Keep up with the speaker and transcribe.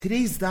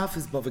Today's daf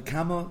is Bava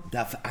Kama,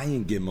 daf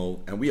Ayin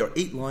Gimel, and we are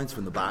 8 lines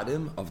from the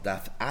bottom of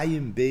daf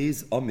Ayin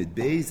Beis Amid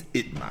Beis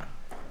Itmar.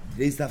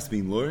 Today's daf is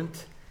being learned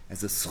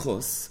as a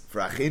schus for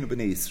Achenu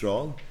B'nai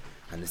Yisrael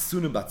and the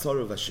Sunim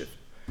Batzara Vashiv.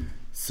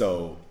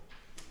 So,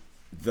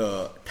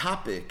 the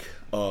topic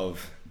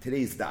of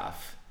today's daf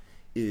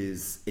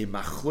is a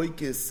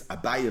machloikis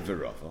Abaya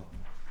v'Rava.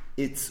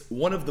 It's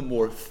one of the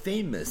more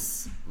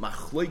famous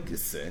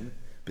machloikisin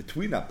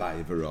between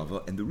Abaya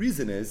v'Rava, and the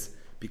reason is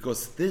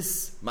because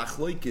this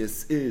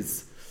machloikis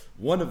is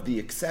one of the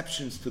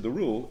exceptions to the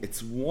rule.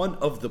 It's one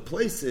of the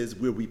places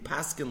where we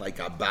paskin like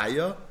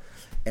Abaya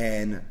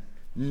and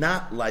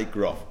not like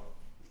Rav.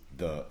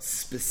 The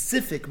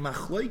specific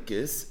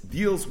machloikis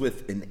deals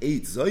with an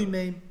Eid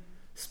Zoymem,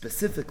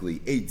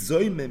 specifically Eid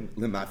Zoymem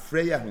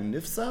lemafreya hu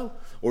nifsal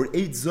or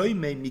Eid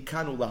Zoymem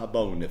mikanu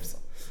lahabau nifsal.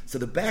 So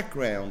the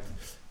background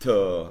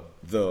to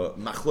the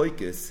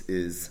machloikis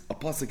is a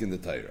pasuk in the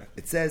Torah.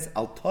 It says,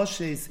 Al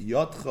toshes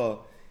yotcha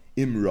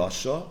im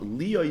Rasha,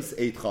 liyois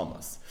eit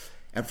chamas.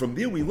 And from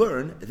there we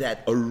learn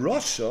that a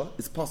Rasha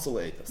is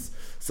pasal eitas.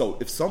 So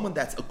if someone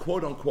that's a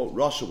quote-unquote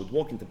Rasha would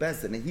walk into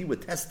Bezdin and he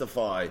would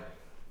testify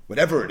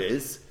whatever it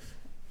is,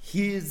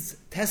 his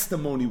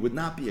testimony would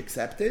not be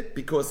accepted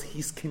because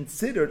he's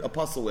considered a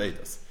pasal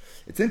eitas.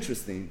 It's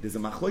interesting, there's a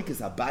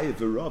machloikis Abaya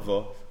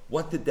v'Rava,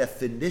 what the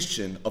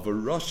definition of a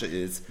Rasha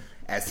is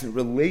as it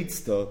relates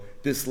to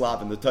this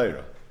law in the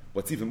Torah.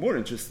 What's even more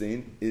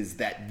interesting is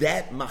that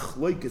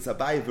machloikis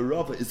Abaya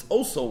v'Rava is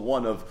also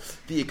one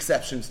of the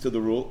exceptions to the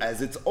rule,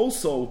 as it's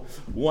also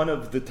one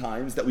of the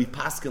times that we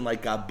paskin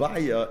like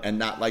Abaya and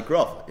not like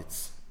Rava.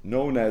 It's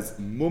known as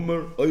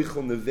mumar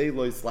oichel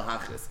nevelois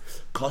lahachis,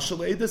 kashal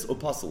edus or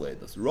pasal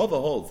edus. Rava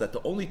holds that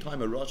the only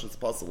time a rasha is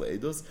pasal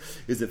edus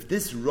is if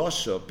this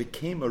rasha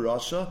became a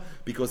rasha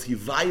because he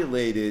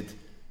violated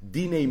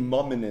Dine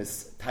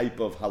Mominis type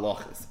of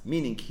halachas,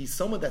 meaning he's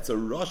someone that's a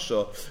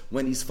rasha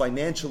when he's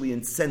financially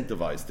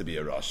incentivized to be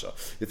a rasha.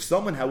 If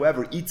someone,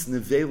 however, eats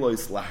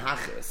nevelois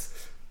lahachas,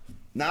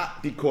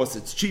 not because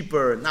it's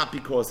cheaper, not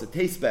because it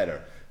tastes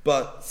better,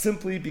 but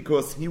simply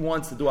because he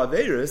wants to do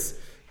averis,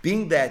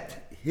 being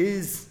that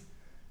his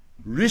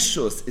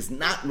rishus is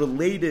not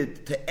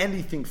related to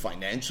anything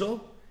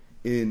financial,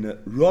 in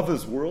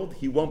Rava's world,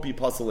 he won't be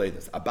pasal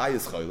edus.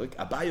 Abaya's chaylik.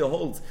 Abaya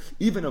holds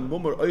even a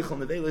mumar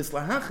oichel nevelis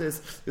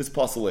lahachis is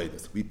pasal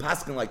edus. We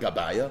paskin like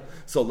Abaya.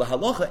 So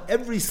lahalacha,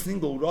 every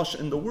single rush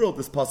in the world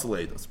is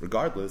pasal edus.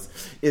 Regardless,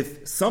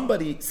 if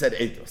somebody said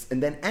edus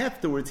and then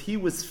afterwards he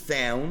was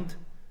found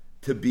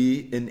to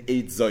be an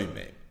eid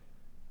zoymem,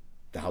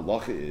 the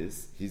halacha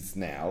is he's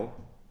now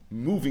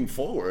moving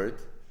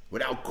forward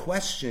without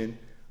question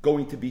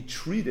going to be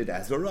treated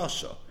as a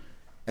rasha,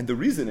 and the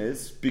reason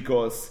is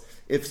because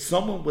if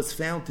someone was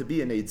found to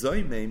be an Eid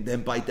Zoymem,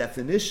 then by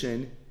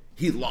definition,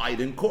 he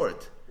lied in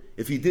court.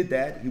 If he did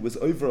that, he was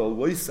over a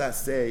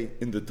loisaseh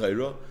in the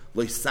Torah,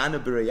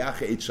 loisana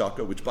b'reyacha Eid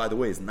Shakar, which by the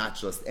way is not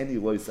just any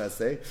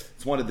loisaseh,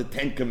 it's one of the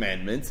 10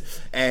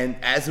 commandments, and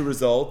as a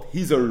result,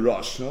 he's a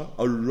rasha.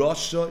 A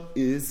rasha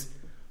is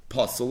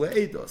pasal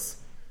eidos.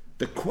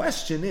 The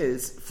question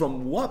is,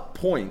 from what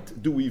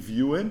point do we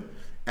view him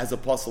as a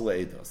pasal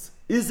eidos?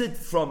 Is it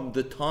from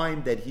the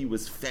time that he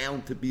was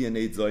found to be an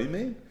Eid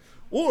Zoymem?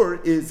 Or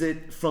is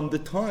it from the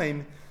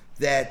time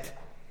that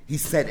he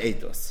said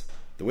Eidos?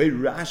 The way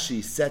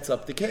Rashi sets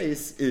up the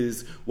case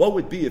is, what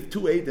would be if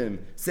two Eidim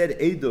said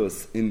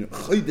Eidos in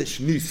Chodesh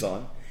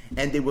Nisan,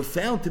 and they were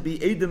found to be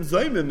Eidim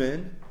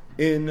Zoymemin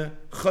in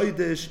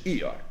Chodesh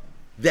Iyar?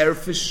 They're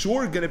for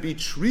sure going to be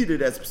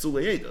treated as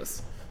Psule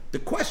Eidos. The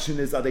question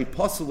is, are they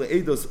Pasule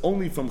Eidos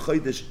only from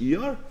Chodesh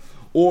Iyar?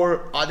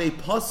 Or are they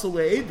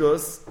Pasule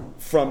Eidos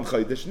from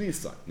Chodesh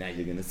Nisan? Now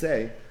you're going to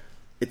say,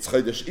 it's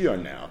Chodesh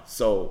Iyar now,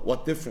 so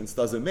what difference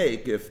does it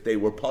make if they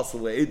were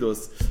Pasal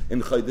Eidos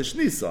in Chodesh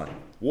Nisan?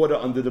 Water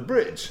under the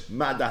bridge,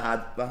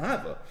 Madahad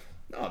Bahava.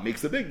 No, it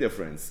makes a big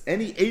difference.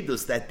 Any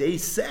Eidos that they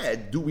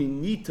said, do we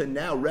need to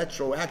now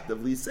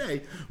retroactively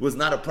say, was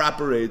not a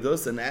proper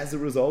Eidos, and as a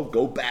result,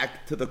 go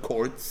back to the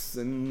courts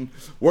and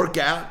work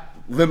out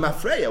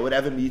Limafreya,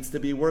 whatever needs to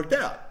be worked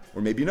out.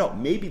 Or maybe no,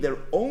 maybe they're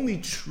only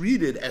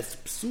treated as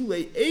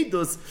psule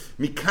eidos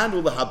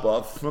mikanu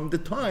lahabav from the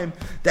time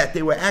that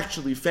they were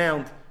actually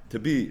found to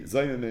be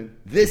zoymim.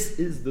 This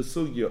is the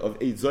sugya of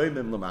eid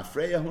zoymim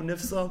lemafreya hu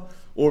nifsal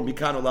or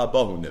mikanu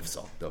lahabav hu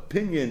nifsal. The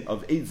opinion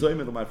of eid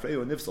zoymim lemafreya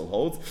hu nifsal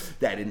holds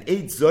that in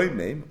eid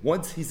zoymim,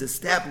 once he's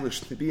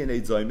established to be an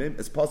eid zoymim,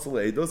 is pasal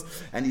eidos,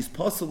 and he's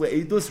pasal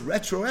eidos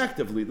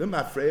retroactively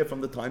lemafreya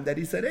from the time that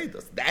he said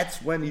eidos.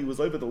 That's when he was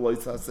over the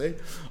loisase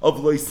of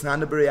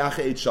loisana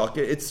b'reyacha eid shakir.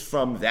 It's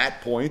from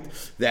that point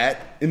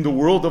that in the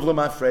world of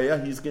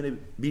lemafreya he's going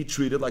to be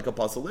treated like a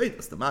pasal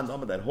eidos. The man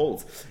that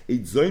holds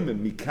eid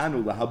zoymim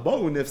mikanu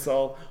lahabav hu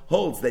nifsal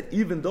holds that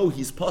even though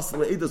he's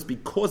pasal eidos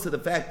because of the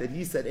fact that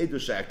he said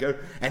eidos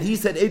sheker, and he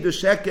said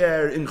eidos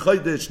sheker in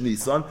Chodesh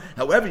Nisan,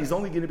 however, he's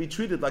only going to be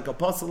treated like a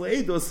pasal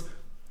eidos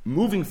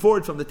moving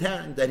forward from the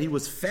time that he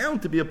was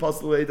found to be a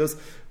pasal eidos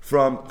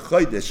from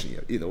Chodesh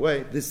Iyar. Either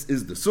way, this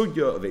is the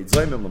sugya of Eid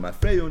Zoymim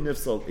l'mafreyu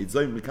nifsal, Eid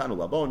Zoymim mikanu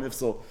labo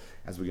nifsal,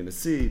 as we're going to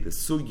see, the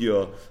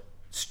sugya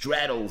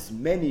straddles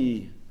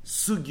many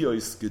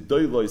sugyos,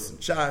 gedolos, and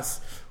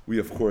chas. We,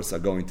 of course, are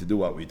going to do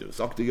what we do.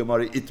 Zokti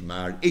Gemara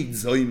Itmar, Eid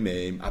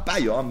Zoymim,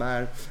 Abaye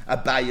Amar,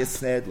 Abaye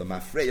said,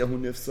 Lamafreya hu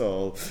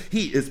nifsal.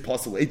 He is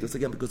possible Eidus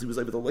again because he was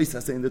able to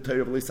loisa say in the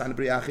Torah of Loisan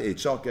Briache Eid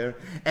Shoker.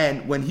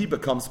 And when he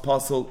becomes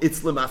possible, it's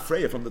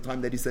Lamafreya from the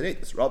time that he said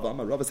Eidus.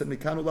 Rava said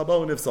Mikanu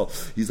Labo nifsal.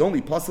 He's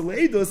only possible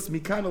Eidus,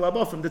 Mikanu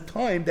Labo, from the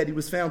time that he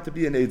was found to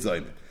be an Eid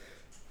Zoymim.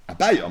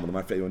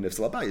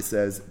 Abaye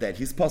says that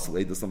he's possible.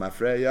 It's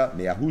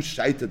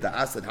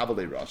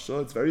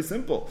very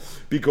simple.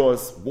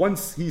 Because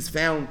once he's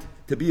found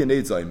to be an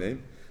Eid Zoymim,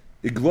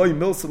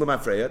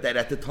 that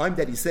at the time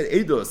that he said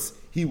Eidos,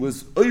 he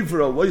was over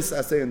a lois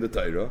asay in the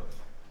Torah.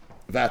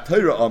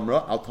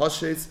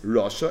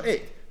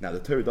 Now the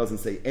Torah doesn't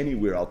say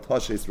anywhere Al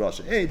Tashes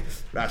Rasha Eid.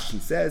 Rashi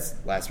says,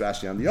 last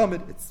Rashi on the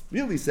Yomid, it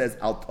really says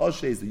Al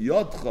Tashes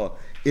Yodcha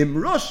Im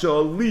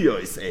Rasha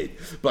Liyos Eid.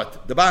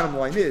 But the bottom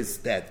line is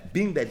that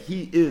being that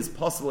he is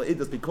possible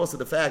Eidos because of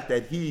the fact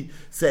that he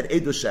said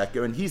Eidos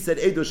Sheker, and he said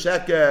Eidos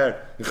Sheker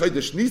in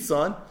Chodesh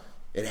Nisan,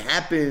 it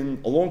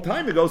happened a long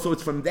time ago, so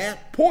it's from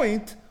that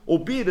point,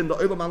 albeit in the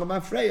Olam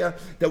Alam Freya,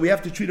 that we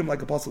have to treat him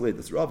like a possible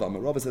Eidos.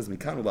 Rava says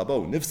Mikanu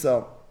Labo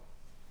Nifsa,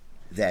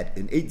 that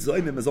in Eid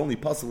Zoymim is only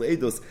possible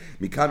Eidos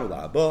Mikanu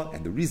La'aba,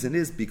 and the reason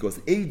is because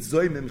Eid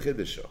Zoymim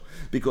Chidesho.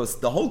 Because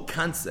the whole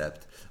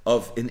concept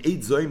of an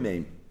Eid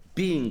Zoymim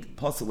being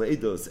possible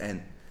Eidos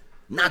and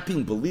not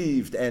being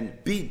believed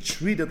and being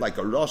treated like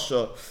a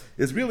Rasha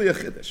is really a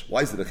Chiddush.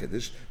 Why is it a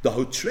Chiddush? The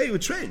Hotrei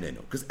Utrei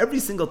Nenu. Because every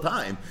single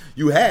time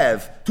you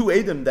have two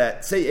Eidim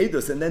that say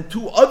Eidos and then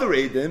two other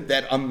Eidim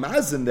that are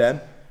mazin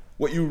them,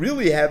 what you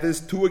really have is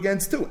 2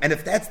 against 2. And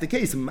if that's the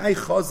case, my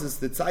chaz is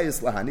the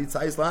tzayis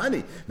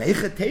lahani.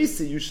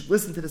 Meichatesi, you should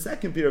listen to the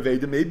second pair of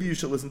Eidim, maybe you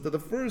should listen to the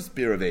first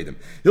pair of Eidim.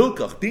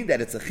 Hilkach, being that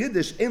it's a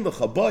chiddush, ein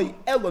lechaboy,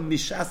 ela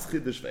mishas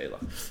chiddush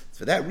ve'elach. It's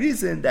for that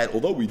reason that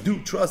although we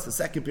do trust the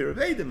second pair of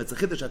Eidim, it's a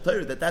chiddush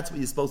HaTorah that that's what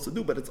you're supposed to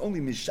do, but it's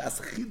only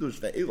mishas chiddush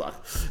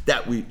ve'elach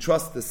that we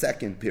trust the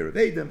second pair of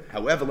Eidim.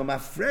 However,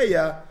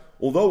 lemafreya,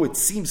 although it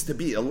seems to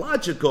be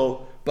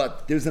illogical,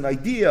 but there's an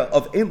idea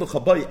of ein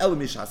l'chabay el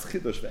mishas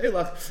chidush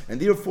ve'elach, and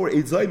therefore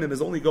Eid Zoymim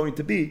is only going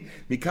to be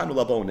mikanu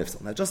labo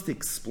nifsal. Now, just to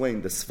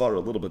explain the svara a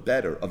little bit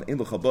better of ein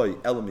l'chabay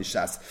el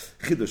mishas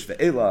chidush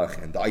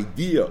ve'elach and the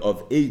idea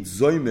of Eid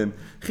Zoymim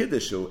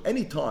chidushu,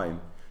 anytime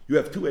you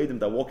have 2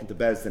 Eidim that walk into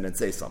Bezdin and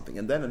say something,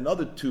 and then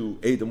another 2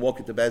 Eidim walk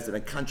into Bezdin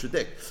and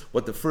contradict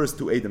what the first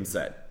 2 Eidim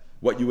said,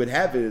 what you would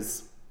have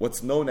is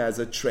what's known as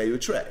a trey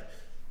utrei.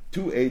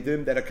 2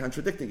 Eidim that are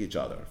contradicting each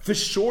other. For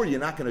sure, you're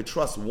not going to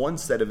trust one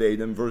set of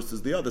Eidim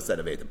versus the other set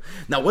of Eidim.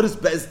 Now, what does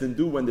Bezdin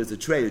do when there's a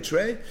tray?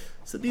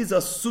 So these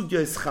are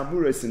sugyas,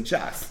 chamuris, and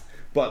chas.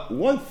 But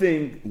one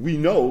thing we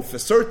know for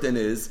certain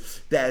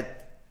is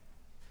that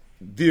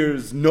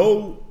there's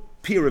no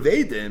pair of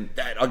Eidim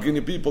that are going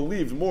to be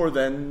believed more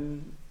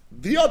than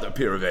the other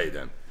pair of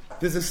Eidim.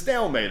 There's a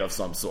stalemate of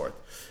some sort.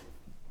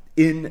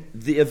 In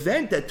the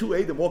event that 2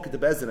 Eidim walk into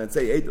Bezdin and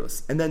say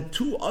Eidos, and then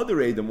 2 other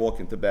Eidim walk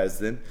into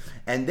Bezdin,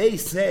 and they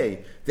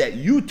say that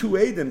you 2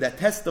 Eidim that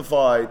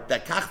testified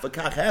that kach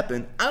v'kach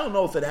happened, I don't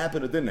know if it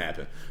happened or didn't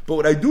happen. But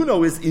what I do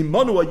know is,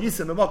 imanu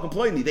ayisim emakom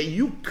ploini, that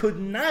you could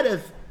not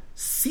have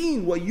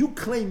seen what you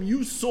claim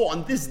you saw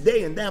on this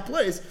day in that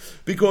place,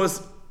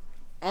 because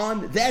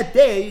on that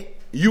day,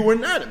 you were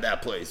not in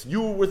that place.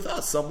 You were with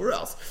us somewhere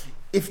else.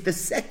 If the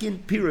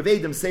second pair of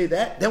Eidim say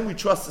that, then we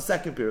trust the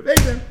second pair of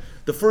Eidim.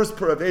 The first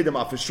pair of Eidim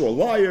are for sure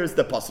liars,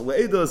 they're pasul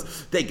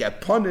eidos, they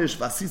get punished,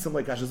 vasisam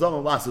like hashazam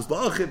and lasus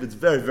la'achiv, it's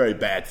very, very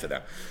bad for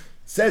them.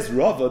 Says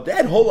Rava,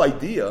 that whole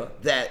idea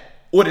that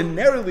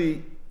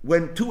ordinarily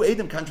when 2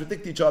 Eidim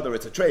contradict each other,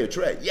 it's a tray.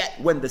 Yet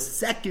when the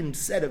second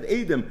set of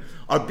Eidim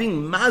are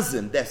being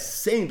mazin, they're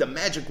saying the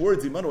magic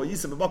words, Imanu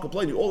Yisim and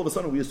Makaplani, all of a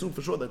sudden we assume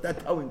for sure that they're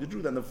telling the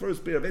truth and the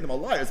first pair of Eidim are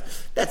liars.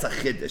 That's a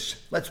chiddush.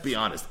 Let's be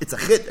honest. It's a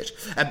chiddush.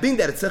 And being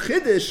that it's a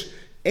chiddush,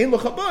 ein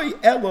l'chabai,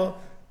 ela,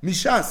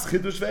 mishas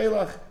chidush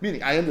ve'elach.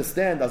 Meaning, I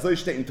understand azoy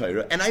shtei in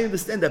Torah, and I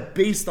understand that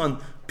based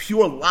on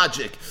pure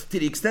logic, to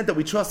the extent that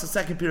we trust the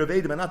second pair of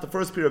Eidim and not the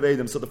first pair of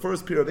Eidim, so the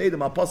first pair of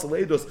Eidim are pasul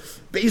eidos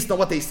based on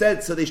what they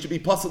said, so they should be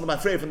pasul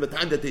l'mafrei from the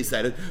time that they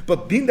said it.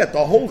 But being that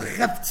the whole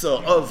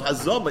hefza of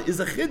hazama is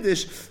a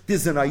chiddush,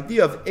 there's an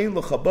idea of ein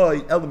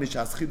l'chabai el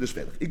mishas chidush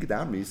ve'elach.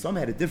 Igdamri, some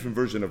had a different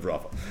version of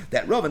Rava.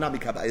 That Rava not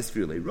mikabayis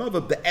firle.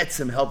 Rava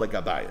be'etzim held like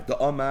Abaya. The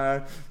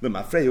Omar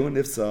l'mafrei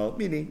unifsal,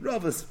 meaning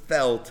Rava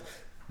felt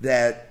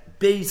that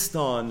based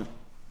on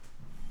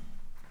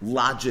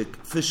logic,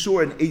 for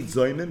sure an Eid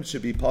Zoymim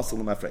should be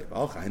possible in my frame.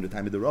 So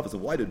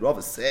why did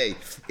Rava say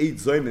Eid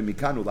Zoymim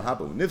mikanu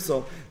lahaba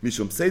nifsal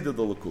mishum seder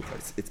the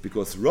lekuchos? It's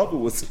because Rava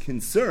was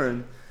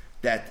concerned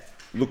that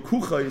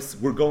lekuchos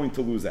were going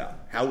to lose out.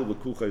 How will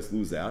lekuchos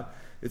lose out?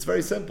 It's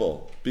very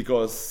simple,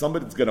 because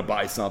somebody's going to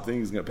buy something,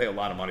 he's going to pay a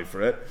lot of money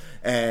for it,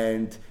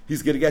 and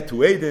he's going to get 2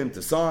 Eidim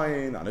to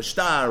sign on a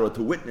shtar or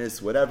to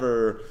witness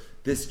whatever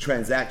this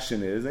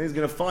transaction is, and he's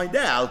going to find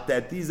out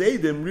that these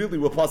Eidim really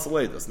were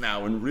Pasaledas.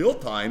 Now, in real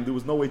time, there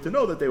was no way to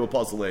know that they were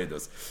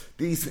Pasaledas.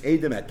 These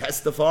Eidim had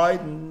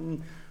testified,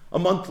 and a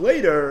month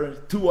later,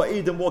 two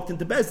Eidim walked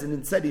into Bezdin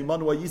and said,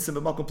 Imanu Yisim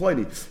B'makom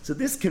Ploni. So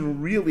this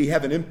can really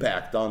have an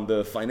impact on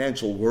the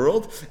financial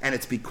world, and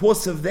it's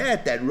because of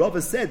that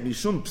Rava said,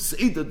 Mishum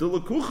Pseida de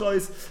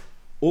Lekuchais,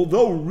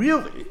 although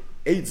really,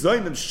 Eid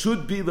Zaynim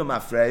should be the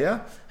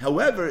Mafreya,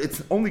 however,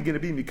 it's only going to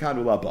be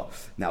Mikanu Laba.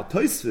 Now,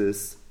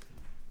 Tosfos,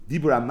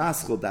 Dibur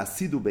HaMaschel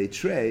Dasidu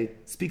Beitrei,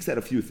 speaks out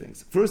a few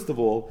things. First of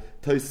all,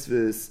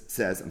 Tosfos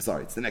says,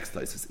 it's the next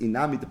Tosfos,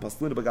 Inami de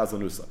Paslina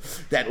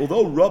Bagazanusa, that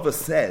although Rava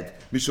said,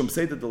 Mishum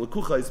Pseida de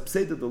Lekuchais,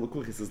 Pseida de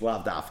Lekuchais is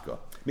Lav Dafka,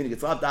 meaning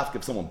it's Lav Dafka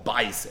if someone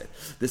buys it.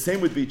 The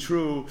same would be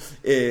true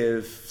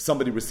if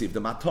somebody received a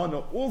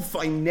matana. All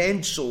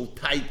financial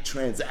type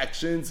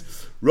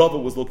transactions Rava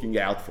was looking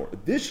out for.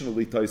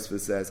 Additionally,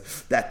 Tosfos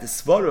says that the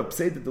Svara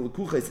Pseida de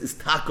Lekuchais is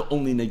taka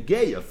only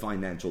negay of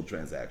financial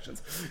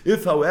transactions.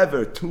 If,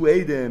 however, two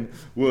Eidim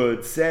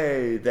would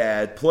say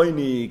that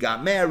Ploini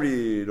got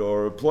married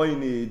or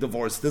Ploini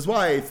divorced his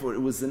wife, or it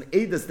was an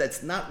Eidos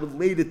that's not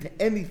related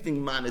to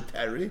anything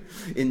monetary,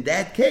 in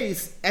that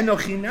case,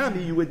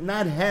 Enochinami, you would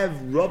not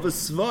have Rava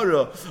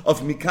Svara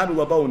of Mikanu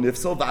Labo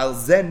Nifsal, Val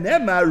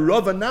Zenema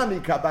Rava Nami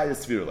Kabaya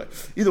Svirle.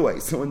 Either way,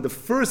 so in the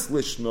first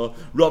Lishna,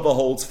 Rava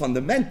holds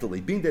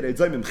fundamentally, being that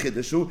Eidzayim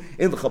Chidishu,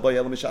 in the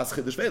Chabayel Mishas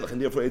Chidish Velech,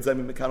 and therefore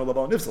Eidzayim Mikanu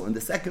Labo Nifsal. In the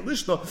second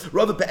Lishna,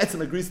 Rava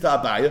Pe'etzim agrees to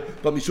Abaya,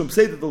 but Mishum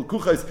Seder the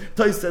L'Kuchais,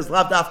 Toy says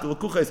Lav Dafka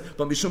L'Kuchais,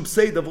 but Mishum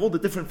Seder of all the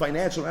different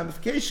financial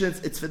ramifications,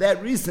 it's for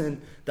that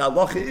reason the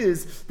halacha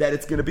is that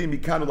it's going to be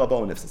Mikanu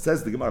Labo Nifsal.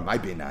 Says the Gemara, my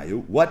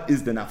Beinayu, what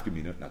is the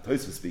Nafkamina? Now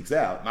Tosfos speaks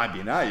out, my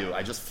Beinayu,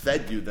 I just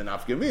fed you the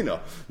Nafkamina.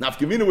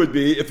 Nafkamina would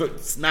be if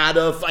it's not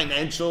a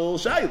financial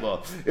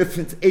shayla, if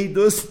it's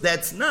Eidus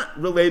that's not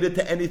related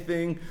to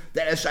anything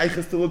that has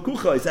shaykhs to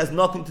L'Kuchais, it has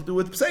nothing to do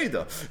with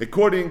Pseida.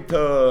 According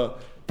to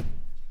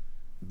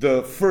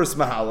the first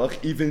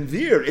Mahalach, even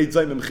there,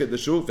 Eidzayim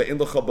Chidashu, Ve'in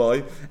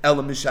L'Chabai,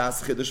 Elam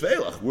Mishas Chidash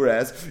Ve'elach.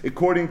 Whereas,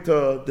 according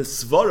to the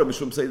Svara,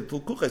 Mishum Seidah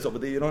L'Kuchais, over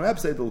there you don't have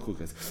Seidah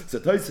L'Kuchais. So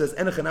Tosfos says,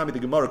 Enochanami, the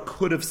Gemara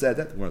could have said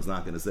that. The Gemara's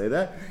not going to say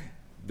that.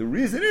 The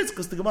reason is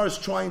because the Gemara is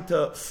trying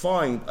to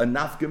find a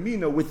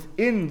nafkamina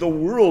within the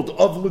world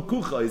of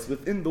L'Kuchais,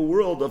 within the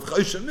world of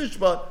Choshen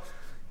Mishpat.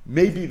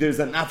 Maybe there's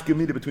a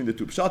nafkamina between the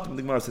two pshatim.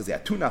 The Gemara says,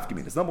 two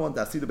nafkaminas. Number one,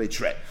 dasida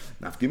beitrei.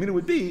 Nafkamina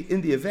would be in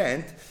the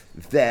event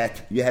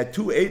that you had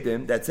two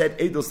edim that said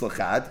eidos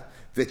lachad,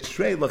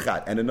 v'trei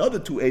lachad, and another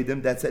two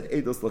edim that said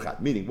eidos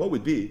lachad. Meaning, what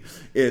would be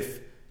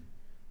if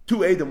two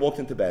edim walked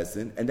into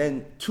Bezdin, and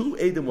then two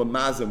edim were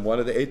mazim one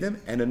of the edim,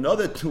 and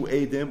another two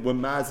edim were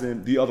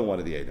mazim the other one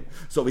of the edim.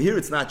 So over here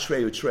it's not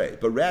trey or trey,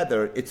 but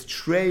rather it's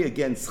trey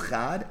against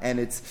chad, and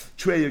it's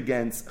trey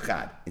against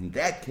chad. In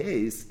that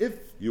case, if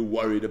you're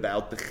worried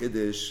about the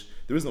chiddush,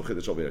 there is no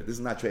chiddush over here. This is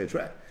not trey or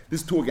trey.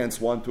 This is 2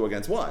 against 1, 2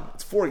 against 1.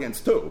 It's 4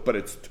 against 2, but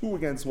it's 2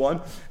 against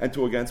 1 and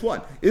 2 against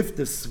 1. If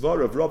the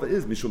svar of Rava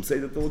is mishum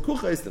seidat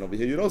l'kuchais, then over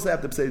here you'd also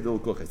have to seidat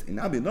l'kuchais. In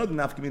Abi, another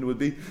nafkamina would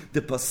be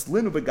the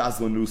paslinu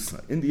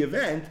begazlanusa. In the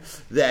event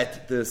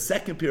that the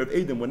second pair of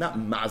Edom were not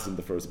mazim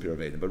the first pair of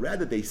Edom, but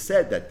rather they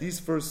said that these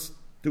first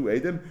 2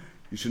 Edom,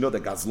 you should know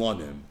they're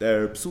gazlanim,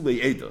 they're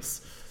psulei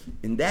edos.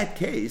 In that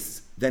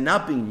case, they're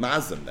not being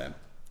mazim them.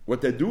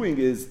 What they're doing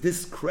is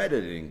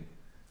discrediting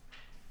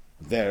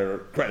their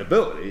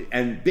credibility,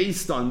 and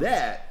based on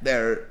that,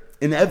 they're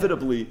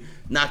inevitably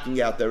knocking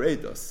out their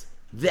eidos.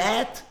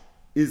 That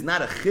is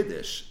not a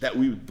chiddush that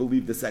we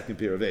believe the second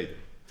pair of eidim.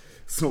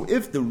 So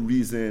if the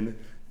reason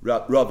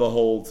Rava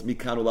holds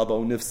mikanu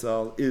labo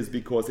nifsal is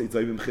because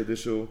eitzayim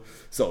chiddushu,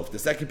 so if the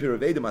second pair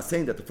of eidim are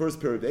saying that the first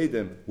pair of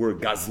eidim were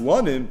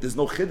gazlanim, there's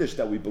no chiddush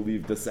that we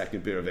believe the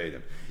second pair of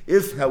eidim.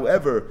 If,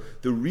 however,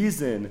 the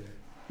reason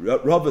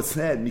Rava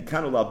said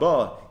Mikanu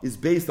Laba is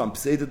based on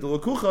Pseida de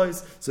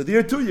L'Kuchais, so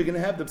there too you're going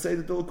to have the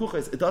Pseida de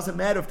L'Kuchais. It doesn't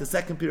matter if the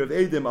second pair of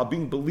Eidim are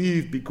being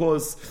believed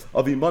because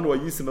of Imanu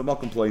Ayisim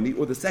B'makom Ploni,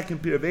 or the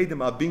second pair of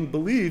Eidim are being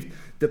believed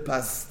the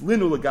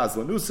Paslinu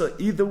L'Gazlanusa.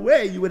 Either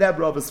way, you would have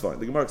Rava's far.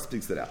 The Gemara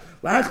speaks it out.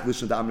 According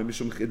to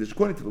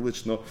the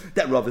Lishno,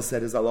 that Rava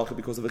said is halacha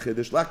because of a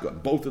Chiddush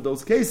Lakka. Both of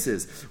those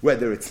cases,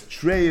 whether it's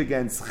Trey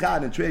against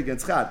Chad and Trey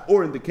against Chad,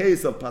 or in the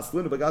case of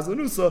Paslinu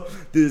L'Gazlanusa,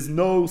 there is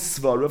no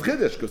svar of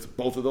Chiddush, because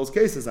both of those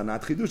cases are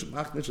not chidush.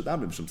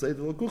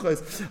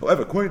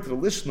 However, according to the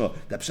Lishna,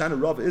 that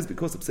Pshana Rava is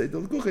because of Pseida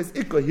L'Kuchais.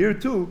 Ikka here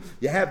too,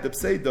 you have the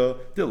Pseida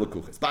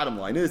L'Kuchais. Bottom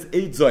line is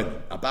Eid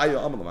Zoyim.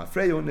 Abaya Amal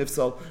Mafreyo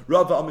Nifsal.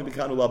 Rava Amal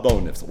Mikanu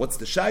Labo Nifsal. What's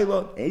the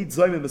Shaila? Eid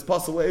Zoyim is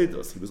Pasal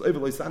Eidos. He was over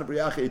Loisana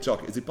Briache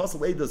Eichak. Is he Pasal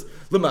Eidos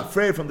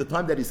L'Mafreyo from the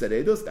time that he said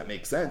Eidos? That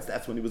makes sense.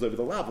 That's when he was over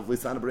the lap of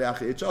Loisana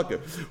Briache Eichak.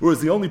 Whereas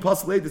the only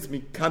Pasal Eidos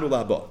Mikanu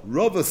Labo.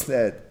 Rava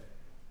said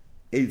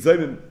Eid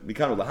Zoyim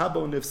Mikanu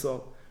Labo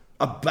Nifsal.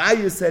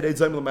 Abaya said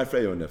Eidzayim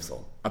l'mafreyo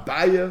nifsal.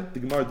 Abaya, the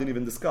Gemara didn't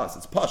even discuss.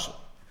 It's pasha.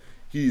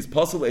 He's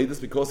pasal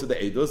edus because of the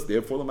edus,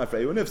 therefore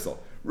l'mafreyo nifsal.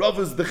 Rav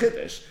is the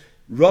chiddush.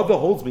 Rava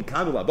holds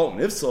mikanu labon.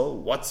 If so,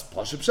 what's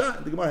pashib shah?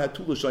 The Gemara had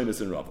two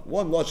lashonis in Rava.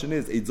 One lashon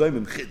is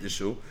eidzayim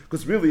chidishu,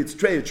 because really it's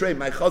trey.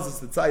 My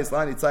chazis tzayis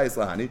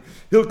lahani.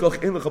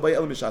 Hilkoch in lechabay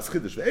el mishas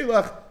chidish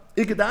ve'elach.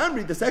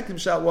 The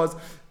second shot was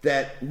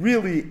that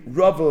really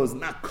Rava is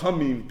not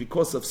coming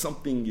because of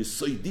something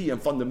yisoidi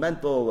and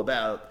fundamental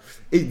about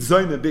Eid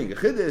Zayna being a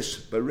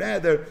chiddush, but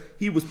rather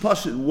he was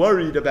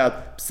worried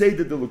about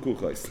pseida de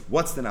lekuchos.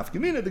 What's the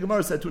nafkamina? The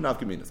Gemara said two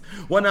nafkaminas.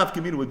 One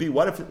nafkamina would be,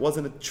 what if it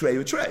wasn't a tray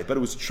or tray, but it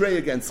was tray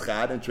against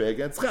chad and tray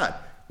against chad?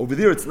 Over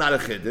there it's not a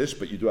chiddush,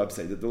 but you do have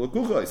pseida de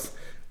lekuchos.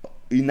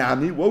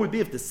 Inami, what would be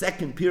if the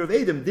second pair of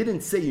Edom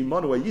didn't say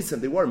Imanu Ayisem,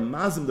 they weren't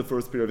mazim the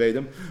first pair of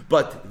Edom,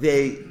 but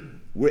they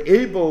were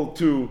able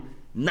to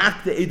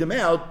knock the Edom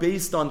out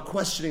based on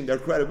questioning their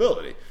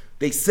credibility.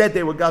 They said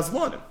they were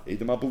Gazlanim.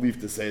 Edom are believed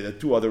to say that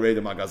two other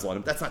Edom are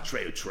Gazlanim. That's not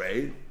trey or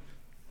trey.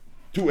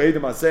 Two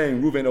Edom are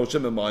saying Ruven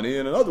Oshem and Mani,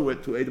 and another way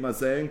two Edom are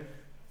saying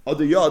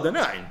other Yad and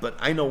Ain. But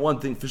I know one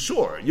thing for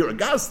sure. You're a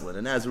Gazlan,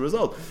 and as a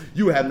result,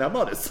 you have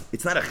Namadas.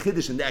 It's not a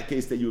Chiddush in that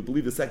case that you would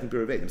believe the second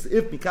pair of Edom. So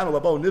if Mikano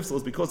Labo Nifsel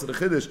is because of the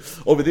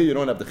Chiddush, over there you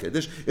don't have the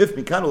Chiddush. If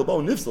Mikano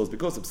Labo Nifsel is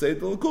because of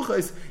Pseid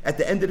L'Kuchais, at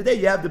the end of the day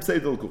you have the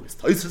Pseid L'Kuchais.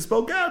 Tosfos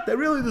spoke out that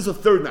really there's a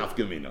third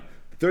nafkamina.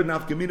 Third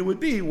nafkamina would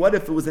be, what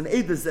if it was an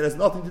edus that has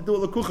nothing to do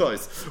with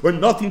lekuchos or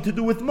nothing to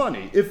do with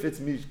money? If it's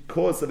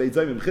because of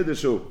eidzayim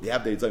chiddush, you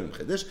have the eidzayim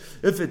chiddush.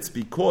 If it's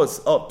because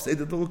of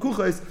pseidat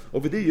lekuchos,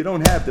 over there you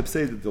don't have the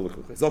pseidat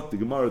lekuchos. Zok the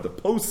Gemara, the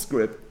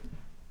postscript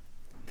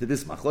to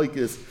this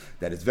machlokes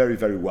that is very,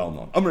 very well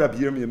known. Rabbi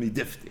Yirmiyah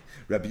Midifti.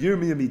 Rabbi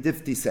Yirmiyah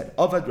Midifti said,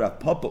 Avad Rav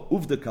Papa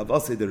uvda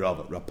kavase de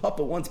Rava. Rav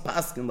Papa once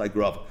paskin like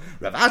Rava.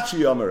 Rav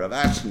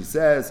Ashi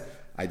says,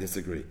 I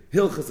disagree.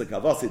 Hilchas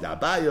akavasi da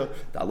Abaya,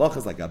 the halacha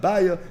is like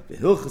Abaya, the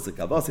hilchas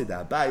akavasi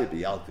da Abaya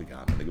b'yal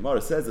kagam. And the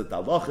Gemara says that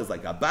the halacha is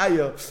like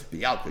Abaya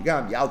b'yal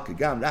kagam, yal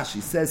kagam.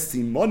 Rashi says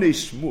simone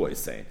shmu is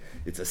saying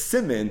it's a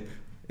siman,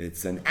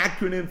 it's an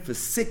acronym for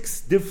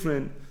 6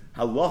 different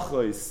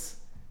halachos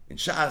in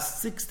Shas,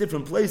 6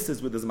 different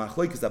places where there's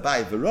machlokes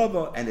Abaya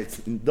v'Rava, and it's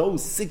in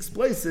those 6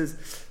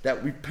 places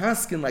that we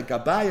paskin like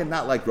Abaya,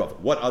 not like Rava.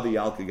 What are the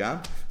yal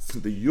kagam? So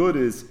the yud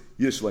is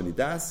Yishla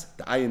Nidas,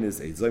 the ayin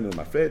is a Zayim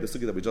Mafred, the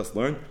sugi that we just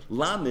learned.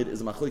 Lamed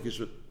is a machlokes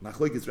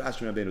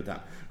Rashi and Rabbeinu Tam.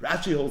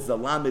 Rashi holds the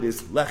Lamed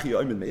is Lechi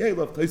Oimin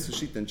Me'elov. Tosfos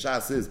Shita and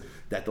Shas is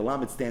that the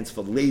Lamed stands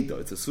for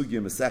Leida. It's a sugi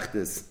in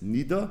Masechtes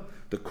Nida.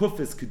 The Kuf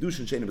is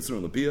Kedushin Shein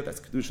B'Surah L'Biyah.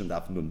 That's Kedushin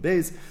Daf Nun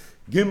Beis.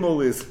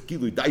 Gimel is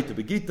Gilu Daita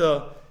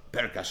Begita.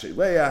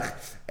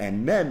 Perkasheleach,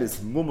 and Mem is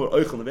Mumur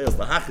Oichel Neveos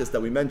Lahachis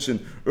that we mentioned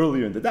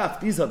earlier in the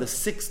Daf. These are the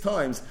 6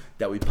 times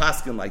that we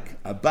paskin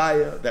like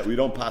Abaya, that we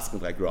don't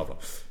paskin like Rava.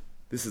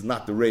 This is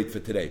not the rate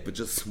for today, but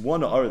just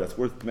one hour that's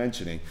worth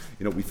mentioning.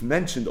 You know, we've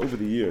mentioned over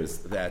the years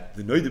that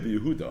the Noida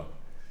B'Yehuda,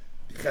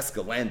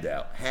 Cheskel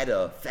Landau, had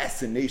a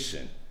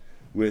fascination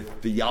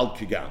with the Yal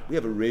Kigam. We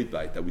have a raid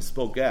bite that we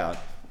spoke out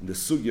in the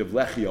Sugi of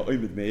Lechia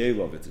Oimid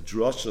Me'elov. It's a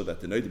drasha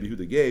that the Noida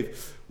B'Yehuda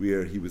gave,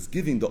 where he was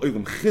giving the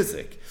Oilam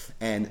Chizik,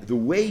 and the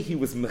way he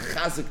was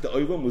mechazik the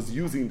Oilam was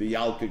using the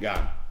Yal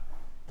Kigam.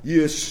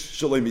 Yish,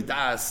 Shalom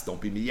Midas, don't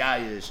be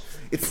miyayish,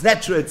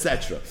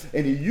 etc.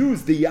 And he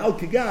used the Yal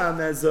Kigam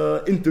as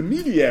an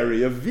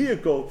intermediary, a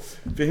vehicle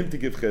for him to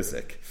give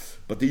chesek.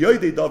 But the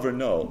Yodei Dover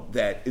know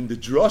that in the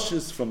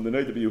drushes from the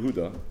Noida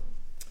B'Yehuda,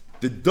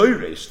 the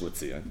Doiresh, let's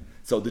see,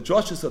 so the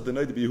drushes of the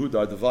Noida B'Yehuda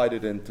are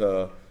divided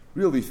into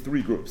really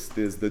 3 groups.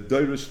 There's the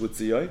Doirish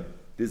L'Tzion,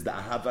 there's the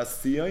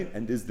Ahavas Tzion,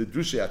 and there's the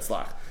Drushay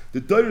Atzlach.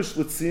 The Doirish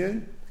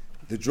L'Tzion,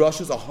 the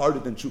drushes are harder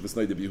than Chuvas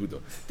Noida B'Yehuda.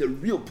 They're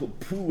real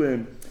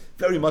pupulim,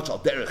 very much al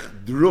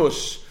derech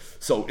drush.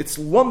 So it's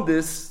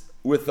lumdis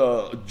with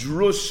a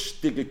drush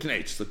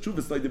tigeknech. So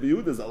Chuvas Noida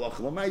B'Yehuda is alach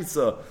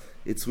l'maisa.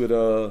 It's with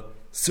a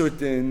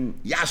certain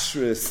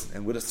yashris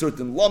and with a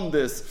certain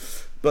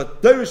lumdis.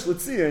 But Doirish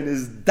L'Tzion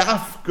is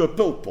dafka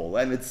pilpul,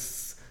 and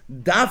it's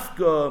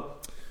dafka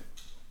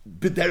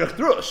b'derech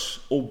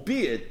drush,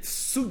 albeit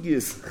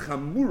sugis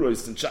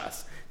chamuros and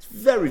shas. It's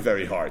very,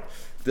 very hard.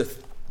 The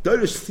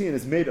Doirish L'Tzion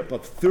is made up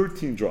of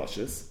 13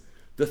 drushes.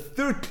 The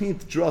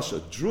 13th drasha,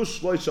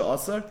 drush shloisha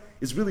asar,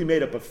 is really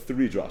made up of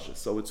 3 drashas.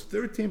 So it's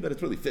 13, but it's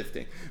really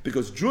 15.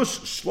 Because drush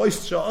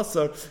shloisha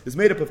asar is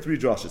made up of 3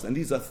 drashas. And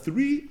these are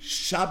 3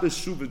 Shabbos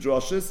Shuvah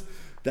drashas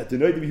that the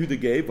Noida B'Yehuda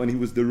gave when he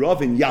was the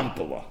Rav in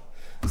Yampala.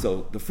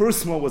 So the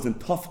first one was in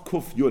Taf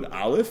Kuf Yud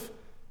Aleph,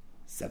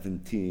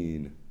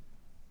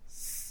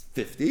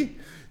 1750.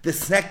 The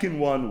second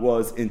one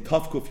was in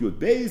Taf Kuf Yud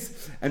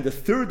Beis, and the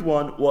third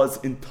one was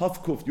in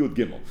Taf Kuf Yud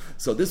Gimel.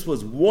 So this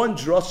was one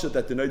drasha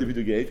that the Noida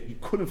B'Yehuda gave. He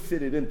couldn't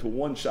fit it into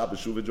one Shabbos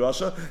Shuvah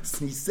drasha.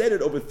 So he said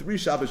it over 3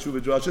 Shabbos Shuvah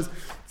drashas.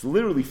 It's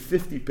literally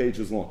 50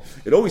 pages long.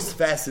 It always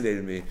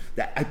fascinated me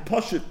that I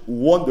pashut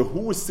wonder who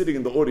was sitting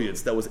in the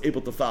audience that was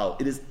able to follow.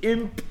 It is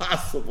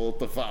impossible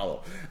to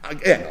follow.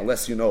 Again,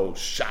 unless you know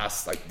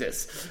Shas like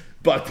this.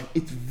 But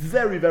it's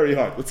very, very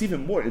hard. What's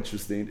even more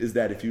interesting is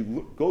that if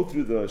you go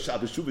through the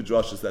Shabbos Shuvah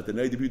drushes that the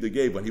Noda B'Yehuda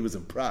gave when he was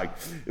in Prague,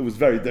 it was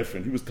very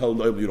different. He was telling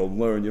them, you don't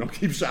learn, you don't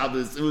keep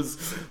Shabbos. It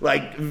was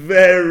like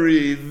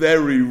very,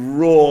 very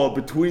raw,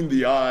 between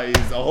the eyes,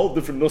 a whole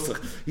different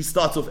nusach. He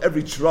starts off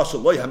every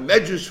drusha, Lo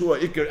HaMedrash Hu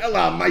HaIker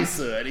Ela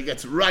HaMaisa, and he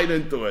gets right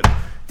into it.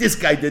 This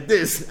guy did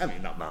this. I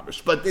mean, not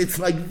mamish, but it's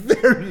like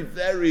very,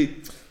 very,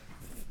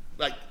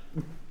 like,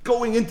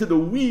 going into the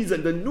weeds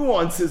and the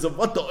nuances of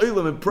what the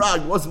Olam in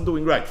Prague wasn't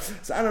doing right.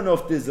 So I don't know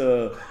if there's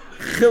a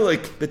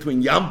chilik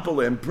between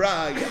Yampel and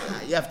Prague.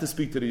 You have to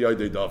speak to the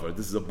Yodei Dover.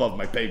 This is above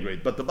my pay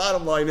grade. But the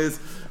bottom line is,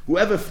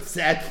 whoever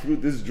sat through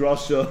this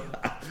drasha,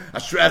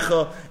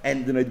 Ashrecha,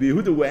 and the Noda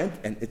B'Yehuda went,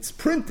 and it's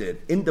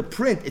printed. In the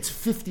print, it's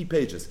 50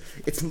 pages.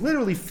 It's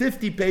literally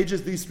 50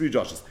 pages, these three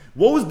drashas.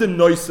 What was the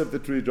noise of the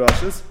three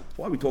drashas?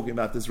 Why are we talking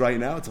about this right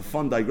now? It's a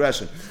fun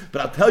digression.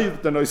 But I'll tell you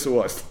what the noise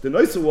was. The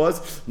noise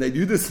was, Noda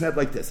B'Yehuda said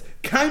like this,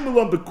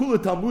 Kaimelon bekula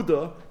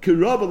Talmuda,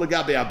 kiraba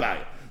lagabe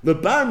abaya.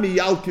 Lebar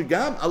miyal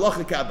kagam,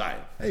 alacha kabaya.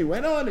 And he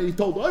went on and he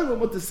told Olam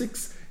what the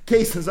 6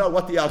 cases are,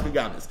 what the Yal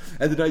Kagam is.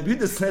 And the Noda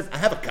B'Yehuda says, I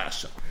have a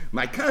kasha.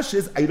 My kasha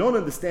is, I don't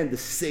understand the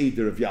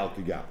Seder of Yal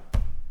Kagam.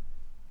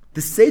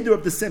 The Seder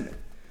of the Siman.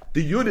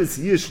 The Yud is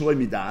Yish Shloi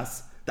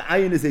Midas. The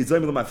Ayin is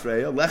Eizoim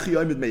L'Mafreya. Lechi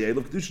Yoimid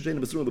Meyelav. Kedusha Shein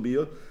Mesur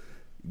L'Biyah.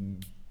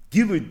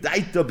 Gilu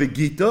Daita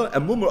Begita.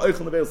 And Mumar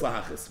Oichel Neveil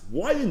Slahachis.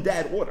 Why in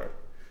that order?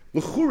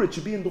 L'chur, it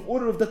should be in the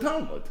order of the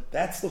Talmud.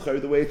 That's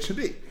l'chur the way it should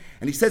be.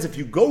 And he says, if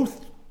you go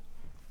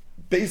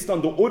based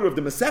on the order of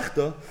the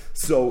Masechta,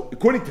 so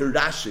according to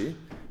Rashi,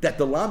 that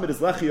the Lamed is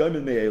Lechi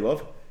Yoimid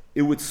Meyelav,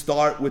 it would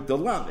start with the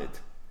Lamed.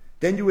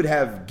 Then you would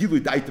have Gilu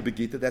Daita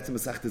Begita, that's a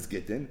Masechta's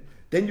Gittin.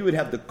 Then you would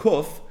have the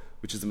Kuf,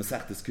 which is a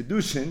Masechta's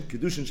Kedushin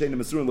Shein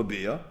Mesur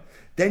L'Biyah.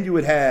 Then you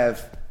would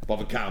have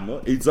Bava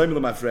Kama, Eizoim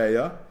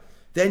L'Mafreya.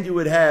 Then you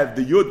would have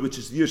the Yud, which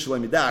is Yir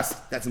Shalom Midas,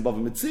 that's in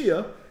Bava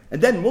Metzia.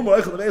 And then Mumar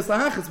Oichel Neveil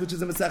Slahachis, which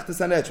is a Masechta's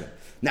Sanhedrin.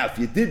 Now, if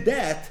you did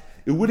that,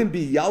 it wouldn't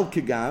be Yal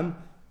Kagam.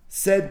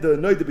 Said the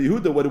Noda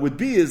B'Yehuda, what it would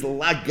be is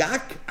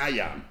Lagak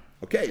Ayam.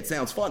 Okay, it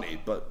sounds funny,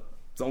 but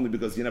it's only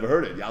because you never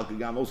heard it. Yal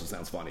Kagam also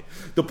sounds funny.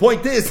 The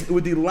point is, it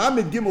would be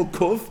Lamed Gimel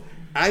Kuf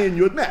Ayin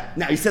Yud Meh.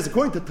 Now he says,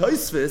 according to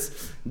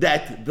Tosfos,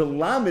 that the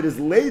Lamed is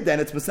laid and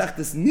it's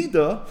Masechtas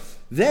Nida.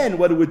 Then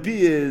what it would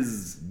be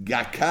is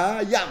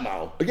Gaka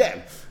Yamal.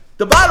 Again,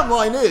 the bottom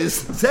line is,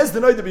 says the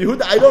Noda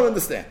B'Yehuda, I don't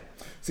understand.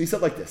 So he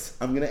said like this: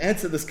 I'm going to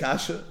answer this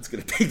kasha. It's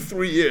going to take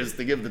 3 years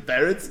to give the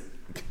parents.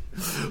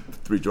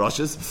 3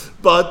 drushes,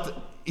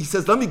 but he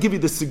says, let me give you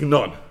the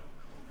signon.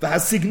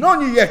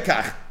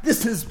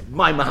 This is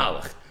my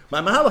mahalach.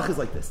 My mahalach is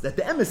like this, that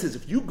the emes is,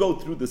 if you go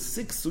through the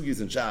 6 sugis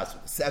in Shas,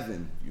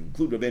 7, you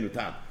include Rabbeinu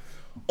Tam,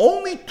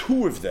 only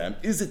 2 of them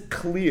is it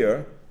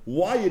clear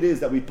why it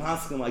is that we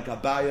pass them like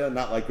Abaya,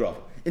 not like Rav.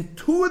 In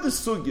 2 of the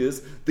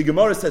sugyas, the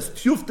Gemara says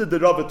Tufta de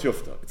Rava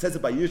Tufta. It says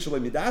it by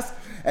Yishalei Midas,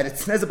 and it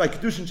says it by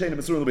Kedushin Shein and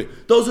Mesur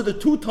L'Biyah. Those are the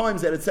 2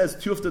 times that it says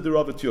Tufta de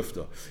Rava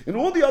Tufta. In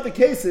all the other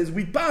cases,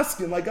 we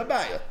paskin like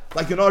Abaya,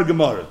 like in our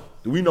Gemara.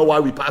 Do we know why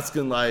we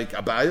paskin like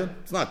Abaya?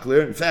 It's not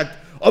clear. In fact,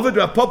 Ovid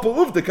Rav Papa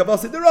Uv the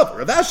Kavasi de Rava.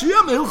 Rav Ashi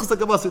Yom Hilchas the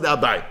Kavasi de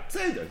Abaya.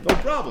 Say there, no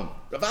problem.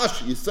 Rav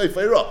Ashi is say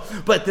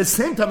Feirah. But at the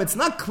same time, it's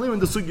not clear in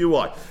the sugya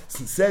why. It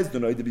says the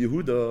Noda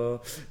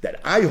B'Yehuda that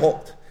I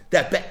hold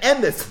that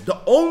be'emes, the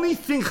only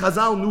thing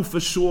Chazal knew for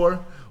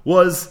sure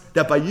was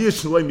that by Yir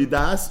Shalom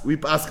Midas, we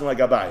paskin like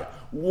Abaya.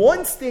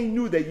 Once they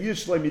knew that Yir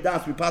Shalom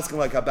Midas, we paskin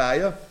like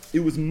Abaya, it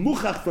was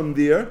muchach from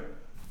there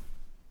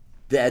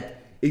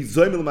that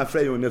Eizoim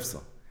L'Mafreya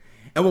Nifsal.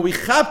 And when we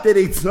chapped that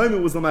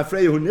Eizoim was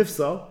L'Mafreya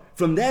Nifsal,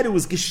 from that it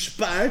was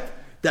gespart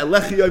that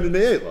Lechi Yoimid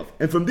Meyelav.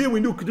 And from there we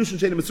knew Kedushin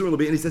Shein and Mesur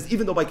L'Biyah. And he says,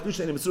 even though by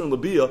Kedushin Shein and Mesur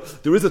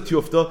L'Biyah there is a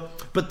tiyufta,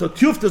 but the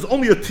tiyufta is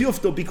only a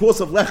tiyufta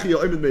because of Lechi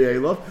Yoimid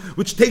Meyelav,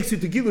 which takes you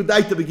to Gilu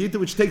Daita Begita,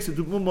 which takes you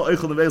to Mumma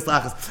Oichel Neveil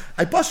Slachis.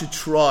 I actually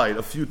tried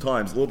a few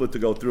times, a little bit to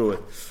go through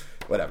it.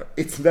 Whatever.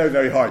 It's very,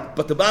 very hard.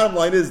 But the bottom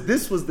line is,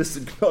 this was the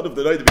signon of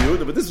the Noda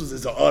B'Yehuda, but this was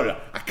his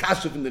Zahara, a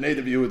kasha from the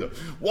Noda B'Yehuda.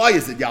 Why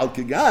is it Yal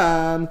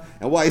Kagam,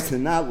 and why is it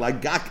not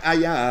like Gak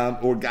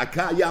Ayam, or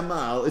Gaka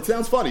Yamal? It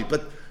sounds funny,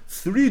 but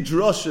 3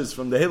 drushes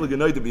from the Heilige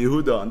Noda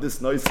B'Yehuda on this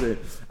nice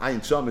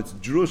Ayin Sham, it's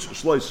Drush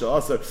Shloisha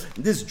Asar.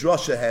 And this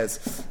drusha has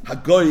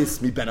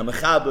Hagoyis Mi Ben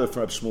HaMechaber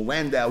from Shmuel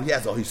Landau. He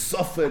has a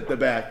Hisofa at the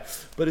back.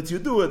 But it's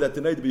Yedua that the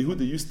Noda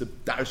B'Yehuda used to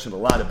darshan a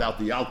lot about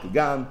the Yal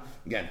Kagam.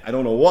 Again, I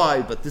don't know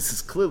why, but this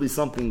is clearly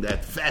something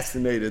that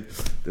fascinated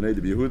the Noda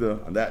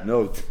B'Yehuda. On that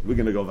note, we're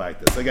going to go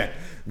back this. Again,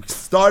 we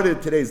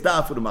started today's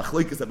daf with a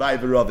Machlikas Abai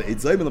V'Rava, Eid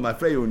Zoyim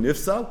L'Mafreya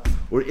Nifsal,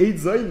 or Eid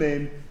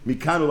Zoyim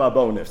Mikanu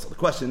Labo Nifsal. The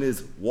question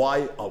is,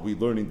 why are we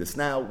learning this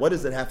now? What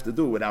does it have to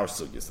do with our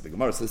sugyas? So the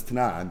Gemara says,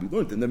 Tanan, we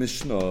learned in the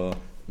Mishnah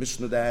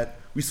that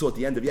we saw at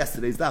the end of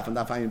yesterday's daf, and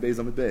daf Ayin Beis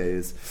Amid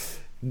Beis.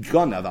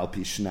 Ganav al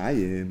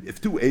pishnayim. If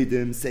 2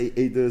 Eidim say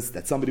Eidos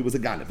that somebody was a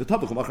ganav,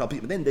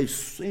 the then they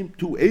same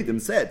 2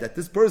 Eidim said that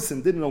this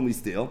person didn't only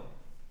steal,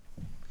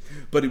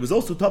 but he was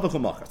also Tavach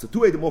U'Machar. So two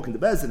Eidim walk in the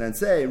Bezdin and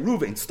say,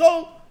 Ruvain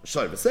stole,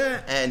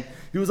 and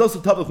he was also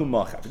Tavach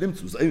U'Machar.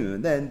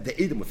 And then the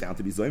Eidim were found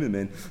to be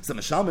Zoyimim. So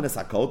Meshalmin Es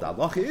HaKol, the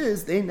halacha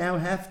is, they now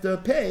have to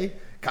pay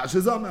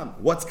Kasha Zaman.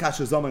 What's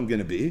Kasha Zaman going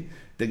to be?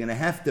 They're going to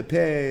have to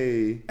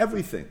pay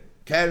everything.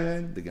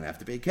 Karen, they're going to have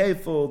to pay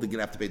Kefil, they're going to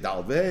have to pay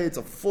Dal Vei. It's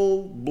a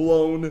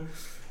full-blown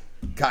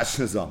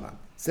Kasha Zaman.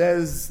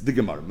 Says the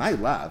Gemara, my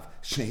love,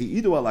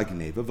 Shehi'idu ala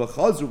Gneva,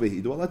 v'chazru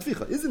vehidu ala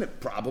Tvicha. Isn't it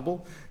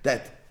probable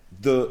that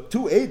the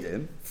two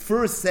Eidim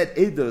first said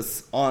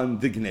Eidos on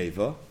the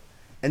Gneva,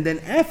 and then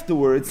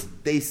afterwards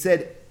they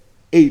said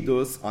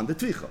Eidos on the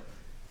Tvicha?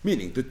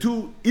 Meaning, the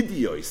two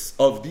idios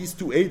of these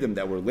two Eidim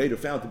that were later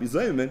found to be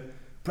Zayman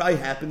probably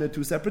happened at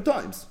two separate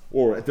times.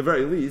 Or at the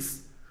very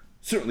least,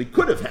 certainly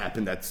could have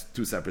happened at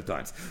two separate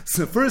times.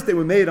 So first they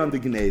were made on the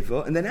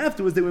Gneva, and then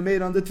afterwards they were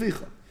made on the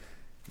Tvicha.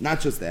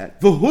 Not just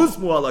that.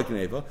 V'huzmu ala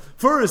Gneva.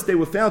 First they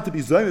were found to be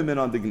Zayman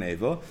on the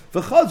Gneva.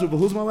 V'chazru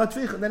v'huzmu ala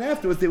Tvicha. And then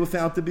afterwards they were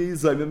found to be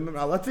Zayman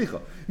ala Tvicha.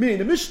 Meaning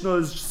the Mishnah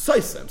is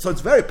Saisem. So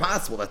it's very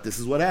possible that this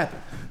is what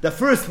happened. That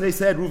first they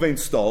said Ruvain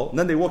stole, and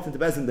then they walked into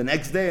Bezin the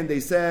next day and they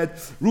said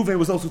Ruvain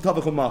was also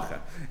Tavach U'Machar.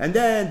 And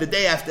then the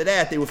day after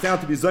that they were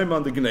found to be Zayman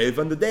on the Gneva,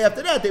 and the day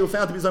after that they were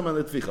found to be Zayman on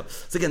the Tvicha.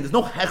 So again, there's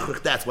no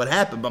hechrich that's what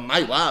happened, but my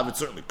love, it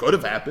certainly could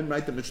have happened,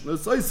 right? The Mishnah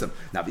is Saisem.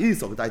 Now, if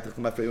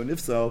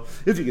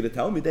you're going to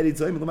tell me that it's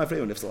Zayman,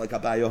 if so, like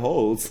Abaya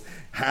holds,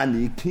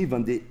 Hani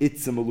kivan de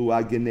itzemalu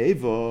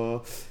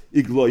ageneva,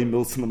 igloi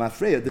milsma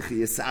mafreya, de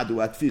chiyesadu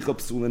atficha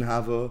psulin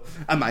hava,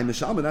 amay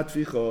meshalman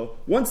atficha.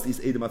 Once these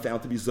Eidim are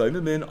found to be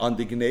zoymemin on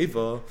the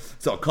geneva,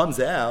 so it comes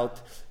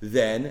out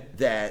then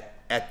that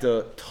at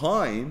the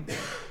time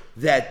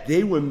that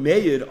they were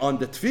made on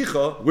the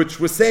tficha,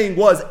 which we're saying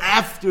was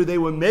after they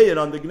were made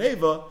on the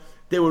geneva,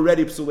 they were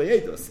ready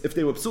psulei eidos. If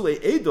they were psulei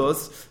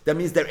eidos, that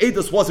means their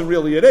eidos wasn't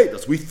really an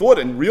eidos. We thought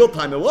in real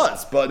time it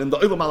was, but in the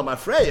Olam Alam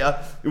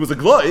Afreya, it was a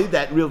glory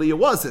that really it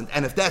wasn't.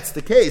 And if that's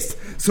the case,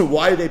 so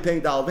why are they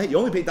paying Dal Vehei? You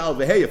only pay Dal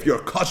Vehei if you're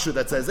a kosher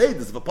that says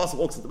eidos. If a apostle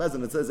walks into the Bezin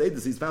and says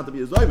eidos, he's found to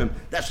be a zoyim.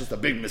 That's just a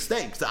big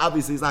mistake. So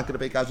obviously he's not going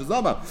to pay kasher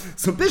zama.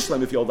 So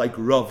Bishlam, if you're like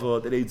Rava,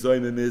 that eight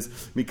zoyim is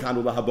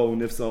mikanu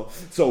lahabo, if so.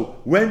 So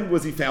when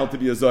was he found to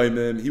be a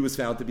zoyim? He was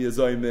found to be a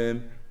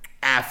zoyim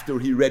after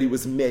he already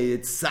was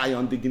made, Sai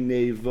on the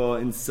Geneva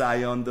and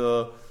Sai on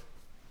the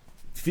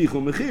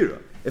Tfichu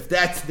Mechira. If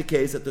that's the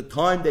case, at the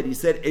time that he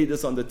said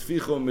Eidos on the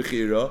Tfichu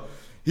Mechira,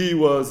 he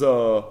was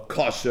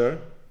kosher.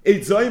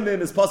 Eight Zoyimim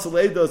is Pasal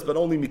Eidos, but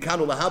only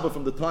Mikanu Lahaba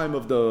from the time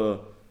of the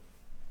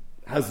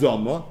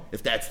Hazama.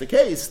 If that's the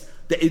case,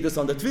 the Eidos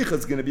on the Tficha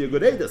is going to be a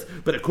good Eidos.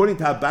 But according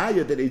to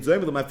Abaya, that Eight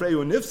Zoyimim, the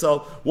Mafreyu and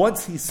Nifsal,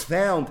 once he's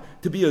found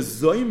to be a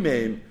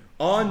Zoyimim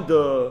on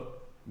the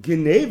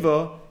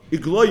Geneva,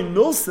 Igloi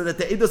Milsa, that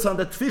the Eidos on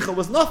the Tficha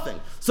was nothing.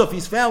 So if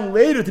he's found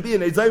later to be an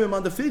Eidzayim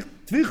on the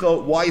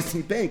Tficha, why is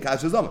he paying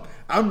Kasha Zama?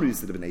 Amri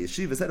said, B'nai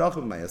Yeshiva said,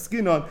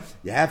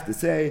 you have to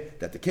say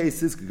that the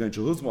case is going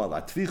to Huzma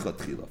ala Tficha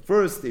Tchila.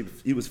 First,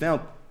 he was found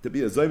to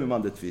be a Zayim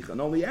on the Tficha,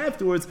 and only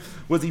afterwards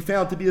was he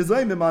found to be a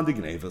Zayim on the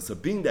Gneva. So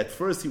being that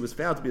first he was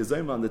found to be a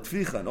Zayim on the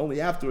Tficha, and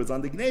only afterwards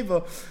on the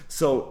Gneva,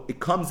 so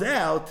it comes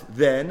out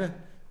then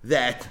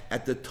that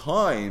at the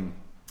time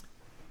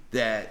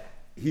that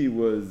he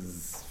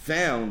was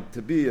found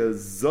to be a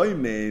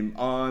zoymim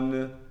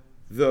on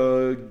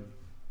the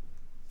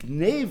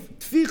Gnev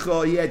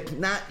Tficha, he had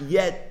not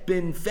yet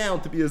been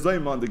found to be a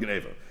zoymim on the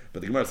Gneva. But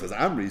the Gemara says,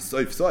 Amri,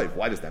 soif,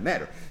 why does that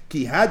matter?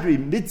 Ki hadri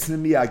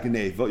mitzmi a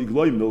Gneva,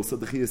 igloi milsa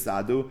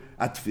d'chiyasadu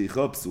at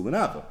Tficha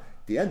psulinava.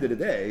 At the end of the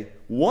day,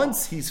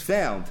 once he's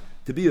found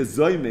to be a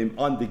zoymim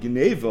on the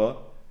Gneva,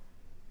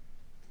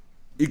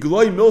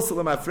 igloi milsa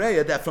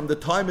l'mafreya, that from the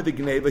time of the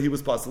Gneva he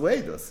was pasul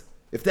eidos.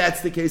 If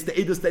that's the case, the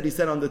Eidos that he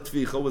said on the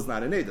Tficha was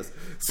not an Eidos.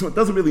 So it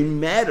doesn't really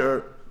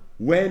matter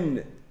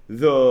when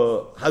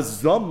the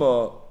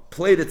Hazama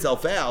played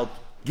itself out,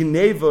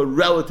 Geneva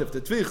relative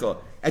to Tficha.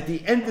 At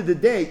the end of the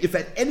day, if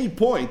at any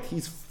point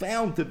he's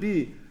found to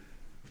be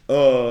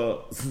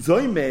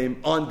Zoymim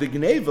on the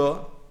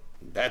Geneva,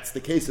 that's the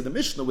case of the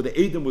Mishnah, where the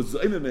Eidim was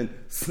Zoymim and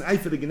Sai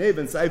for the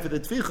Geneva and Sai for the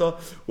Tficha,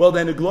 well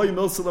then, a Gloi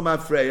Milsalam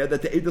Afreya,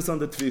 that the Eidos on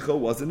the Tficha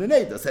wasn't an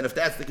Eidos. And if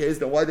that's the case,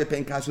 then why are they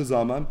paying Kasha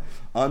Zaman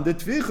on the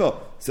Tficha?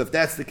 So if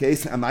that's the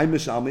case, Amay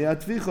Mishalmi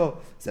at Tficha,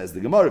 says the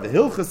Gemara, the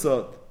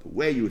Hilchasa, the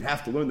way you would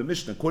have to learn the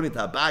Mishnah, according to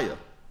Abaya,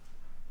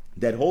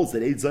 that holds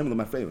that Eid Zayim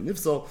L'Mafreya. And if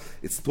so,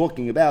 it's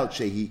talking about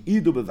Shehi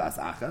Idu B'Vas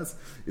Achas.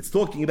 It's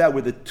talking about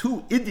where the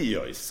two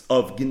idios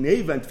of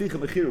Geneva and Tficha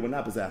Mechira were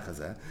not B'Vas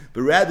Achas,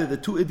 but rather the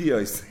two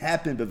idios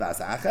happened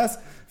B'Vas Achas,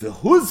 the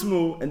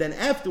Huzmu, and then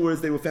afterwards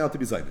they were found to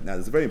be Zayim. Now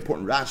there's a very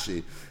important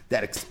Rashi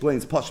that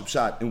explains Pashup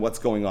Shat and what's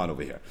going on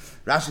over here.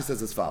 Rashi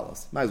says as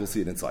follows. Might as well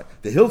see it inside.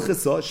 The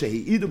Hilchasa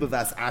Shehi Idu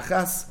B'Vas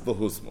Achas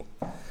v'Huzmu.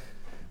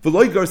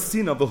 V'loi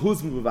garsina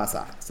v'huzmu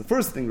b'vasachas. The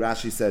first thing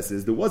Rashi says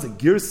is there was a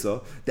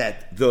girsa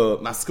that the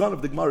maskan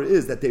of the Gemara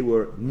is that they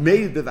were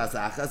made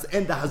b'vasachas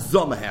and the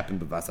hazama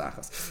happened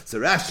b'vasachas. So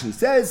Rashi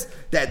says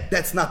that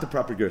that's not the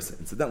proper girsa.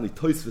 Incidentally,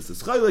 Tosfos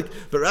is chaylik,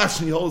 but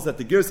Rashi holds that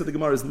the girsa of the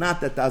Gemara is not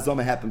that the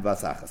hazama happened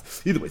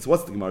b'vasachas. Either way, so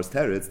what's the Gemara's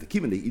teretz? The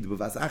kivan they eat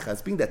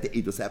b'vasachas, being that the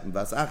edus happened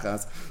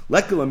b'vasachas,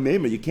 lekal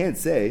meimer, you can't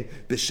say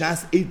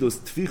b'shas edus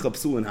tficha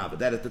psulin hava.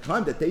 That at the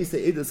time that they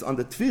say edus on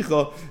the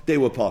tficha, they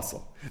were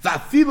possible. And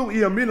even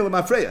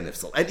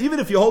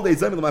if you hold a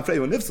Zayim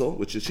l'mafreya nifsal,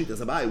 which is Shitas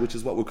Abai, which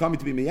is what we're coming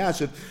to be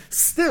Miyashiv,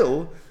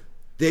 still,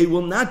 they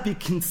will not be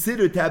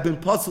considered to have been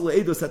Pasul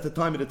Eidos at the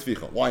time of the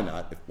Tvicha. Why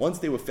not? If once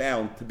they were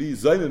found to be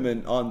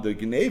Zayim on the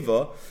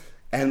Geneva,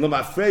 and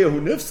l'mafreya hu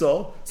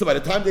nifsal, so by the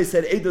time they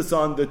said Eidos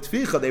on the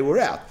Tvicha, they were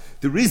out.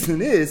 The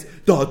reason is,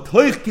 the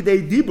hatoich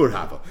kidei dibur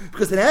hava,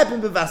 because it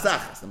happened with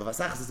Vasachas. Now,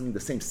 Vasachas doesn't mean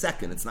the same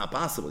second. It's not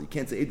possible. You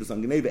can't say Eidos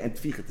on Geneva and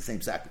Tvicha at the same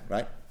second,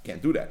 right?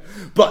 Can't do that.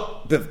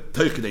 But the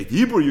Toich Kedei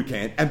Dibur you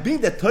can. And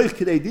being that Toich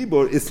Kedei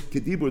Dibur is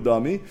Kedibur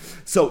Dami,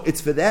 so it's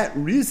for that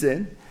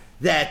reason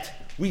that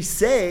we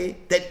say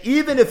that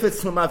even if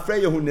it's from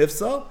Afreya Hu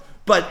Nifsal,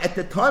 but at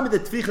the time of the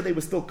Tvicha they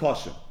were still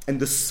kosher. And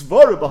the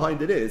svara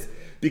behind it is,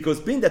 because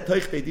being that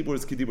Toich Kedei Dibur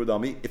is Kedibur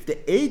Dami, if the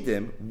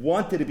Eidim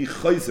wanted to be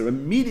Chayzer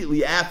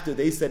immediately after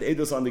they said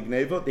Eidos on the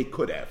Gneva, they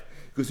could have.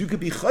 Because you could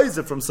be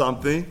chayzer from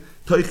something,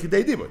 toich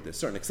kidei dibur. There's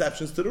certain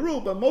exceptions to the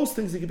rule, but most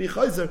things you could be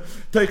chayzer,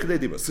 toich kidei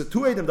dibur. So two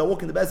Eidim that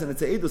walk in the bezin and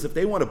say Eidos, if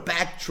they want to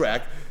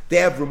backtrack, they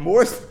have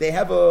remorse, they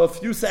have a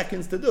few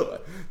seconds to do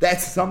it.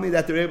 That's something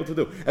that they're able to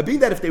do. And being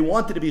that if they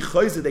wanted to be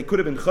chayzer, they could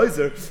have been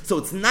chayzer, so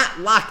it's not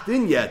locked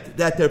in yet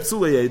that they're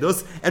psulei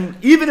Eidos, and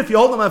even if you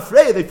hold them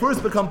afraid, they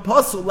first become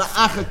pasul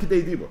la'acha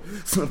kidei dibur.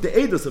 So if the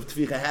Eidos of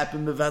Tvicha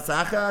happen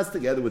b'vasachas,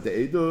 together with the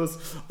Eidos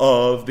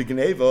of the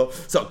Geneva,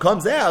 so it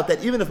comes out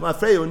that even if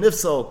Mafrei or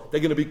Nifsal, they're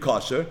going to be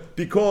kosher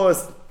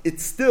because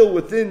it's still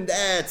within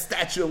that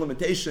statute of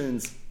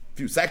limitations,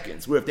 few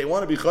seconds, where if they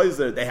want to be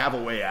chayzer, they have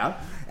a way out,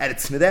 and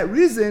it's for that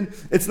reason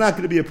it's not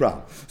going to be a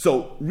problem.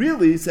 So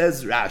really,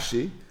 says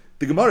Rashi,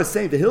 the Gemara is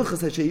saying the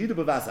hilchas hasheyidu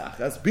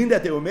b'vasachas, being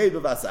that they were made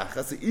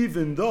b'vasachas,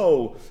 even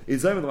though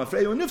it's zayim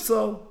l'mafrei or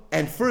nifsal,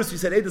 and first you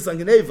said edus on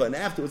Geneva, and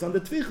afterwards on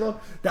the tvicha,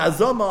 the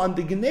azama on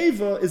the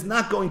Geneva is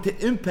not going to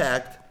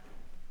impact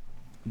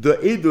the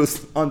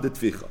edus on the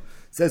tvicha.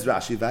 Says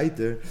Rashi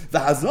weiter,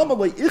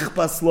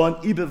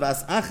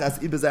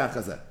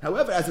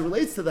 however, as it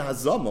relates to the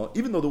hazama,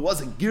 even though there was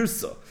a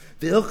girsa,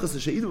 but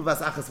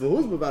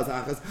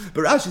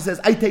Rashi says,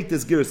 I take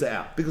this girsa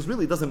out, because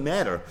really it doesn't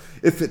matter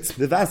if it's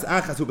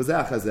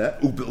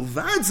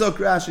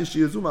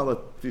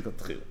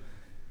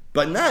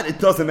but not, it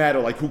doesn't matter,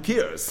 like who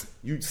cares?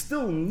 You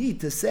still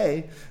need to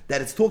say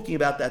that it's talking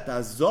about that the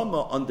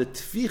hazama on the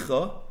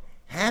tficha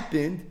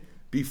happened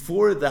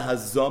before the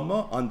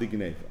hazama on the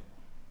gneva.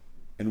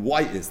 And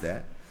why is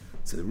that?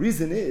 So the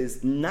reason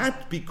is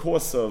not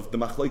because of the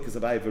machloikas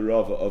of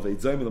Ayvarava of a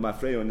Zayim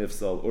l'mafreyo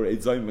nifsal or a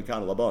Zayim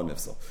mekan l'aba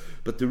nifsal.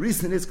 But the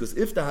reason is because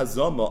if the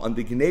hazama on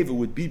the Geneva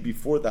would be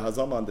before the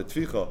hazama on the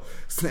Tvicha,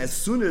 so as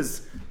soon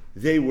as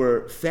they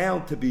were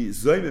found to be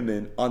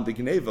Zayimim on the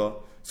Geneva,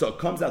 so it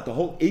comes out the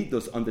whole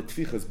Eidos on the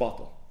Tvicha's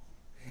bottle.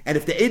 And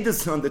if the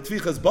Eidos on the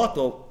Tvicha's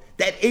bottle,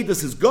 that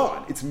Eidos is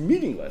gone. It's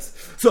meaningless.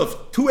 So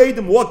if two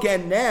Eidim walk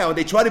in now and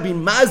they try to be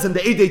Mazim,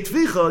 the Eidei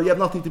Tvicha, you have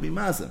nothing to be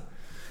Mazim.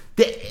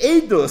 The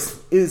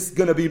Eidos is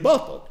going to be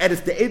bottled. And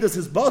if the Eidos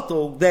is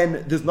bottled,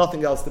 then there's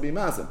nothing else to be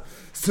Mazim.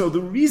 So the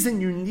reason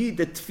you need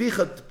the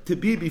Tvicha to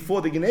be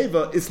before the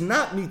Geneva is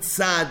not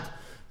mitzad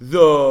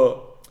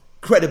the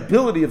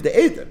credibility of the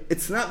Eidim.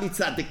 It's not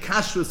mitzad the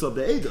kashrus of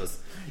the Eidos.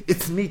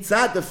 It's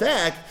mitzad the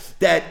fact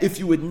that if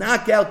you would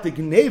knock out the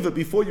Geneva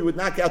before you would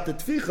knock out the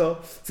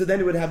Tvicha, so then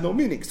it would have no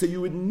meaning. So you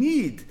would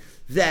need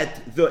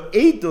that the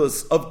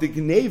Eidos of the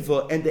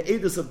Geneva and the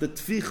Eidos of the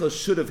Tvicha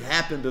should have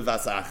happened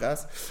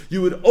b'vasachas.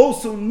 You would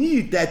also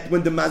need that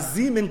when the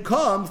Mazimin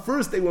come,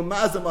 first they were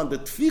Mazim on the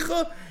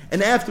Tvicha,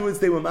 and afterwards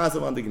they were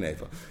Mazim on the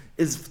Geneva.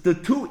 If the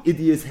two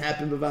idiots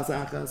happen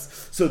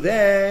b'vasachas, so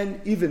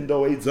then, even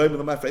though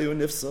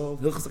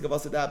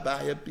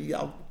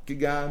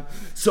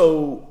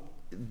so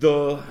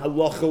the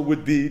halacha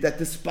would be that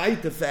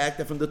despite the fact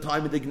that from the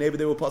time of the Geneva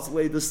they were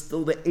possibly there's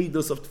still the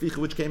Eidos of Tvicha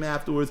which came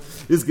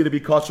afterwards is going to be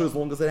kosher as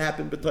long as it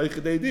happened b'toich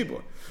Kedei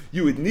Dibur.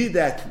 You would need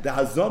that the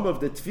hazama of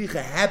the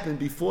Tvicha happened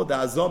before the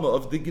hazama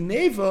of the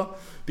Geneva,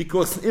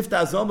 because if the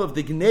hazama of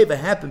the Geneva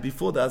happened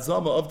before the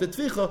hazama of the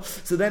Tvicha,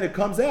 so then it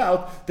comes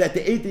out that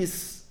the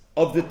Eidos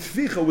of the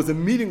Tvicha was a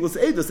meaningless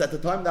Eidos at the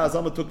time the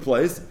hazama took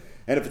place.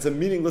 And if it's a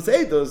meaningless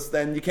Eidos,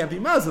 then you can't be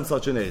Mazim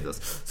such an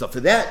Eidos. So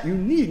for that, you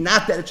need,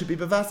 not that it should be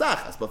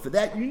Bevasachas, but for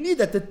that, you need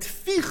that the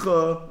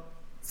Tficha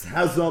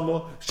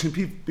Hazama should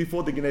be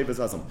before the Geneva's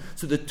Hazama.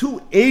 So the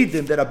two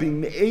Eidim that are being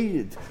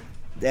made,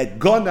 that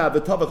Gona,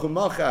 V'Tavach,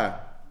 U'Macha,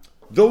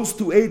 those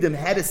two Eidim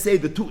had to say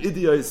the two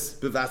Idiyos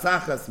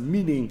Bevasachas,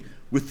 meaning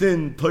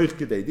within Toich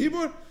Kedei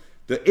Dibur.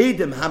 The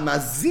Eidim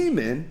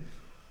Hamazimin,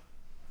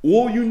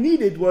 all you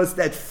needed was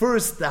that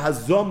first the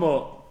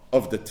Hazama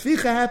of the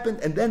Tvicha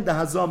happened, and then the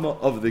Hazama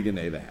of the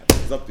Geneva happened.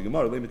 up the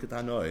Gemara,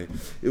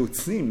 it would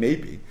seem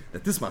maybe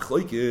that this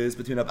machlokes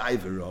between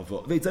Abai and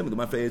Rava,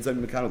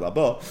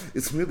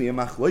 it's really a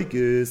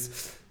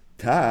machlokes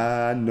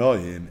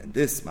Tanoim, and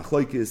this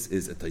machlokes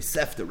is a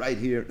Tosefta right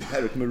here in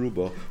Perek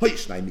Meruba.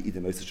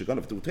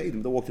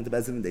 They walked into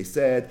Bezin and they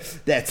said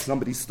that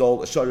somebody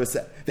stole a shara.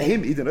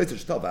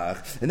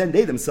 And then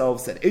they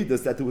themselves said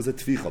Eidos that there was a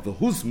tvicha, the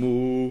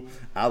huzmu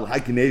al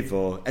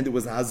hagneva, and there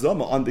was a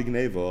hazama on the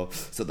gneva.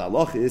 So the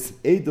halach is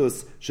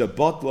Eidos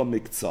shabatla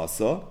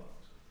miktsasa,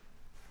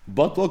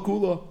 batla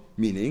kula,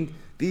 meaning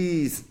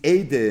these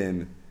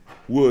Eidim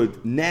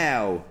would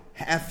now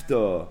have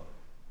to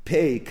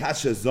pay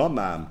kasha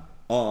zamam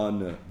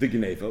on the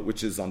Gneva,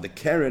 which is on the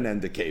Keren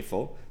and the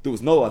Kefil. There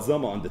was no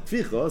Azama on the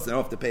Tvicha, so they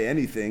don't have to pay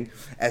anything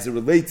as it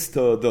relates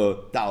to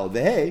the Dal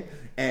Vehe,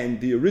 and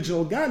the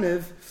original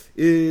Ganev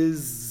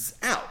is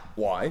out.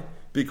 Why?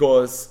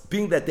 Because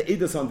being that the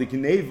Eidos on the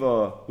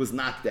Gneva was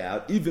knocked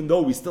out, even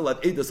though we still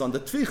have Eidos on the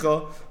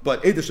Tvicha,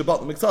 but Eidos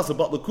Shabbat L'Miksasa,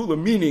 Shabbat L'Kula,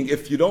 meaning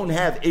if you don't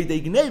have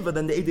Eidei Gneva,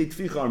 then the Eidei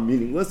Tvicha are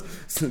meaningless.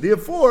 So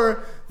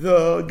therefore,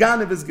 the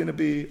Ganev is going to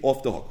be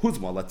off the hook.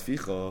 Huzma La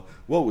Tvicha,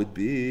 what would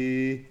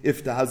be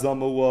if the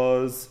Hazama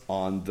was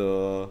on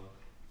the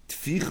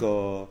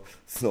Tficha?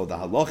 So the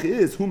halach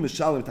is who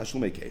mishalim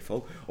tashlumei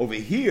kefil. Over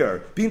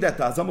here, being that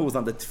the hazama was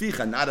on the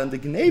tficha, not on the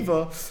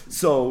gneva,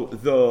 so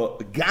the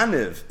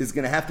ganev is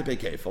going to have to pay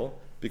kefil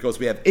because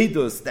we have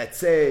edus that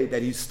say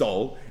that he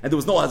stole, and there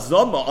was no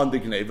hazama on the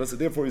gneva, so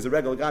therefore he's a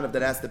regular ganev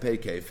that has to pay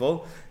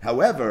kefil.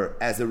 However,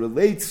 as it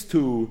relates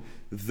to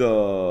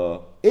the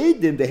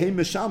edim, the heim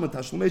mishalim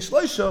tashlumei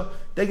shloisha,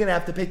 they're going to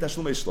have to pay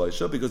tashlumei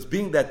shloisha because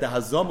being that the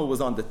hazama was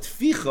on the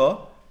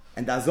tficha,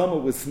 and the Azama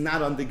was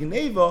not on the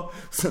Gneva,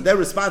 so they're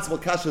responsible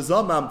Kasha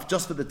Zamam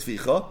just for the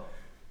Tvicha.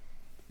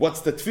 What's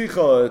the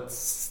Tvicha?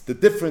 It's the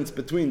difference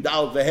between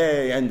Dal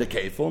Vehe and the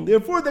Kefil, and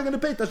therefore they're going to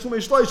pay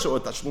Tashlumei Shloisha or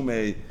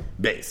Tashlumei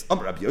Beis.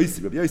 Rabbi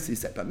Yossi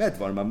said, Pamet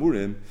var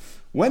mamurim.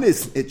 When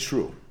is it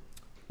true?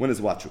 When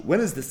is what true? When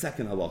is the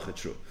second halacha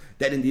true?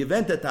 That in the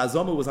event that the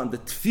Azama was on the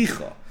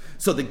Tvicha,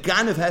 so the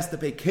Ganev has to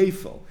pay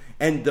Kefil,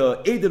 and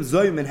the Edom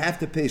Zoyman have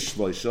to pay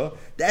Shloisha,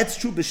 that's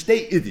true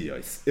b'shtei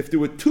idiyos. If there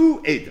were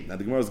two Edom, now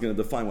the Gemara is going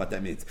to define what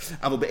that means.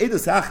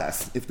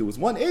 If there was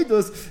one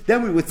Eidos,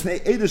 then we would say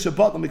Eidos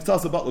Shabbat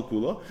L'Miksasa Bat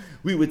L'Kula.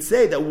 We would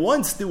say that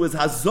once there was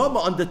Hazama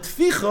on the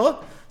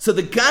Tficha, so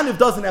the Ganev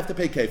doesn't have to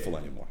pay Kefil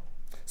anymore.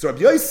 So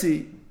Rabbi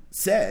Yossi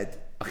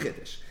said a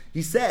chiddush.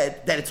 He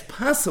said that it's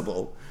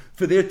possible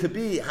for there to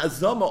be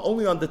Hazama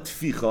only on the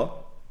Tficha,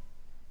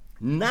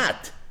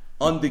 not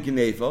on the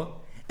Gneva,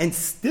 and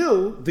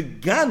still the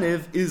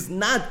Ganev is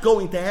not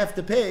going to have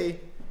to pay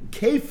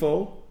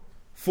Kefil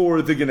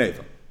for the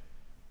Gneva.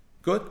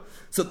 Good?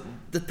 So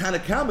the Tana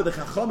Kama, the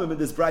Chachamim in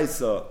this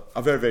Brisa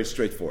are very, very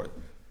straightforward.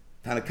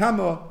 Tana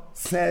Kama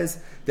says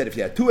that if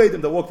you had two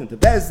Edom that walked into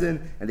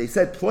Bezdin and they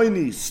said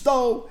Ploini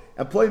stole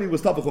and Ploini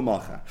was Tabach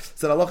U'Macha.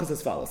 So the halacha is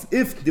as follows.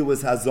 If there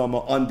was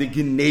Hazama on the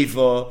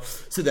Gneva,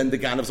 so then the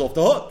Ganev's off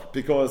the hook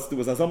because there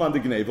was Hazama on the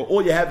Gneva.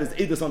 All you have is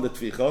Eidos on the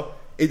Tvicha.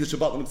 Eidos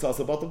Shabbat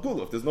L'Miksasa Bat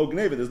L'Kula. If there's no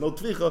Gneva, there's no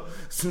Tvicha,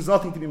 so there's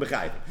nothing to be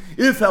Mechayiv.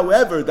 If,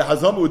 however, the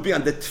Hazama would be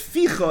on the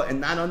Tvicha and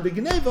not on the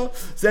Gneva,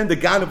 then the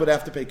Ganev would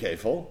have to pay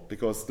Kefil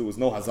because there was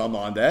no Hazama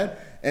on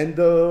that. And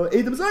the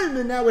Edom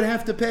Zayman now would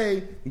have to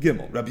pay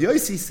Gimel. Rabbi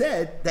Yossi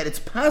said that it's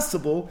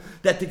possible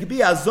that there could be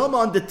Hazama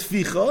on the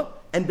Tvicha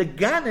and the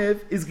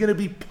Ganev is going to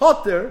be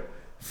potter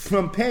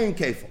from paying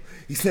Kefil.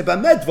 He said,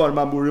 "Bamed var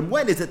mamurim."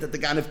 When is it that the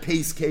Ganev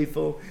pays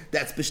Kefil?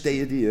 That's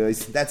b'shtei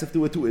idiyos. That's if there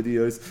were two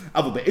idiyos.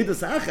 Aval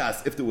be'edos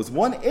achas. If there was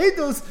one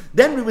edos,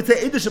 then we would say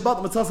edos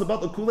shabbat matzah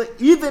shabbat l'kula,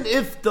 even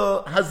if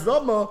the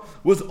hazama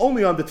was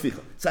only on the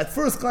tvicha. So at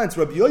first glance,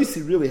 Rabbi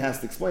Yossi really has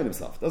to explain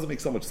himself. It doesn't make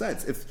so much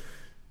sense. If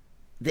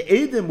the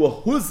edim were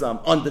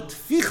huzam on the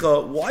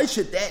tficha, why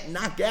should that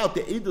knock out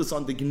the edos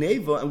on the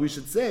gneva, and we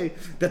should say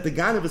that the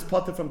Ganev is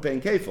potter from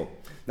paying kefil?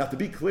 Now, to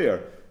be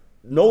clear,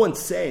 no one's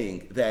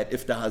saying that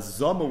if the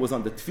hazama was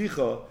on the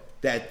tficha,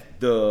 that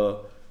the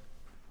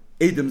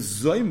edim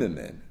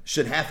zoymemen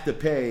should have to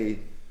pay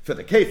for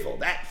the kefil.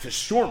 That for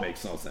sure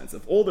makes no sense.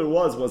 If all there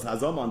was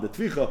hazama on the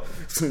tvicha,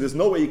 so there's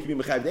no way you can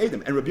be mechayiv the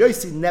edim. And Rabbi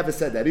Yossi never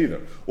said that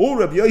either. All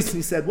Rabbi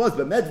Yossi said was,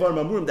 "B'med var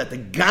mamurim," that the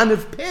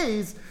Ganev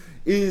pays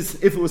is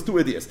if it was two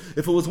ediyas.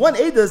 If it was one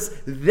edus,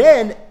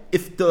 then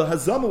if the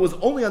hazama was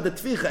only on the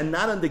tvicha and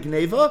not on the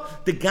gneva,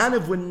 the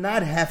Ganev would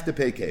not have to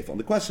pay kefil. And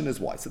the question is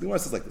why. So the Gemara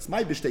says like this: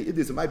 "My b'shtei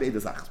idiyas and my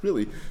b'edus achas."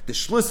 Really, the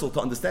shlisel to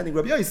understanding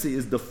Rabbi Yossi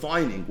is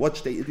defining what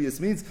shtei idiyas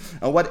means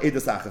and what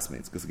edus achas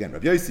means. Because again,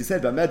 Rabbi Yossi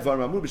said, "B'med var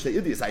mamur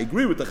b'shtei idiyas." I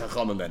agree with the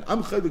chachamim. Then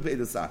I'm chaylik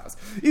b'edus achas.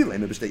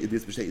 Ilena b'shtei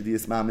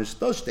idiyas mamish.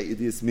 Does shtei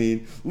idiyas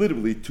mean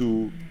literally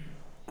two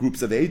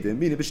groups of edim?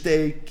 Meaning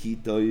b'shtei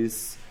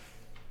kitois.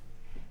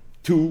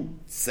 Two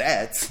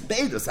sets.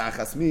 Be'edus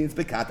achas means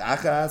bekat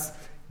achas,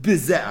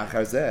 bizeh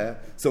achazeh.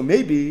 So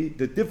maybe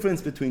the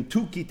difference between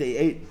two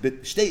kitei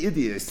shtei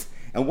idiyos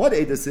and what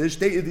edus is,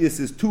 shtei idiyos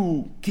is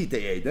two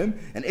kitei edim,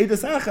 and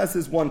edus achas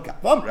is one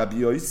kat. Rabbi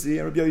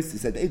Yossi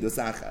said edus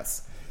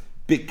achas,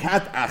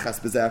 bekat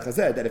achas bizeh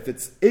achazeh. That if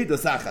it's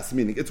edus achas,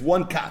 meaning it's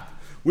one kat,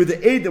 where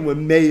the Edom were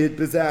made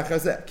b'zeh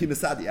achazeh, ki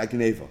mesadi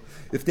agneva.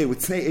 If they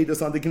would say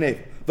Eidos on the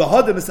gneva,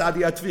 v'hada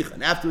mesadi atvicha,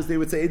 and afterwards they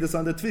would say Eidos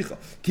on the tvicha,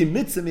 ki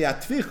mitzemi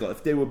atvicha,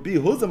 if they would be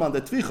huzam on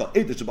the tvicha,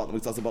 Eidos shabat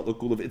l'mitzas about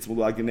l'kul of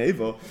itzmulu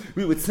agneva,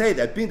 we would say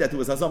that being that there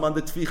was hazam on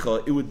the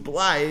tvicha, it would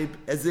blibe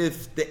as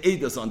if the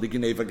Eidos on the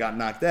gneva got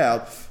knocked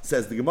out.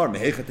 Says the Gemara,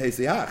 mehecha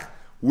teisehach.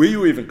 Where are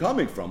you even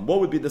coming from? What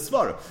would be the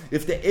svara?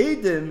 If the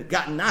Edom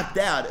got knocked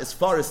out as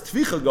far as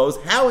Tvicha goes,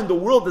 how in the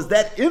world does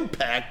that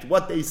impact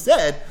what they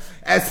said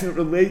as it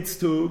relates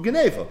to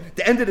Geneva? At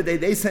the end of the day,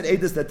 they said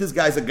Edom that this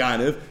guy's a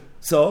Ganev,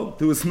 so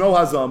there was no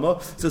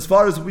Hazama. So as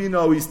far as we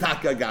know, he's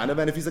Taka Ganev,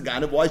 and if he's a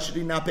Ganev, why should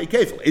he not pay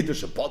Kefil? Edom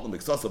Shabbat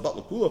L'Miksasa Bat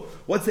L'Kula.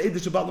 What's the Edom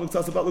Shabbat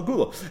L'Miksasa Bat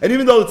L'Kula? And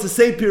even though it's the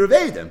same period of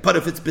Edom, but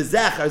if it's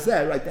Bezach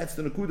Hazeh, right, that's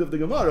the Nakud of the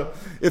Gemara,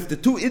 if the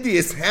two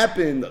idiots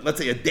happen, let's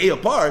say a day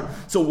apart,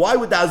 so why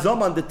would the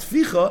Hazama on the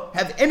Tficha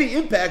have any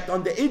impact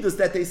on the Edom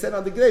that they said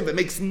on the grave? It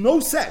makes no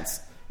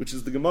sense. Which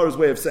is the Gemara's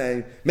way of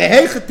saying,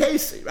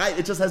 Mehechatesi, right?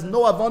 It just has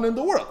no Avon in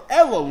the world.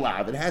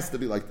 Elolav, it has to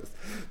be like this.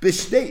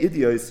 B'shtei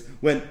Idios,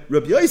 when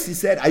Rabbi Yossi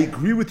said, I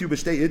agree with you,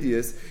 B'shtei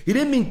Idios, he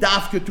didn't mean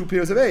dafka 2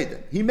 pairs of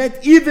Edom. He meant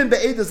even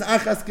Be'edas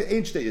Achas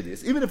Ke'en Shtei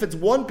Idios. Even if it's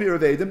 1 pair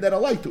of Edom, then I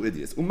like 2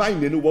 Idios.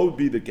 Umayminu, what would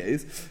be the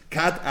case?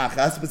 Kat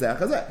Achas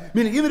B'zeh.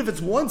 Meaning, even if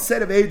it's 1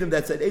 set of Edom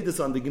that said Edom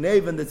on the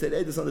Gnev and that said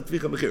Edom on the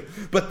Tvicha Mechir.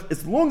 But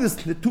as long as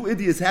the 2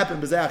 Idios happen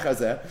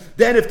B'zeh,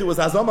 then if there was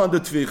Hazam on the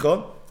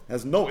Tvicha,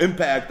 has no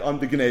impact on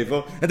the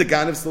Geneva, and the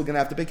Ganev is still going to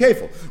have to pay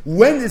kefil.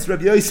 When is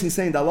Rabbi Yossi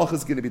saying the halacha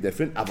is going to be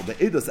different? But the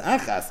Eidos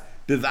Achas,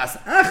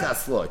 Bivas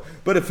Achas loy.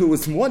 But if it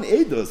was 1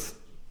 Eidos,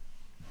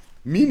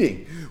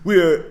 meaning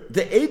where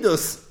the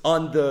Eidos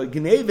on the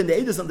Geneva and the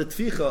Eidos on the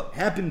Tficha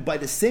happened by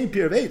the same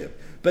pair of Edom,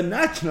 but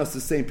not just the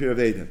same pair of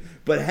Edom,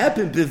 but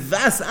happened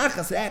Bivas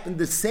Achas, happened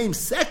the same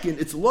second,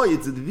 it's loy,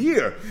 it's a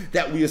veer,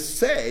 that we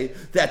say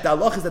that the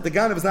halacha is that the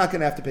Ganev is not going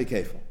to have to pay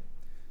kefil.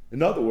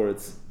 In other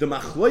words, the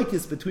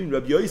machloikis between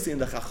Rabbi Yossi and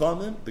the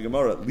Chachamim, the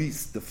Gemara at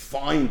least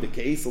defined the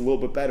case a little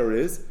bit better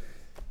is,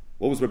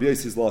 what was Rabbi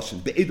Yossi's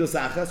lashon? Be'edos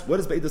achas. What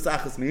does be'edos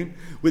achas mean?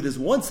 Where there's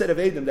one set of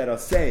Edom that are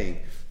saying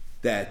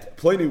that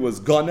Pliny was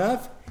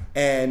Ganav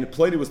and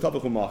Pliny was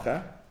Tabach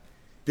U'macha.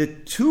 The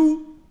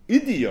 2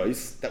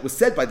 idios that was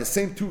said by the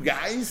same 2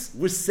 guys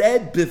were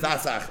said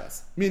bivas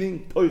achas,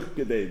 meaning toich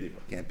kedei dibur.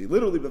 Can't be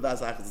literally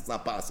bivas achas; it's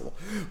not possible.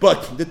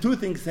 But the 2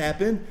 things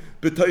happened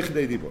b'toich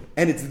kedei dibur,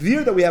 and it's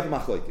there that we have a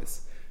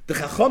machlokes. The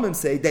Chachamim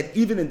say that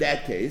even in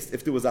that case,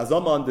 if there was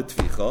azama on the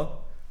tvicha,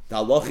 the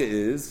halacha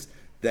is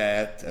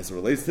that as it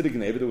relates to the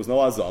gneva, there was no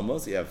azama.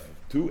 So you have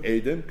 2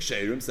 Edom,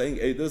 ksherim, saying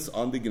Eidos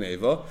on the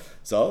gneva,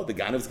 so the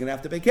Ganev is going to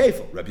have to pay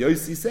kefil. Rabbi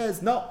Yossi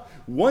says no.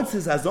 Once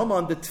there's azama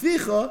on the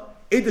tvicha,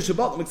 Eidos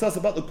Shabbat L'Miksas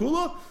Shabbat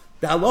L'Kula,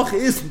 the halacha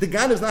is the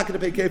Ganev is not going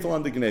to pay kefil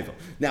on the Geneva.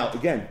 Now,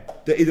 again,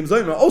 the Edom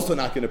Zoyim are also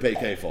not going to pay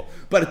kefil.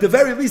 But at the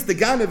very least, the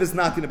Ganev is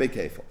not going to pay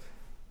kefil.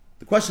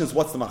 The question is,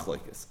 what's the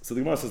machlokes? So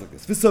the Gemara says like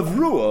this.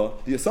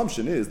 V'savrua, the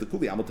assumption is, the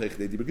kuli amal teich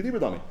deidibur kedibur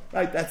dami.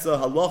 Right? That's a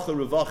halacha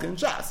revach in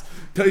Shas.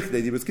 Teich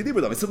deidibur is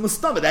kedibur dami. So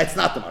mustama, that's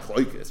not the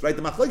machlokes. Right?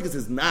 The machlokes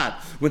is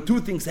not, when 2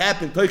 things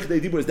happen, teich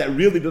deidibur, is that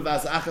really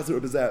b'vas achas or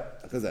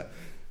b'zeh?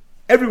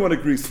 Everyone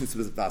agrees to this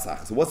b'vas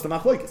achas. So what's the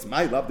machlokes?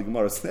 My love, the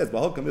Gemara says,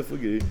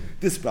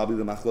 this is probably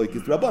the machlokes.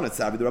 The Rabbanan,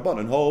 Savi, the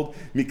Rabbanan hold,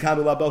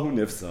 mikanu labahu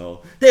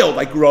nifsal. They hold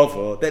like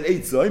Rava, that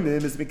Eitz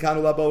Zoymim is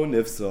mikanu labahu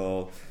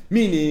nifsal.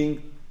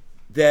 Meaning,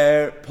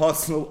 they're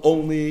personal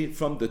only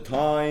from the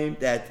time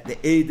that the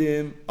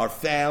Edom are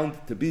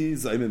found to be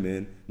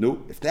Zaymimin.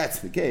 No, if that's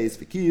the case,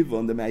 v'kiv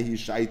on the mehi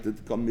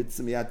shaitet kom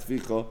mitzmi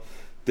atvicha,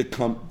 the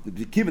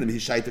kiven mehi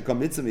shaitet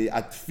kom mitzmi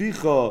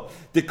atvicha,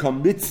 the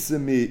kom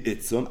mitzmi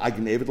itzum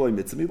agnevet loy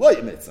mitzmi loy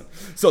mitzum.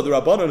 So the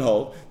Rabbanon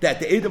hold that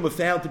the Edom were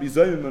found to be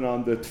Zaymimin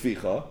on the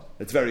tvicha.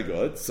 That's very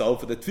good. So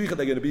for the tvicha,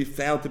 they're going to be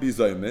found to be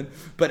Zaymin.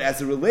 But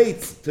as it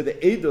relates to the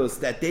Eidos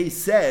that they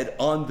said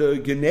on the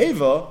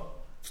Geneva,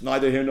 it's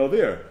neither here nor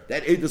there.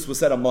 That Eidos was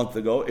said a month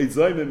ago. The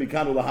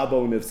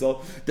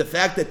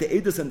fact that the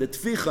Eidos and the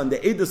Tficha and the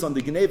Eidos on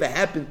the Geneva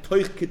happened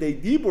toich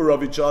kedei dibur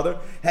of each other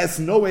has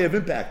no way of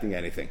impacting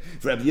anything.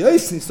 For Rabbi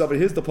Yossi, so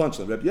here's the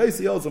punchline. Rabbi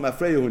Yossi holds on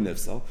Mafreyu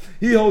nifsal.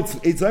 He holds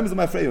Eidos on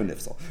Mafreyu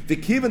nifsal. The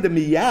kivan the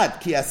miyad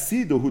ki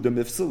asidu hu the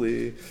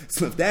mifsali.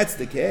 So if that's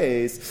the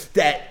case,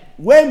 that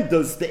when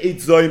does the Eid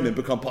Zoymin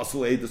become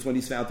Pasul Eidos? When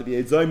he's found to be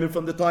Eid Zoymin?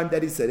 From the time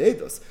that he said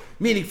Eidos.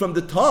 Meaning from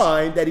the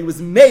time that he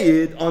was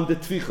made on the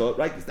Tvicha,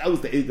 right? Because that was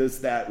the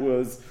Eidos that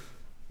was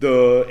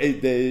the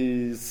 8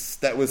 days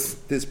that was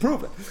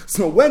disproven.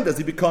 So when does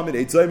he become an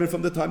Eid Zoymin?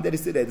 From the time that he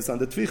said Eidos on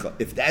the Tvicha.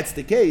 If that's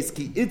the case,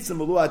 Ki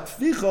Itzamulu at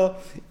Tvicha,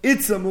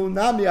 Itzamu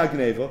Nami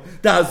Agneva.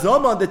 The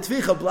Hazama on the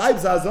Tvicha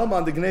bleibt Hazama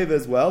on the Gneva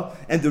as well.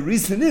 And the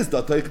reason is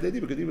that Toich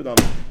Deidi Kedibur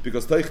Dami.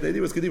 Because Toich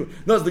Deidi was Kedibur.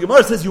 No, the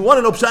Gemara says, you want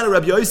to know Pshana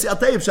Rabbi Yossi? I'll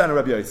tell you Pshana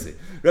Rabbi Yossi.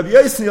 Rabbi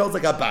Yossi holds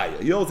like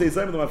Abaya. He holds a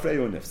Zoymin on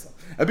Mafreyu Nifsal.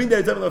 I've been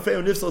there Zoymin on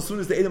Mafreyu Nifsal. As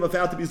soon as the Edom are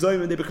found to be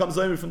Zoymin, they become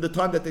Zoymin from the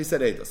time that they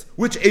said Eidos.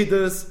 Which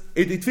Eidos?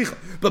 Eidi Tvicha.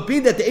 But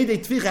being that the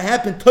Eidei Tvicha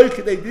happened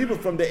Toichidei Dibur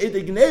from the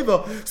Eidei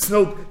Gneva,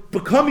 so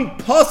becoming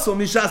Pasul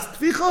Mishas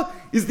Tvicha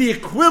is the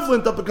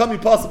equivalent of becoming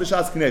Pasul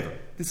Mishas Gneva.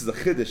 This is a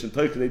chiddush in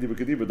Teichidei Dibur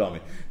Kedibur Dami.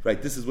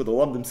 Right, this is what the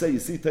Lamdim say. You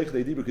see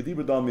Teichidei Dibur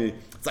Kedibur Dami,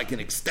 it's like an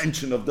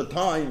extension of the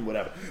time,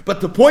 whatever. But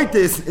the point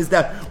is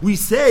that we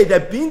say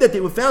that being that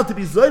they were found to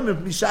be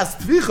Zoymim Mishas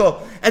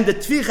Tvicha, and the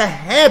Tvicha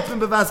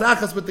happened Bavas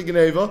Achas with the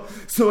Gneva,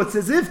 so it's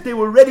as if they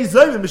were already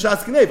Zoymim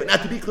Mishas Gneva.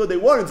 Not to be clear, they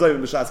weren't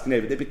Zoymim Mishas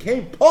Gneva. They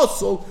became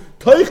Posel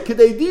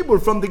Teichidei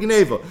Dibur from the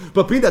Gneva.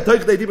 But being that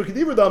Teichidei Dibur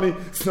Kedibur Dami,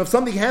 so if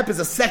something happens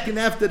a second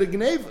after the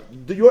Gneva,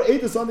 your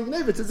Eidos on the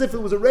Gneva, it's as if it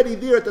was already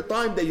there at the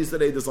time that you said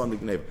Eidos on the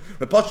Gneva.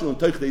 Rapashul and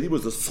Teichidei Dibur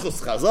was a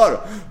schus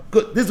chazara.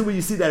 Good. This is where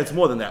you see that it's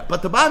more than that.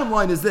 But the bottom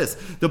line is this.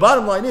 The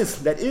bottom line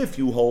is that if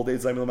you hold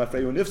Eid Zaymil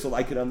Mafreyu and Nifsal,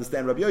 I could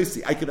understand Rabbi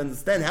Yossi. I could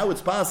understand how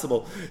it's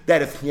possible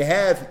that if you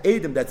have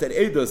Edom that said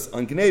Eidos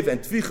on Gneva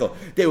and Tvicha,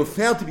 they were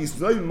found to be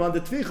Zoymim on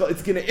the Tvicha,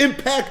 it's going to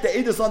impact the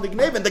Eidos on the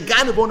Gneva, and the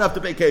Ganav won't have to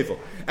pay kefil.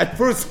 At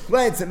first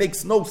glance, it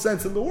makes no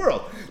sense in the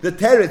world. The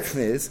teretz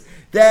is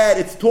that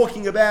it's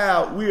talking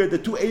about where the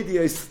two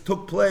Eidos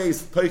took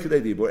place,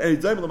 Teichidei Dibur, and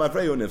Eid Zaymil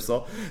Mafreyu and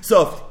Nifsal.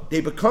 So if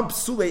they become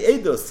Psulei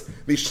Eidos,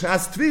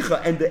 Mishas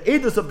Tvicha, and the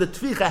Eidos of the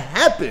Tvicha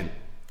happen,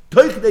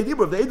 Teichidei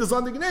Dibur, the Eidos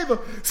on the Gneva,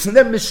 so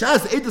then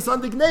Mishas Eidos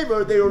on the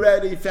Gneva, they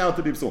already found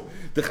to be Psul.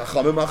 The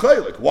Chachamim are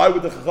Chaylik. Why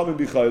would the Chachamim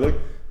be Chaylik?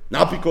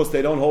 Not because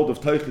they don't hold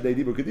of Teichidei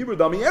Dibur Kedibur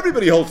Dami.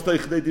 Everybody holds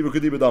Teichidei Dibur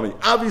Kedibur Dami.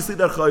 Obviously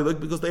they're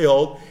Chaylik because they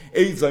hold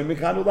Eid Zaymil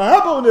Mechanu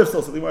Lahabo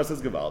Nifsal. So the Gemara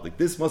says Gevaldik.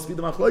 This must be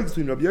the Machlokes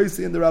between Rabbi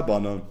Yossi and the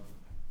Rabbanon.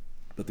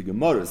 But the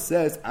Gemara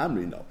says,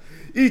 Amri no.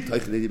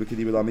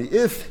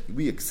 If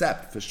we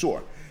accept for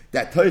sure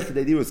that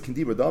Teichidei Dibur is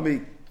Kedibur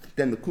Dami,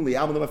 then the Kuli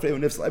Alman Mafreyu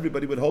Nifsal,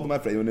 everybody would hold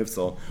Mafreyu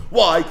Nifsal.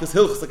 Why? Because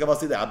Hilchas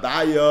Akavasi the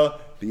Abaya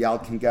B'Yal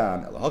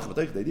Kingam.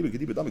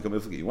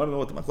 You want to know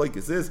what the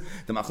Machlokes is?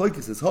 The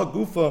Machlokes is Ha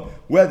Gufa,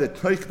 whether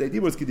Teichidei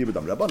Dibur is Kedibur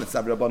Dami. Rabbanan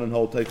Sav Rabbanan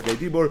hold Teichidei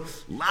Dibur,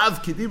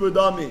 Lav Kedibur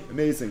Dami.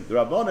 Amazing. The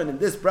Rabbanan in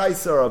this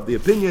price are of the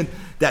opinion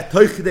that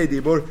Teichidei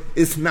Dibur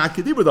is not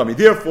Kedibur Dami.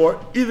 Therefore,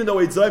 even though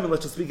it's Zayman,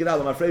 let's just speak it out,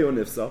 Mafreyu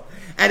Nifsal,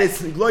 and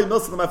it's Gloy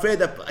Milson, I'm afraid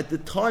that at the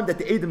time that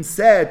the Edom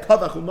said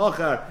Tavach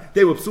Umachar,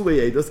 they were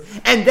Psulei Eidos,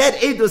 and that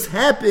Eidos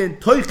happened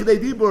Teichidei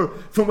Dibur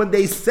from when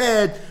they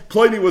said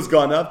Ploini was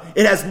Ganav.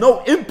 It has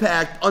no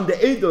impact on the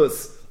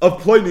Eidos of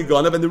Ploini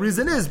Ganav, and the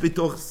reason is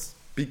because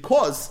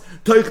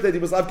Teichidei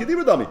Dibur was Lav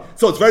Kedibur Dami.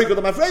 So it's very good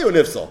the Mafreyu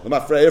Nifsal, the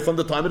Mafreyu from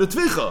the time of the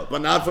Tvicha,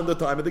 but not from the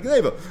time of the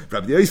Gneva.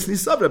 Rabbi Yossi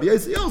Sab, Rabbi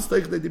Yossi Yos,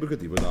 Teichidei Dibur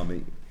Kedibur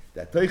Dami.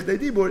 That Teichidei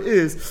Dibur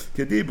is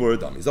Kedibur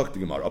Dami. Zok the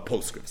Gemara, a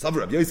postscript. Sav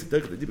Rabbi Yossi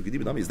Teichidei Dibur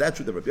Kedibur Dami. Is that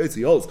true that Rabbi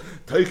Yossi holds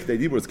Teichidei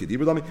Dibur is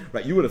Kedibur Dami?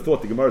 Right, you would have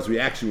thought the Gemara's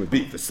reaction would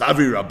be, for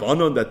Savi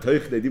Rabbanon, that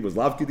Teichidei Dibur is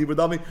Lav Kedibur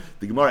Dami.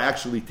 The Gemara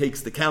actually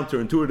takes the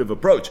counterintuitive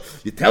approach.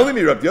 You're telling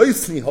me Rabbi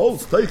Yossi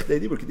holds Teichidei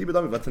Dibur Kedibur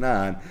Dami?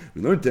 Vatanan.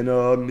 We learned in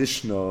a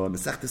Mishnah,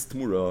 Mesechtes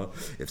Tmura,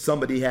 if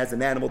somebody has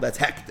an animal that's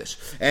hektish,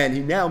 and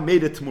he now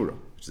made a Tmura,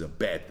 which is a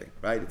bad thing,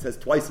 right? It says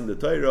twice in the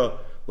Torah,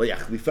 you're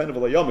not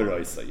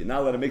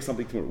allowed to make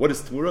something Tmura. What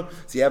is Tmura?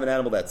 So you have an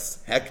animal that's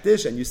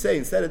hektish, and you say,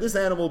 instead of this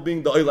animal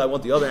being the oil, I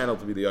want the other animal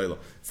to be the oil.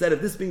 Instead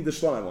of this being the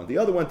shlam, I want the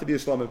other one to be a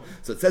shlamim.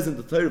 So it says in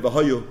the Torah,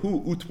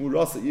 V'hayahu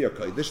utmurasa iyar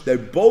kodesh. They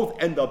both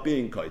end up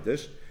being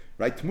kodesh,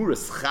 right? Tmura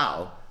is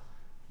chal,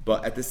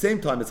 but at the same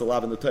time, it's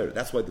allowed in the Torah.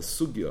 That's why the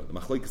sugya, the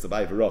machlokes of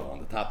Abai v'Rava, on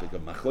the topic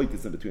of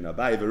machlokes in between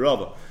Abai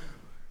v'Rava,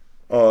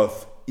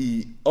 of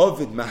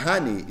Ovid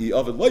Mahani,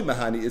 Ovid Loy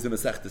Mahani is a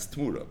Masechtes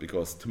Tmura,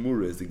 because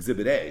Tmura is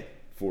Exhibit A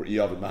for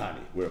Ovid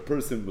Mahani, where a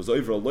person was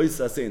over a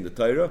loisase in the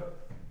Torah,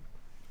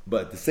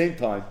 but at the same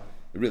time,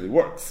 it really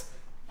works.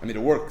 I mean,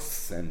 it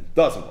works and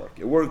doesn't work.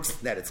 It works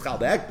that it's chal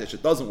hektish.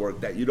 It doesn't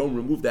work that you don't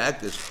remove the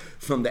hektish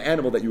from the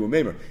animal that you were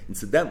mamer.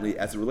 Incidentally,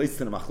 as it relates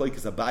to the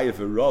machlokes Abai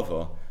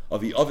v'Rava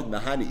of Ovid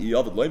Mahani,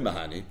 Ovid Loy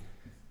Mahani,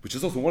 which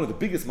is also one of the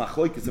biggest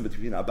machlokes in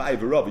between Abai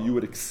v'Rava, you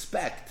would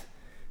expect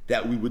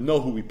that we would know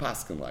who we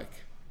paskin like.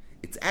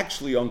 It's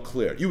actually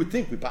unclear. You would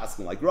think we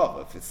paskin like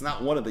Rava. If it's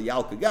not one of the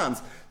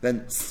Yalkagans,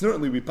 then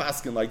certainly we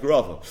paskin like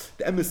Rava.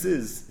 The emes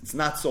is, it's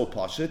not so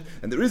pashit,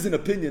 and there is an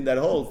opinion that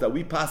holds that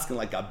we paskin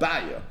like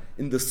Abaya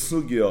in the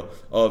sugya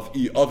of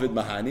Ovid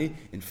Mahani.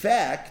 In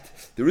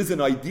fact, there is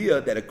an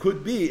idea that it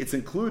could be, it's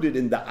included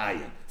in the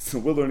ayin. So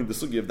we're learning the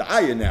sugya of the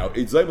ayin now.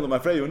 It's Zaymel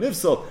Mafreyu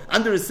Nifsal.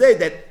 Under is say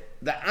that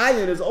the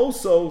ayin is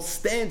also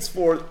stands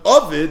for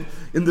Ovid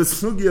in the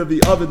sugya of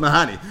the Ovid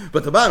Mahani.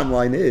 But the bottom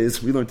line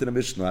is, we learned in the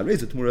Mishnah, I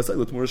raise a Tmura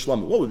Sayla, Tmura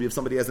Shlamim. What would be if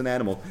somebody has an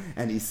animal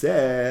and he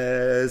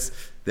says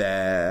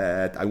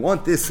that I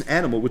want this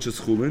animal, which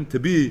is Chulin, to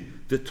be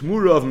the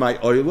Tmura of my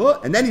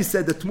Oyla, and then he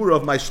said the Tmura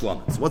of my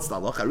Shlamim. So what's the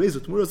halach? I raise a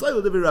Tmura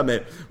Sayla, the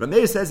Rameir.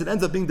 Rameir says it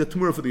ends up being the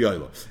Tmura for the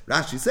Oyla.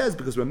 Rashi says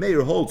because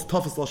Rameir holds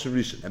Tafas Lashon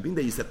Rishon. And being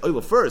that you said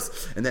Oyla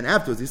first, and then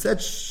afterwards he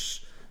said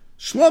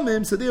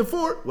Shlomim, so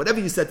therefore,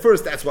 whatever you said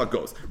first, that's what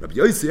goes. Rabbi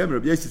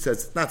Yossi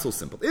says it's not so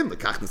simple. If the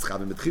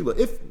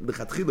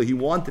Chatchila he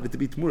wanted it to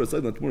be Tmura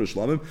Sayla and Tmura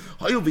Shlomim,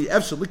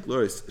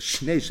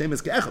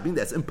 being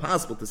that's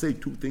impossible to say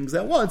two things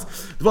at once.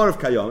 Dvar of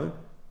Kayamim,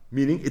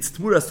 meaning it's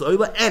Tmuras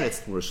Oila and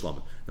it's Tmuras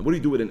Shlomim. And what do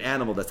you do with an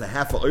animal that's a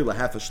half a Oila,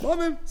 half a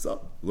Shlomim?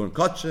 So, learn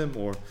Kachim,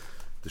 or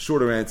the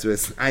shorter answer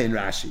is Ayin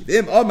Rashi.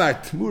 V'im Amar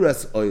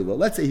Tmuras Oila.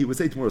 Let's say he would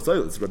say Tmuras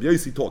Oila. It's Rabbi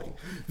Yossi talking.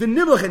 The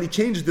Nimlach, and he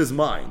changed his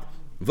mind.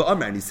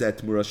 V'amar, and he said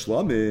Tmuras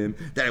Shlomim.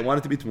 Then I want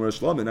it to be Tmuras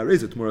Shlomim. I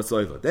raise it Tmuras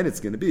Oila. Then it's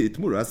going to be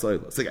Tmuras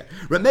Oila. So again,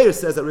 Rabbi Meir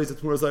says I raise it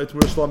Tmuras Oila,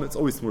 Tmuras Shlomim. It's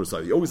always Tmuras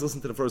Oila. You always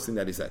listen to the first thing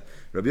that he said.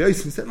 Rabbi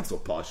Yossi said, not so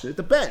posh. It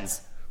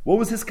depends. What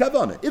was his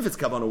kavanah? If his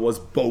kavanah was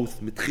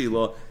both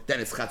mitchila, then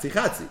it's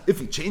chatzi. If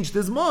he changed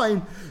his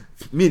mind,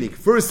 meaning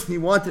first he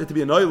wanted it to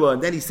be an oila,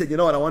 and then he said, you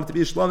know what, I want it to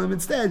be a shlomim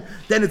instead,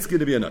 then it's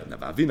going to be an oila.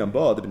 Now, Avinam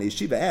Ba, the Bnei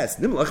Yeshiva asked,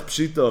 Nimlach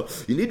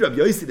Pshita, you need Rabbi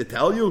Yossi to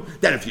tell you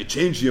that if you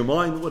change your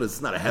mind, what is,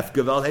 it's not a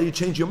hefgavel, how do you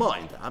change your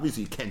mind?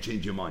 Obviously you can't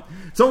change your mind.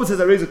 Someone says,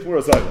 I raise it for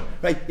a oila.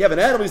 Right? You have an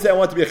animal, you say, I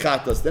want it to be a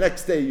chatas. The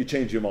next day you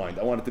change your mind.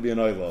 I want it to be an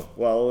oila.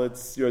 Well,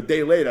 you're a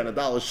day late and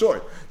 $1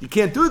 short. You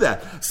can't do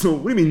that. So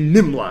what do you mean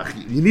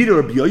Nimlach? You need a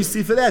Rabbi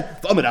Yossi for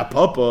that? So you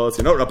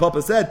know what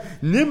Rapapa said?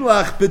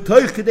 Nimlach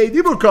b'toich kedei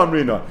dibur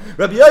kamrina.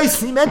 Rabbi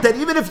Yossi meant that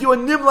even if you are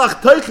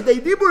nimlach toich kedei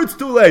dibur, it's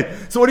too late.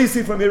 So what do you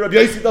see from here? Rabbi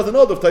Yossi doesn't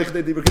know the toich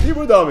kedei dibur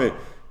kedibur dami.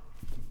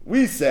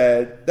 We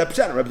said that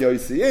Pshat Rabbi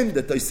Yossi in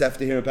the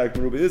Tosefta here in Parak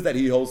Meruba is that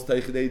he holds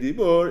toich kedei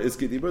dibur is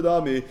kedibur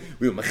dami.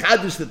 We will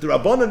mechadish that the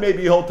Rabbanan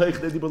maybe hold toich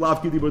kedei dibur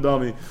lav kedibur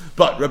dami,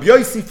 but Rabbi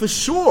Yossi for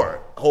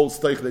sure holds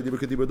toich kedei dibur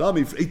kedibur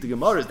dami. For eight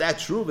Gemara, is that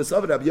true?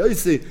 V'sav Rabbi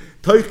Yossi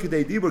toich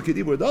kedei dibur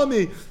kedibur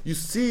dami. You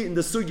see in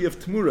the sugi of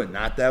Tmura,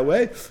 not that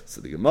way. So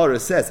the Gemara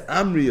says,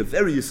 Amri, a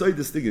very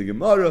yisoidus thing in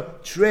Gemara,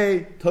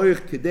 trei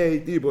toich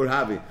kedei dibur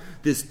havi.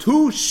 There's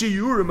two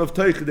shiurim of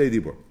toich kedei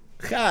dibur.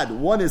 Chad,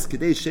 one is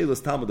kedei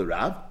shelas Talmud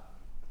Rav,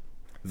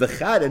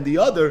 v'chad, and the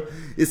other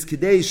is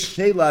kedei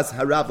shelas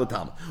harav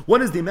l'Talmud.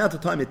 One is the amount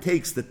of time it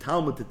takes the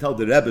Talmud to tell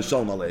the Rebbe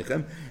Shalom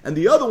Aleichem, and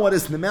the other one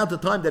is the amount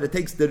of time that it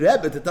takes the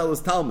Rebbe to tell his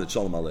Talmud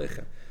Shalom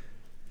Aleichem.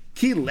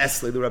 Ki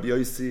lesle the Rabbi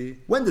Yossi.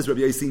 When does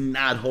Rabbi Yossi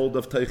not hold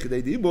of toich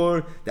kedei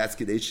dibur? That's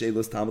kedei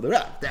shelas Talmud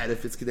Rav. That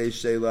if it's kedei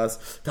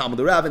shelas Talmud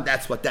Rav, and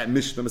that's what that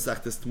Mishnah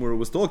Masechtas Tmura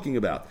was talking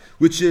about,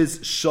 which is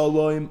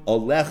Shalom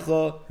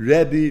Alecha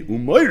Rebbe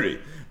Umoiri.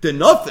 The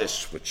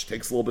Nafish, which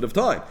takes a little bit of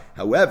time.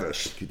 However,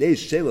 Kedei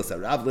Shelas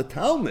Harav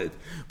LeTalmud,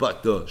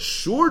 but the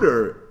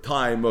shorter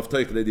time of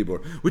Toich Kedei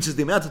Dibur, which is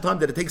the amount of time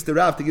that it takes the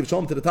Rav to give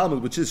Shalom to the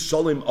Talmud, which is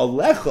Shalom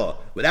Alecha,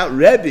 without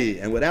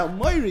Rebbe and without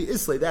Moiri,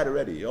 Islay, that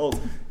already. He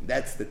holds,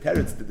 that's the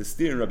teretz to the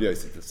steer in Rabbi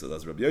Yossi. So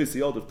does Rabbi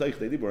Yossi hold of Toich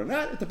Kedei Dibur or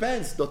not? It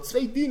depends. The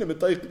Tzvei Dinim in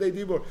Toich Kedei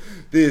Dibur.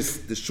 There's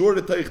the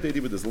shorter Toich Kedei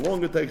Dibur, there's the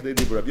longer Toich Kedei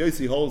Dibur. Rabbi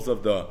Yossi holds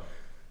of the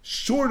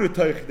shorter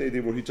Toich Kedei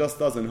Dibur, he just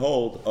doesn't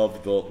hold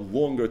of the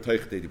longer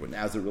Toich Kedei Dibur.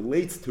 Now, as it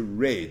relates to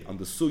raid on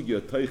the sugya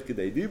Toich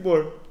Kedei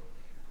Dibur,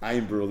 I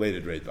am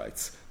related raid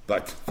bites.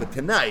 But for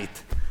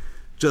tonight,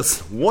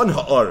 just one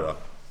ha'ara,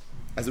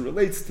 as it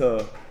relates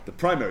to the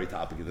primary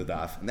topic of the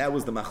daf, and that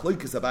was the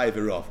machloikis Abaye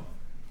v'Rav.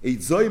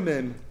 Eid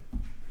zoymim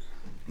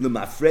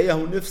l'mafreya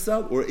hu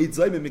nifsal, or eid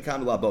zoymim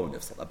mikanu labo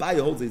nifsal. Abaye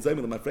holds eid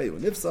zoymim l'mafreya hu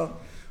nifsal.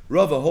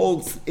 Rava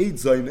holds eid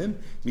zoymim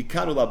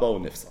mikanu labo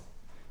nifsal.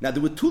 Now,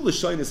 there were two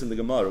Lashonis in the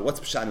Gemara. What's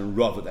Pshat and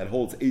Rava that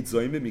holds Eid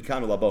Zoymim,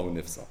 Mikanu Labahu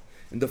Nifsal?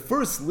 In the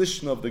first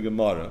Lishna of the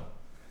Gemara,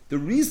 the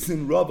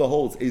reason Rava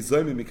holds Eid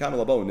Zoymim,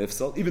 Mikanu Labahu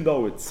Nifsal, even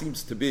though it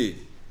seems to be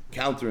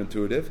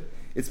counterintuitive,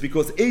 it's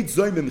because Eid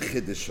Zoymim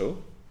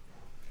Chidishu,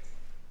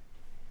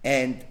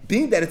 and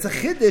being that it's a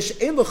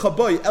Chidish, Ein Lo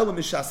Chaboy Elo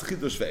Mishas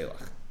Chidush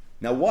Ve'elach.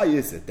 Now, why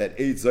is it that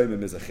Eid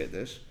Zoymim is a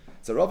Chidish?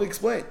 So Rava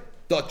explained,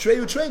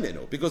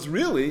 because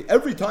really,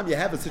 every time you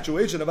have a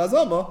situation of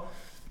Azama,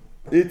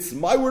 it's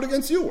my word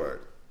against your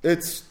word.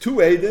 It's two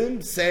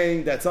Eidim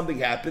saying that something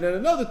happened and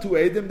another two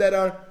Eidim that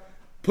are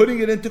putting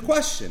it into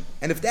question.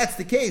 And if that's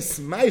the case,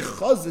 my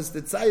chazis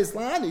that tzayis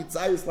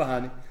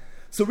lahani.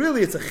 So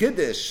really it's a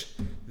chiddush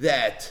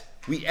that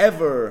we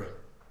ever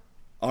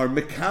are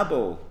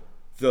mekabel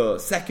the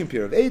second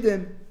pair of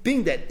Eidim,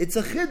 being that it's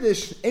a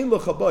chiddush, ein lo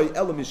chaboy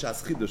elo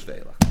mishas chiddush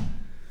ve'elach.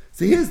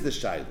 So here's the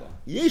shayla.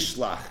 Yesh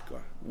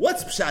lachkar.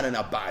 What's pshat and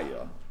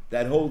abaya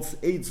that holds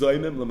Eid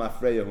Zoymim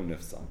l'mafreya hu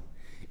nifsal?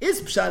 Is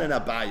Pshat and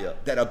Abaya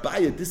that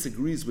Abaya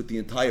disagrees with the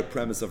entire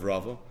premise of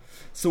Rava?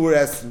 So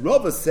whereas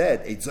Rava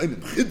said, Eid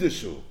Zoymim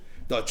Chidushu,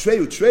 the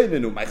Treyu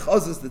Treinenu, my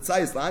chazis the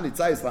tzayis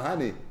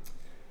lahani,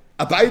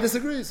 Abaya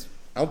disagrees.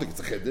 I don't think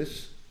it's a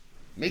Chiddush.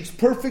 Makes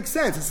perfect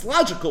sense. It's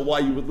logical why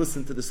you would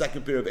listen to the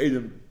second pair of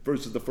Eidim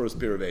versus the first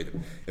pair of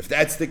Eidim. If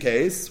that's the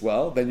case,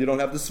 well, then you don't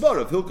have the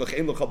svara of Hilkach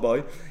Ein Lo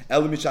Chaboy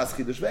Elo Mishas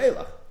Chidush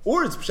Ve'elach.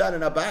 Or it's Pshat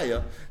and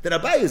Abaya that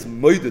Abaya is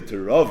moided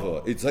to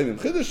Rava, Eid Zoymim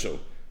Chidushu.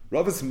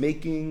 Rav is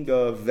making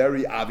a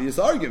very obvious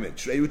argument.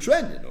 Treyu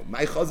Trend,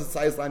 my chazit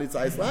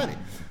tzayis lani.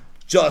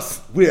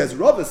 Just whereas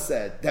Rav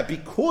said that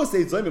because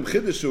Eid Zoymim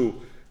Chidushu,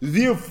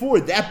 therefore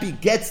that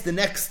begets the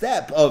next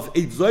step of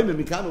Eid Zoymim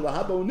Mikanu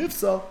Lahabo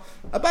Nifsal.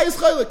 Abaye is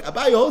chaylik.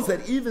 Abaye holds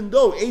that even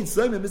though Eid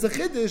Zoymim is a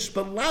Chiddush,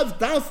 but lav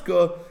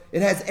dafka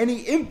it has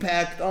any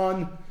impact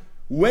on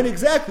when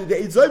exactly the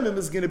Eid Zoymim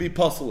is going to be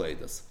Pasal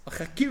Eidos. A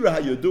Chakira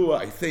HaYodua,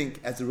 I think,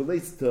 as it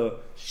relates to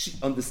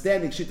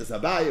understanding Shittas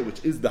Abaye,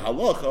 which is the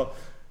halacha,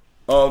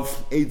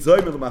 of Eid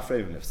Zoymer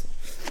L'Mafrei V'Nifsal.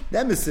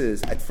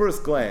 Nemesis, at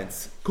first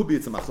glance, could be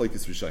it's a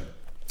Machlokes Rishonim.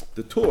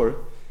 The Torah,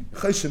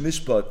 Choshe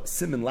Mishpat,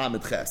 Siman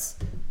Lamed Ches,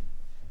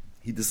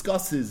 he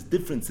discusses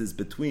differences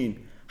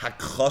between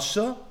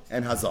Hakchasha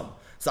and Hazam.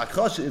 So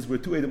Hakchasha is where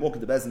two Eidim walk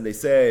into Bezdin, they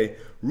say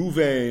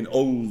Ruvain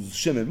owes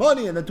Shimon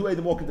money, and then two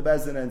Eidim walk into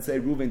Bezdin and say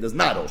Ruvain does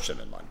not owe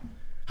Shimon money.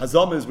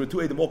 Hazam is where two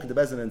Eidim walk into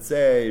Bezdin and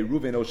say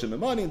Ruvain owes Shimon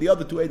money, and the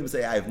other two Eidim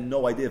say, I have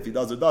no idea if he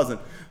does or doesn't,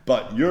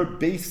 but you're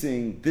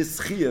basing this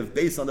chiyuv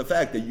based on the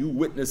fact that you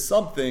witnessed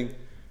something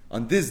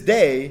on this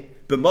day,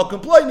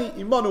 b'makom ploini,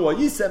 imanu or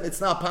yisem,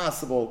 it's not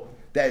possible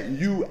that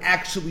you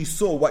actually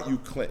saw what you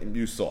claim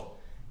you saw.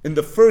 In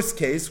the first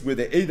case, where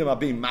the Eidim are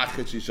being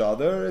machich each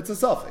other, it's a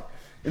suffix.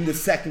 In the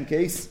second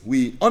case,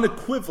 we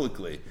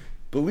unequivocally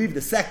believe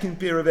the second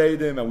pair of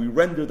Eidim, and we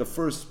render the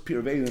first pair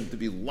of Eidim to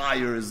be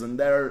liars, and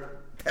their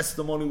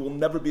testimony will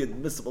never be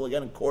admissible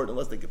again in court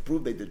unless they can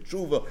prove they did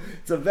tshuva.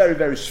 It's a very,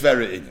 very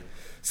shvere Eidim.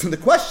 So the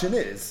question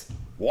is,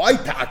 why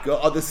taka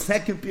are the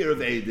second pair of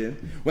Eidim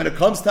when it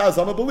comes to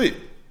Hazama belief?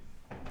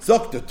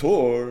 Zok the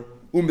Torah,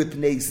 the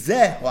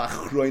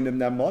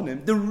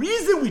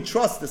reason we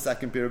trust the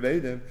second pair of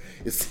Eidim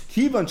is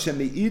kivan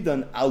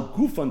shemeidan al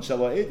gufan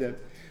shelo Eidim,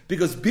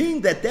 because being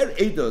that their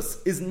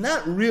eidos is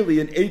not really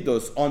an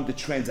eidos on the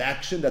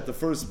transaction that the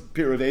first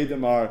pair of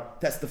Eidim are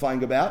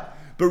testifying about,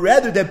 but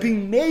rather they're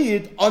being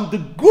made on the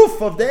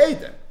guf of the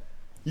Eidim.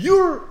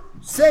 You're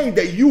saying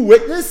that you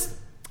witnessed,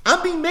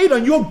 I'm being made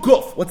on your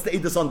guf. What's the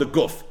eidos on the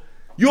guf?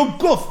 Your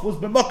guf was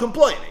b'makom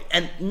ploini,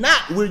 and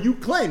not where you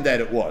claim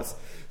that it was.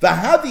 It's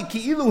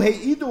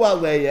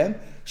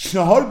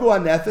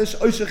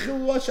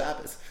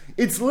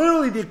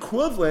literally the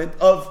equivalent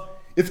of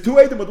if two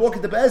Eidim would walk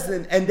into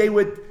Bezdin and they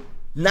would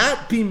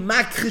not be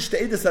makrish to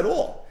Eidos at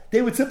all.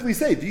 They would simply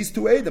say, these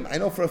two Eidim, I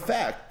know for a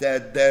fact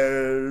that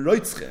they're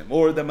Roitzchim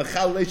or the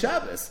Mechal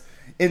Shabbos.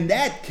 In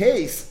that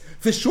case,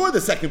 for sure the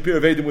second pair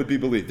of Eidim would be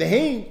believed. Right,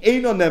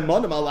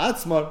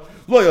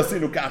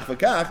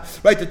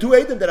 the two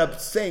Eidim that are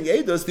saying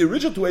Eidos, the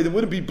original two Eidim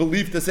wouldn't be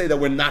believed to say that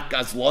we're not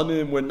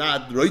Gazlanim, we're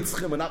not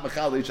Roitzchim, we're not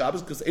Mechal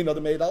Shabbos, because Ein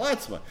Adam Meid Al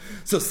Atzma.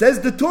 So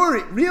says the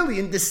Torah, really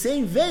in the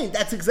same vein,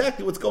 that's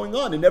exactly what's going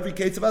on in every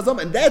case of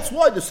Azam, and that's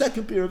why the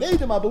second pair of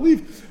Eidim, I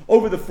believe,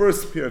 over the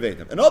first pair of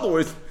Eidim. In other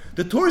words,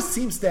 the Torah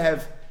seems to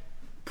have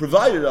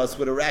provided us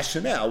with a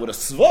rationale, with a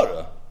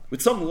svara,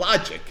 with some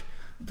logic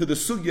to the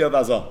sugya of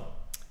Azam.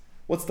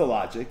 What's the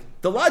logic?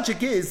 The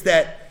logic is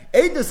that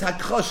Eidos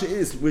Hakchasha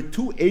is where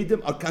two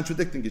Eidim are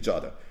contradicting each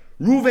other.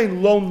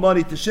 Ruvain loaned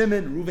money to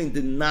Shimon, Ruvain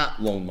did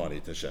not loan money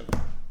to Shimon.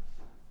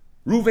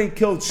 Ruvain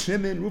killed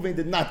Shimon, Ruvain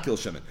did not kill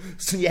Shimon.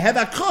 So you have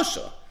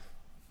Hakchasha.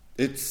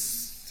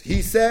 It's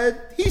he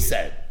said.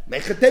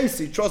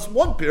 Mechatesi, trust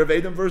one pair of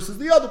Eidim versus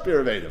the other pair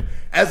of Eidim.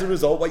 As a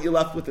result, what you're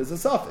left with is a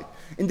suffix.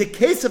 In the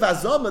case of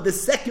Azama, the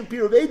second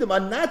pair of Eidim are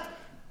not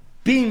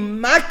being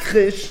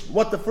makrish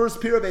what the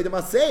first pair of Eidim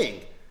are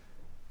saying.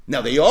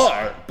 Now they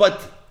are,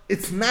 but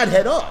it's not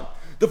head on.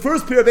 The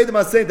first pair of Eidim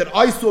are saying that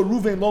I saw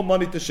Ruvain loan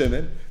money to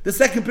Shimon. The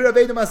second pair of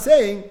Eidim are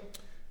saying,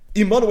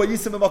 Imanu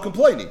Yisim Emakom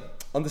Ploini.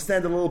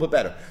 Understand it a little bit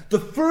better. The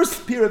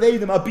first pair of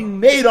Eidim are being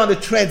made on the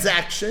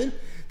transaction.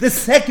 The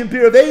second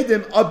pair of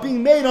Eidim are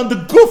being made on the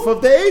guf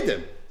of the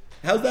Eidim.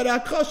 How's that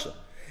Akasha?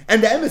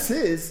 And the emes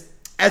is,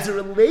 as it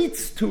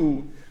relates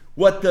to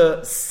what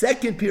the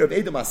second pair of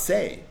Eidim are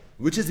saying,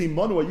 which is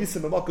Imanu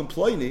Yisim Emakom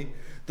Ploini,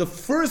 the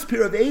first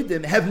pair of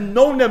Eidim have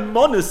no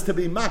nemonis to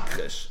be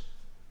makrish.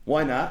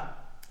 Why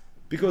not?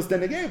 Because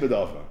then they gave it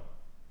over.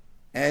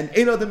 And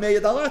Ein Adam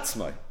Meid Al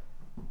Atzmai.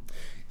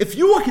 If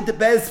you walk into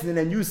Bezdin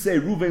and you say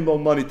Ruvain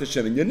loaned money to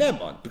Shimon, you're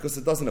nemon, because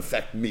it doesn't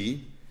affect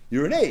me.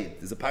 You're an Eid.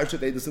 There's a parsha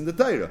of Eidos in the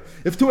Torah.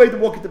 If two Eidim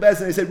walk into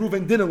Bezdin and they say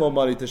Ruvain didn't loan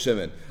money to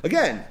Shimon,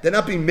 again, they're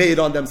not being made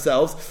on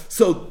themselves.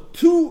 So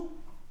two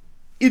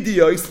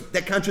idiots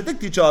that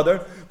contradict each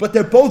other, but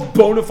they're both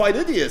bona fide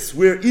idiots,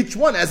 where each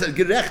one has a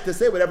gerech to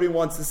say whatever he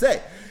wants to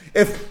say.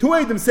 If two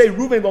Eidim say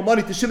Ruvain loaned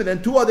money to Shimon,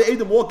 and two other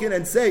Eidim walk in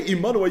and say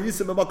Imanu or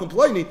Yisim Emakom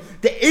Ploini,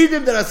 the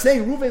Eidim that are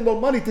saying Ruvain loaned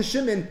money to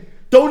Shimon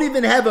don't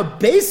even have a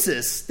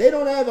basis. They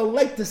don't have a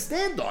leg to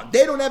stand on.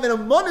 They don't have an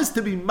amonis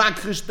to be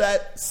makrish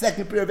that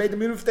second pair of Eidim,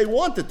 even if they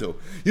wanted to.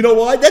 You know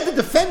why? They're the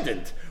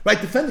defendant. Right?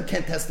 The defendant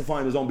can't testify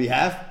on his own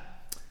behalf.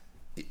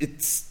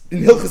 It's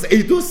in Hilchas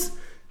Eidus.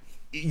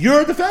 You're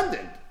a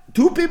defendant.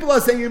 Two people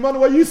are saying Imanu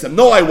or Yisim.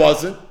 No, I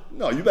wasn't.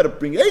 No, you better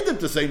bring Eidim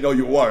to say no,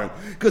 you weren't.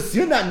 Because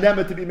you're not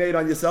never to be made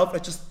on yourself.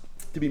 It's just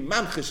to be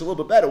mamchish a little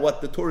bit better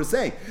what the Torah is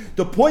saying.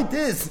 The point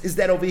is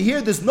that over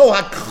here there's no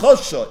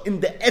hakchosha in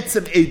the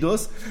etzem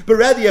eidos, but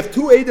rather you have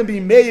two eidim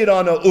being made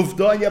on a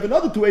uvda and you have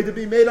another two eidim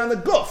being made on a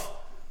guf.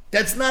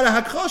 That's not a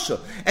hakchosha.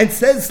 And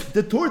says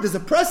the Torah, there's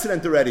a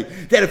precedent already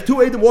that if two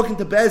eidim walk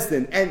into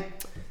Bezdin and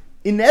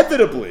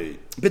inevitably,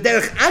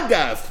 b'derech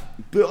agav,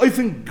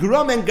 b'oifen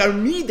gram and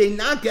garmi, they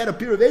knock out a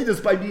pair of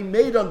eidos by being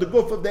made on the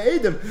guf of the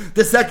eidim.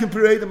 The second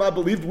pair of eidim, I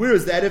believe, where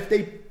is that? If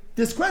they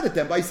discredit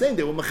them by saying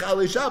they were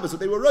Mechalei Shabbos, or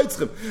they were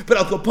Reitzchim. But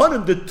Al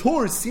Kapanim, the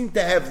Torah seemed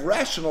to have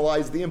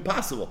rationalized the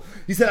impossible.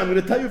 He said, I'm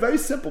going to tell you very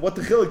simple what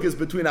the chiluk is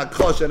between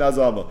Akash and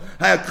Azama.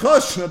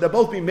 Akash, they're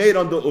both being made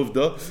on the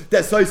Uvda,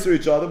 they're sois to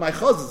each other. My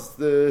chaz is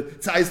the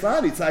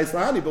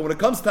Tzais, but when it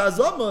comes to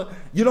Azama,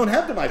 you don't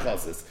have the my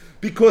chazes.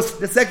 Because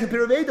the second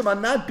pair of Edom are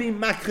not being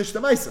makrish the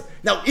Maisa.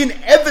 Now,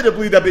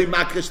 inevitably they're being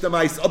makrish the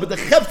Maisa, but the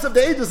chefs of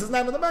the Edom is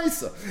not on the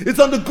Maisa.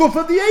 It's on the goof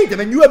of the Edom,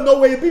 and you have no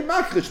way of being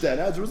makrish then.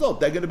 As a result,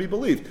 they're going to be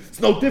believed.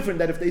 It's no different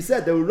than if they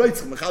said they were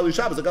Reitzchim, Mechalei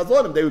Shabbos, or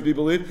Gazlanim, they would be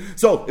believed.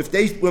 So, if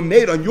they were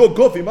made on your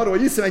goof, Imadu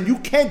Yisrael, and you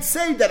can't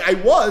say that I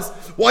was,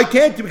 why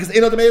can't you? Because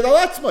Einad Made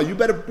Al-Atzma. You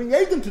better bring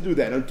Edom to do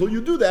that. Until you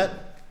do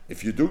that,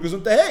 if you do,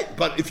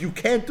 but if you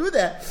can't do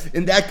that,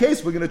 in that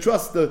case, we're going to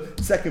trust the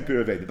second pair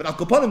of Edom. But Al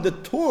Kapanim, the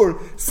Torah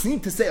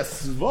seemed to say a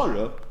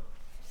svara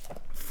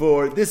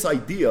for this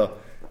idea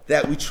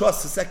that we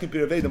trust the second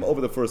pair of Edom over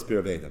the first pair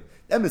of Edom.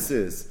 The emes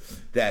is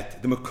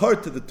that the makar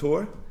to the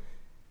Torah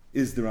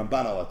is the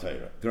Ramban al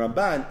Torah. The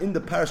Ramban in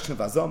the Parashat of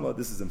Azama,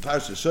 this is in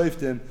Parashat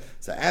Shoftim,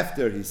 so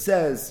after he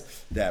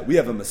says that we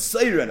have a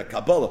Messiah and a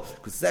Kabbalah,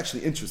 because it's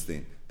actually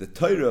interesting, the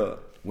Torah,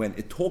 when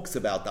it talks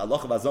about the Allah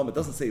of Azam, it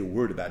doesn't say a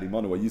word about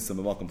Imanu or Yisam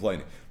and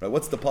complaining. Right?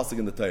 What's the pasuk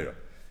in the Torah?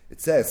 It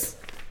says,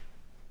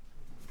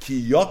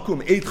 Ki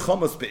yakum eit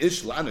chamas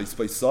beish lanu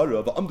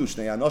ispaisara va'amdu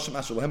shnei anashim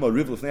asher lahem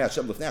ariv lefnei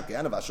Hashem lefnei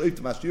HaKayana v'ashoyv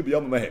t'mashtir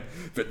b'yom mehem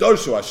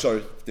v'darshu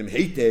asher t'im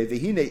heite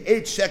v'hinei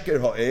eit sheker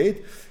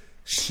ha'ed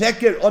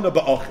sheker ona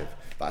ba'achiv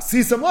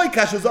v'asisam loy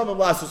kashazam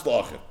lasus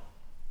la'achiv.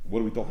 What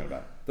are we talking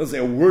about? Doesn't say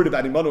a word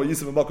about Imanu or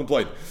Yisuf and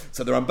complaint.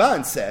 So the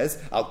Ramban says,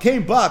 Al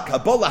came back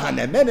Kabbalah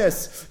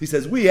hanemenes. He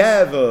says we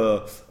have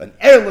an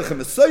erlich and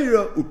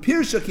Messiah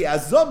upirsha ki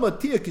azama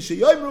tia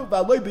kishayimru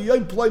v'aloi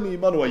b'yoyim ploymi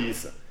Imanu or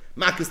Yisuf.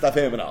 Makas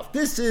tafem enough.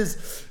 This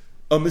is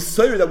a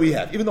Messiah that we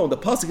have. Even though in the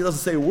pasuk it doesn't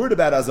say a word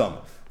about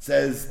Azama. It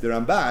says the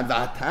Ramban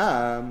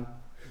v'atam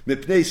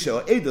mipnei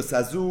shel edos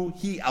hazu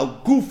hi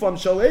al gufam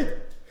shel ed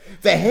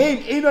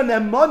v'heim ina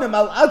nemanim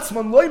al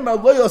atzman loy mal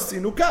loy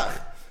osinu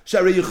kach. The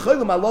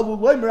Ramban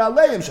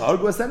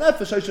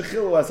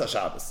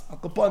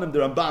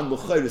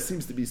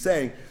seems to be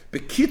saying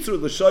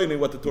Bekitzur l'shoyim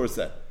what the Torah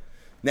said.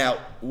 Now,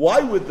 why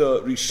would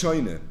the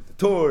Rishonim, the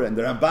Torah and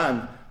the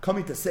Ramban,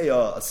 coming to say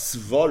a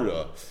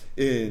svara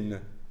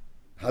in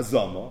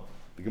Hazama?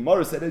 The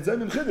Gemara said it's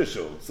Zayim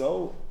Chidushu,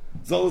 so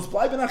Zol's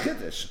bleiben a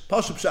Chiddush.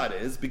 Pashup Pshat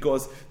is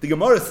because the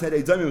Gemara said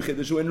it's Zayim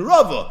Chidushu in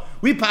Rava.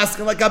 We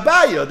paskin like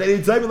Abaya that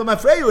it's Zayim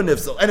l'mafreyu in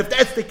Nifsel, and if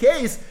that's the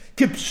case,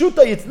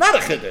 Kipshuta, it's not a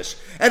Chiddush.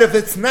 And if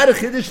it's not a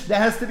Chiddush, there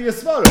has to be a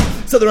Svara.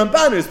 So the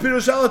Ramban is,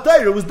 Pirush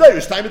al-Atayr, was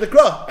Dairish, time of the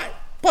Krah.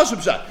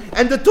 Pashup Pshat.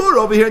 And the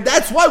Torah over here,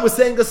 that's why we're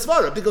saying a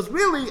Svara, because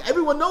really,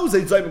 everyone knows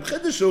it's Zayim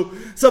Chiddushu.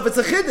 So if it's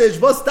a Chiddush,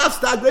 what's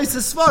Tafsta Grace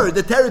is Svara?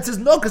 The Teretz is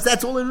no, because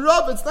that's all in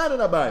Rav, it's not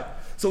in Abai.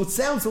 So it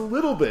sounds a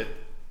little bit,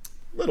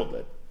 but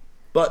a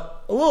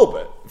little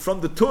bit, from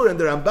the Torah and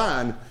the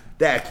Ramban,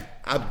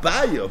 that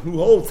Abaya, who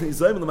holds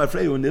Zayim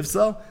l'mafreyu and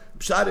Nifsal,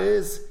 Pshat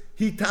is,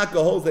 he taka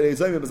holds that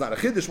Ezayim is not a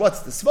chiddush. What's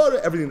the svara?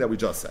 Everything that we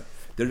just said.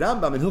 The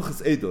Rambam in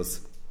Hilchas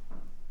Eidos,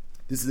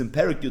 this is in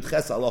Perik Yud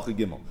Ches Halacha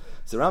Gimel.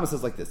 So Rambam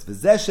says like this: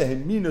 V'zeshe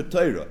heminu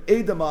Torah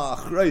Edom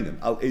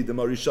ha'achronim al Edom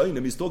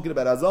ha'rishonim. He's talking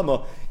about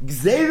Azama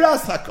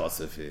Gzeiras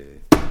HaKosef.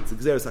 It's a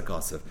Gzeiras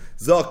HaKosef.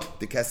 Zok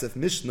the Kesef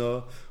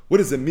Mishnah. What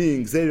does it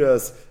mean,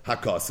 Gzeiras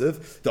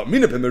HaKosef?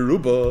 Da'mina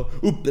b'meruba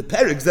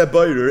u'beperik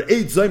ze'boyer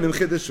eid zoymim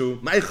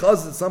chideshu my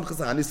chazit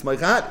samchas hanis my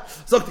chad.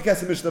 Zok the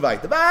Kesef Mishnah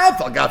vayt.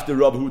 V'afal gafte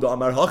Rav Huda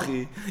Amar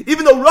Hachi.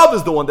 Even though Rav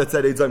is the one that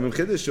said eid zoymim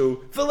chideshu,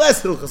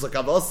 v'les hilchas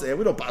hakavase.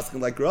 We don't pass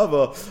him like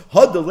Rava.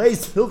 Had the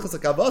leis hilchas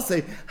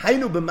hakavase.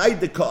 Hainu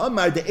b'mayde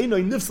ka'amar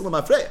de'enoi nifsalam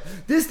afrei.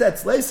 This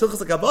that's leis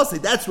hilchas hakavase.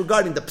 That's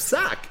regarding the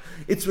psak.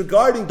 It's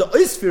regarding the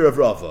oisphere of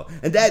Rava,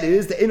 and that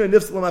is the enoi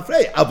nifsalam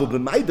afrei. Avu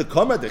b'mayde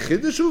ka'amar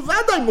de'chideshu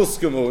v'adai. No one's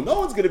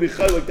going to be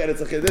chaylik that it's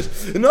a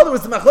chiddush. In other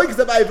words, the machlokes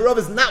of Rav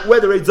is not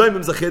whether a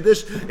zoymim is a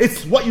chiddush;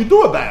 it's what you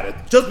do about it.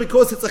 Just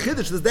because it's a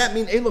chiddush, does that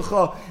mean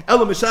eilucha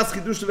ela mishas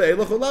chiddush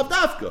ve'eilucha lav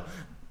dafka?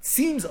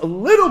 Seems a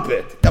little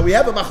bit that we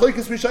have a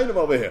machlokes rishonim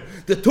over here.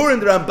 The Torah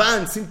and the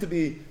Ramban seem to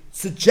be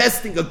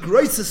suggesting a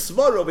grace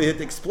svara over here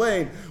to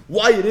explain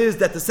why it is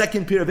that the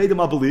second pair of Edom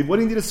I believe. What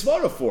do you need a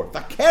svara for?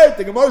 Fakert,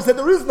 the Gemara said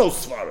there is no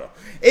svara.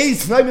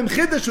 Eis naimim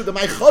chidushu, the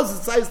my chaz is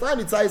tzayis.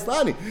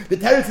 The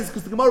teretz is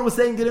because the Gemara was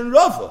saying it in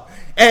Rava,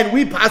 and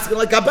we pass it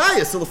like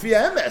Abaya. So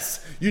lefia emes,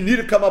 you need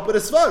to come up with a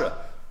svara.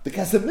 The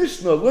Kesef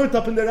Mishnah learned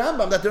up in the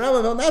Rambam that the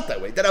Rambam held not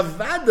that way. That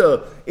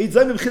Avada eis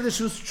naimim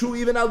chidushu is true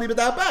even al libet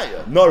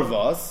Abaya.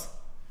 Norvas.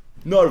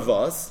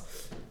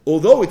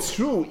 Although it's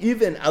true,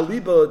 even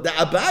Aliba, the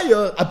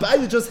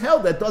Abaya just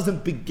held that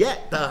doesn't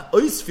beget the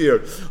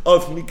oisphere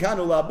of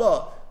Mikanu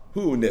Laba,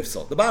 who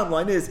Nifsal. The bottom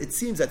line is, it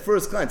seems at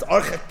first glance,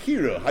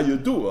 Archakira,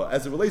 Hayudua,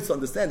 as it relates to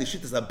understanding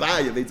Shittas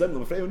Abaya, Veitzim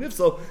Lefreu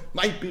Nifsal,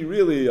 might be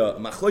really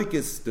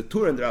Machloikis, the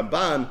Tur and the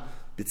Ramban,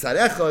 B'tzad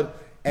Echad,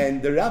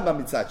 and the Rambam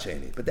B'tzad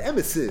Sheni. But the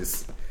emes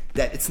is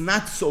that it's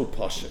not so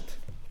poshut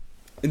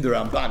in the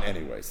Ramban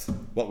anyways,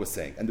 what we're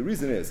saying. And the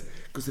reason is,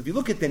 because if you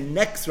look at the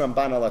next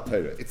Ramban ala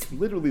Torah, it's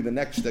literally the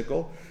next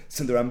shtickle.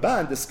 So the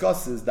Ramban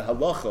discusses the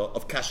halacha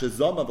of kasher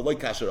zama v'loy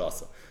kasher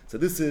asa. So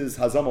this is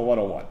Hazama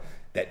 101.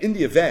 That in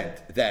the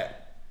event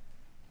that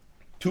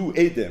two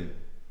Eidim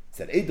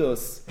said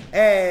Eidos,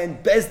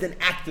 and Bezdin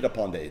acted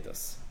upon the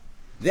Eidos,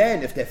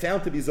 then if they're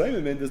found to be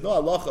Zoyimim, there's no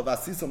halacha of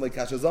asisam like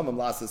kasher zama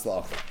l'asas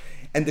lacha.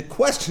 And the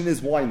question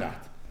is, why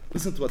not?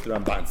 Listen to what the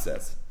Ramban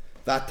says.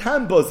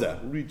 V'atam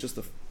boza, we'll read just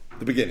the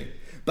beginning.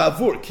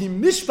 Bavur ki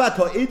mishpat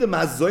ha'edim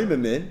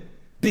hazoymemin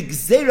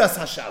bigzeras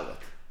hashalat.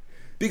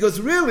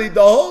 Because really,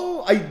 the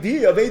whole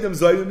idea of Edom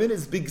zoymemin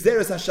is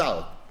bigzeras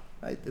hashalat.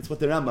 Right? That's what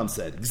the Rambam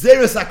said.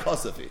 Gzeras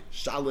hakosafi.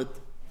 Shalat,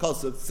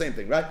 kosaf, same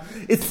thing, right?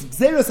 It's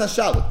gzeras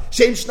hashalat.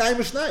 Shem shnayim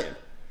v'shnayim.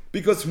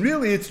 Because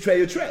really, it's trey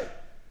or trey.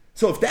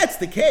 So if that's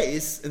the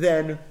case,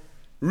 then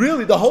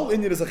really the whole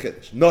Indian is a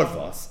chiddush.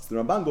 Narvas. The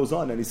Ramban goes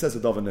on and he says a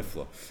davar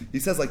nifla. He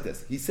says like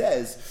this. He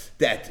says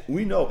that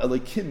we know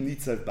Elokim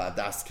nitzav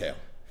ba'adas kel.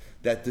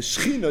 That the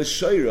Shechina is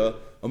shayra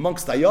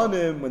amongst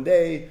Dayanim when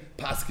they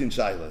paskin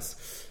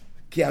shaylas.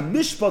 Ki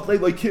ha-mishpat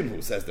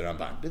le'Elokim, says the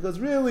Ramban. Because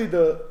really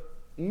the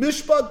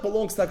mishpat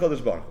belongs to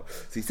HaKadosh Baruch Hu.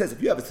 So he says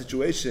if you have a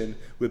situation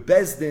where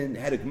Bezdin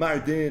had a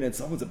Gmar Din and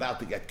someone's about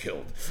to get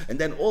killed, and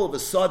then all of a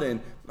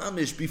sudden,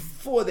 mamish,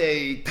 before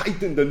they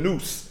tighten the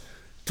noose,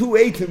 two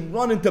Eidim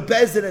run into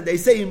Bezdin and they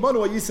say,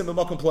 Imanu Ayisim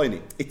Amakom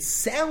Ploini. It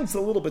sounds a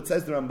little bit,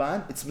 says the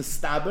Ramban, it's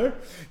mistaber,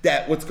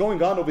 that what's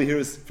going on over here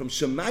is from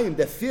Shemayim,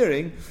 they're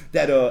fearing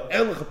that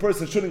a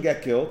person shouldn't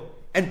get killed,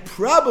 and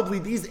probably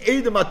these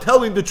Eidim are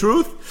telling the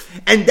truth,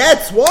 and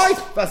that's why,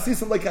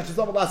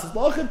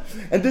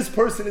 and this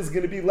person is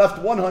going to be left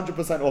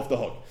 100% off the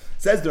hook.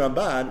 Says the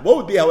Ramban, what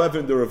would be, however,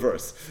 in the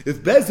reverse?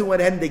 If Bezdin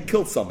went ahead and they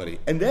killed somebody,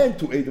 and then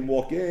two Eidim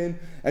walk in,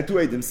 and two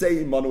Eidim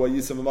say, Manu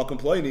Yisam V'Makom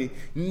Ploini,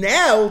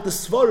 now the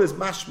Svar is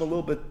mashma a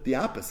little bit the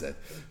opposite.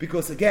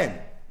 Because again,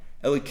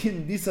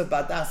 Elikim Nisa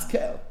Badas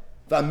Kel.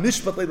 So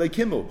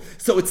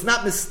it's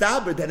not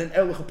mistaber that an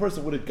Erlich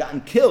person would have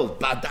gotten killed,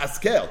 Badas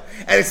Kel.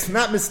 And it's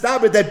not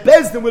mistaber that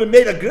Bezdin would have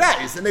made a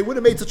grace, and they would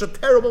have made such a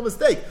terrible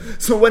mistake.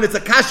 So when it's a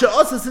Kasha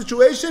Asa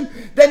situation,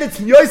 then it's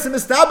Nyois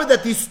mistaber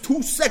that these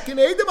 2 second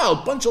Eidim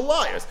are a bunch of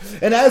liars.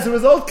 And as a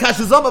result,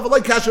 Kasha Zama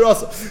v'lai Kasha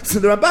Asa. So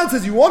the Ramban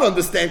says, you want to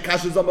understand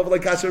Kasha Zama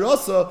v'lai Kasha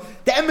Asa,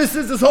 the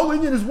emphasis, this whole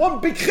Indian is one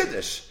big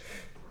chiddush.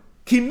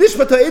 Ki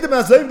mishpat ha'edim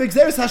ha'zoyim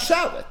b'gzeres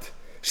ha'shalet.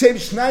 Shem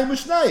shnayim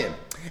u'shnayim.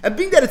 And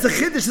being that it's a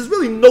chiddush, there's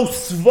really no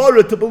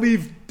svara to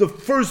believe the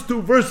first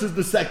 2 versus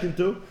the second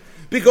 2,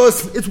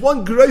 because it's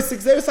one greis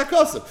gzeres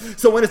hakosav.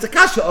 So when it's a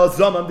kasha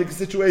azamam the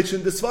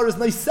situation, the svara is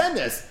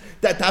naisenes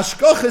that the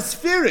hashkoch is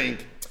fearing.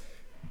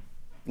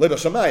 Ledo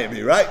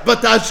shamayim, right?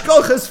 But the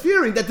hashkoch is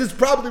fearing that this is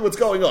probably what's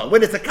going on.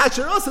 When it's a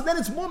kasha also, then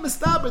it's more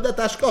mistaber that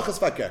the hashkoch is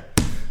fakir.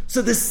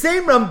 So the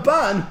same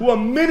Ramban who a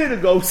minute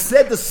ago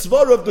said the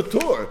svara of the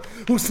Torah,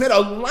 who said a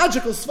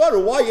logical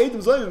svara, why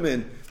Eidim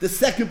Zoyim, the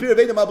second period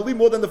of Eidim, I believe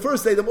more than the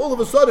first Eidim, all of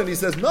a sudden he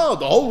says, no,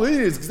 the whole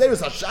is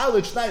Gzeres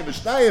HaShalit, Shnayim,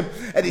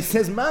 V'Shnayim, and he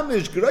says,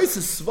 Mamish,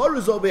 Greises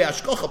svaras over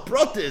Hashkocha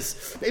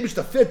Protis, maybe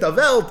the fit of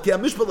Welt, Ki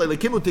HaMishpat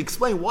Le'Lekimu, to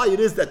explain why it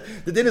is that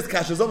the din is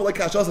Kasha Zoma, like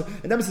Kasha Zoma,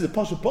 and that says,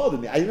 Pasha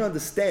pardon me, I didn't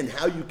understand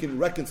how you can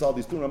reconcile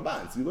these 2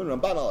 Rambans. You learn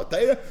Ramban al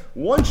Torah,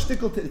 one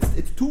shtickle,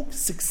 it's 2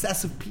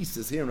 successive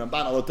pieces here in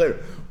Ramban al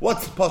Torah.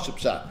 What's Pasha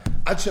Pshat?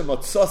 Adshem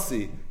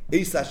Otsosi,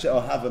 I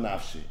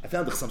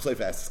found the Chasam Sofer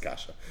asks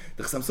Kasha.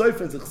 The Chasam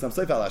Sofer is the Chasam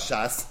Sofer al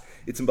Hashas.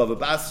 It's in Bava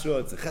Basra.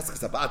 It's in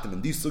Cheskes Abatim,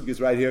 and these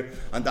sugis right here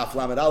on Daf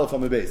Lamed Aleph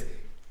on the base.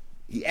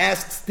 He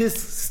asks this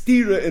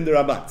stira in the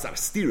Ramban. It's not a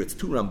stira, it's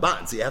 2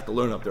 Ramban, so you have to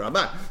learn up the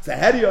Ramban. So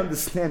how do you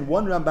understand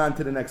one Ramban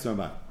to the next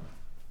Ramban?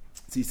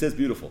 So he says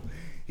beautiful.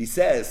 He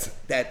says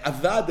that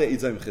Avada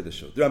is Zayim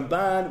Chidushu. The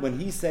Ramban, when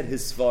he said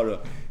his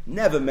svara,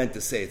 never meant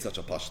to say it's such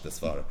a pashta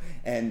svara.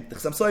 And the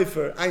Chasam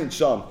Sofer, Ayin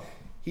Sham,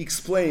 he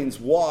explains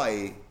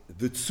why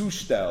the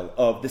tzushtel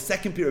of the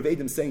second period of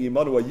Eidim saying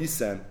Yimanu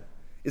Yisem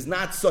is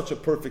not such a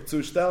perfect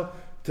tzushtel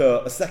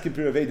to a second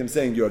period of Eidim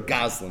saying you're a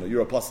Gazlan or you're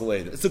a Apostle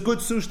Eidim. It's a good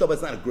tzushtel, but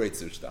it's not a great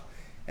tzushtel.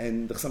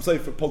 And the Chasam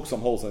Sofer pokes some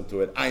holes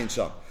into it. Ayin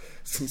Sham.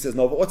 So he says,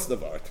 no, but what's the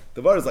Vart?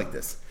 The Vart is like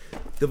this.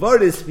 The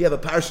Vart is, we have a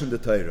parasha in the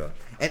Torah.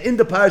 And in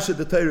the parasha of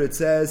the Torah it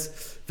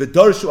says,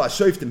 V'darshu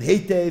ha-shoiftim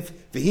heitev,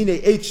 v'hine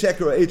 8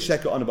 sheker or 8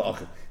 sheker on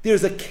ba'achim.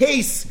 There's a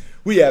case.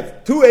 We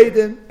have 2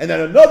 Eidim, and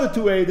then another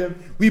 2 Eidim.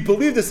 We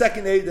believe the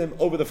second Eidim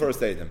over the first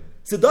Eidim.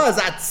 So da is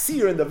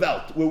atzir in the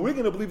Welt, where we're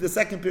going to believe the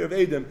second pair of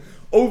Eidim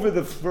over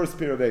the first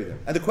pair of Eidim.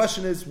 And the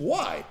question is,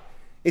 why?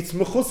 It's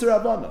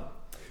mechusar avana.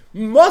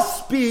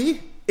 Must be,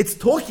 it's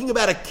talking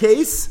about a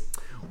case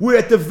where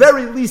at the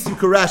very least you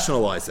can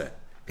rationalize it.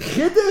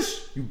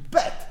 Chiddush, you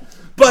bet.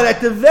 But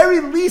at the very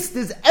least,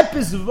 there's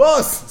epis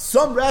vos,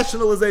 some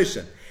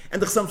rationalization.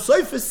 And the Chasam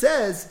Sofer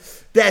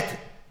says that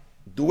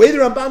the way the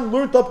Ramban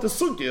learned up the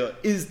sugya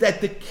is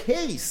that the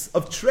case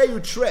of Trey or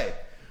Trey,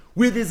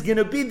 where there's going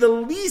to be the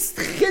least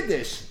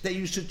chiddush that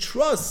you should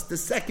trust the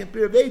second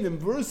pair of Eidim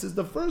versus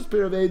the first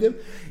pair of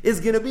Eidim, is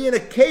going to be in a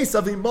case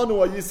of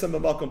Imanu Ayisam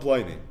Amakom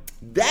Ploini.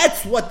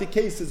 That's what the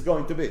case is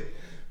going to be.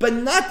 But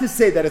not to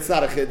say that it's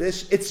not a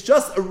chiddush, it's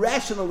just a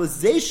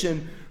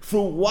rationalization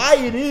for why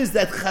it is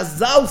that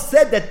Chazal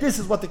said that this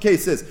is what the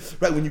case is.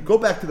 Right, when you go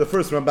back to the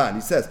first Ramban,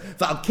 he says,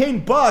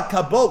 V'alkein ba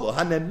kabolo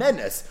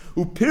hanemenes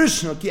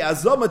upirshno ki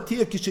azoma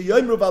tia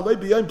kishayoyimru v'aloi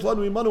b'yoyim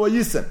planu imanu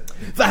ayisem.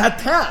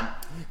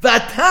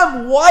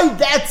 V'hatam, why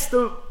that's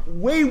the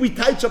way we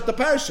touch up the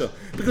parsha?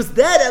 Because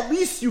that at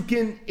least you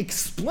can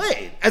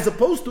explain, as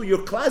opposed to your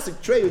classic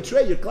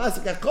your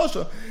classic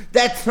akosha.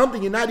 That's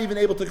something you're not even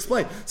able to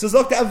explain. So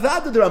Dr.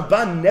 Avada, the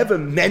Ramban never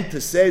meant to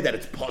say that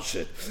it's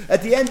poshut.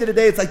 At the end of the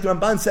day, it's like the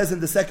Ramban says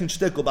in the second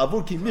shtickle,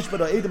 Bavur ki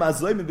mishpara edem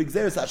hazoyim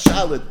b'gzeres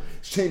hashalad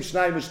shem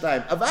shnayim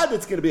v'shnayim. Avada,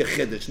 it's going to be a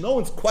chiddush. No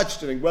one's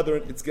questioning whether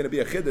it's going to be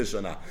a chiddush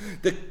or not.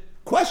 The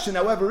question,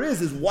 however,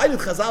 is why did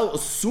Chazal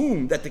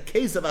assume that the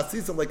case of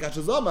Asisam like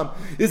Hashazamam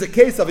is a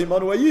case of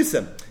Imanu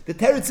Ayisem? The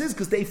teretz is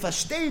because they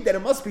fashtei that it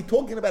must be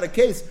talking about a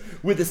case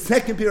where the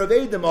second pair of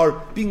Edom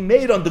are being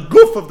made on the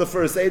goof of the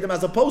first Edom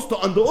as opposed to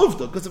on the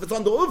Uvda. Because if it's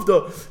on the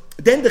Uvda,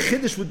 then the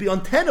Chiddush would be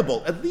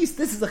untenable. At least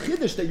this is a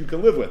Chiddush that you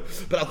can live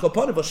with. But Al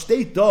Kapan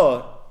vashtei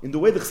da, in the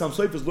way the Chassam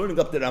Sofer is learning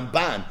up the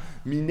Ramban,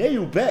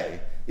 Mineu Bey,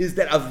 is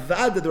that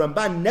Avad, the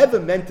Ramban never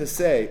meant to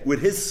say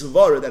with his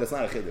svara that it's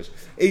not a chiddush.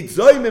 Ein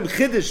zoymim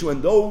chiddush, when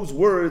those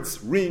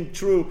words ring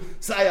true.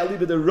 Say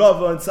aliba the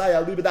Rava and say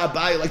aliba the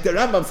Abai, like the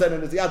Rambam said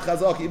in his Yad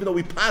Chazaki, even though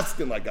we passed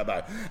him like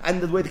Abai. And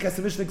the way the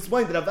Kesef Mishnah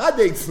explained that Avad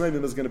ein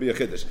zoymim is going to be a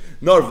chiddush.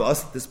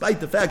 Narvas, despite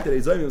the fact that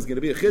ein zoymim is going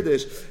to be a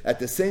chiddush, at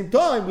the same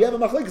time we have a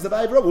machlekes of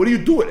Abai Rava. What do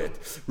you do with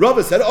it?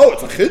 Rava said, "Oh,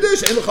 it's a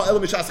chiddush. Ein lecha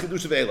elam mishas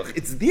chiddush ve'elach."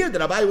 It's there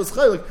that Abai was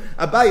chaylik.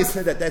 Abai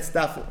said that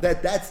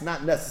that's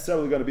not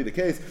necessarily going to be the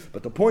case,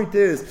 but the point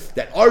is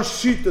that our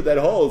shita that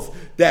holds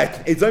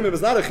that Eitzayim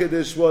is not a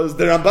chiddush was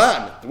the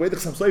Ramban. The way the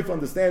Chassam Sofer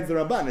understands the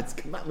Ramban, it's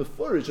Kamat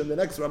Mefurish in the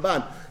next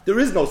Ramban. There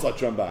is no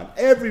such Ramban.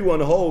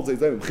 Everyone holds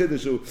Eitzayim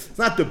chiddushu. It's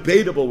not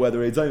debatable whether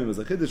Eitzayim is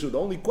a chiddushu. The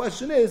only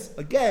question is,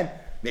 again,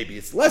 maybe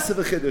it's less of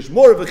a chiddush,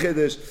 more of a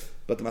chiddush,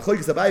 but the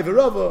Machlokes Abai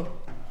v'Rava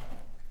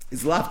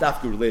is lav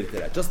dafka related to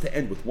that. Just to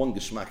end with one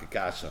Geshmak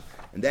Akasha,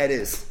 and that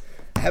is,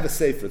 I have a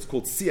sefer, it's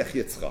called Siach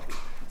Yitzchak.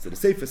 So the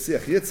Sefer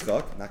Siach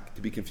Yitzchak, not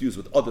to be confused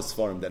with other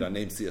Sfarim that are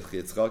named Siach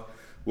Yitzchak,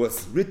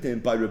 was written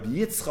by Rabbi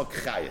Yitzchak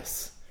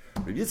Chayes.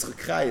 Rabbi Yitzchak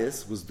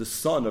Chayes was the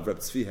son of Rabbi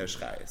Tzvi Hersh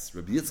Chayes.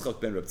 Rabbi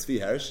Yitzchak ben Rabbi Tzvi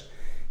Hersh,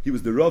 he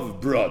was the Rav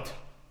of Brod,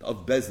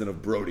 of Bezdin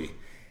of Brody.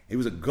 He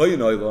was a Goyen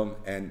Olam,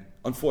 and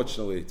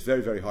unfortunately, it's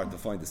very, very hard to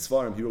find the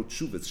Sfarim. He wrote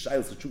Shuvas,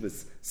 Shailos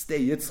Shuvas,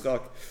 Stay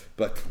Yitzchak,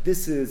 but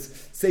this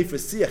is Sefer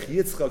Siach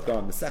Yitzchak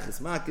on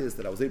Maseches Makis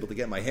that I was able to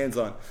get my hands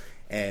on.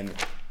 And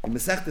in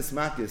Masechtes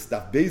Makis,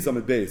 Daf Beis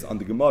Amid Beis, on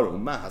the Gemara,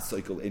 Umah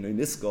HaSoikel Eino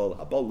Niskol,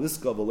 Habal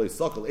Liskol, V'lo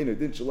Yisokol, Eino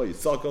Din Shelo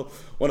Yisokol,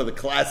 one of the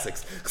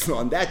classics. So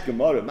on that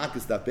Gemara,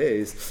 Makis Daf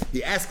Beis,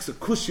 he asks a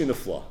question of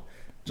flaw,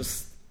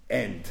 just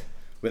end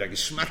with a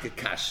Geshmak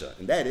Kasha,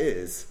 and that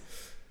is,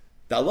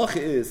 the halacha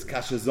is,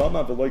 Kasha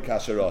Zoma V'lo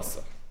Kasha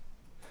Rasa.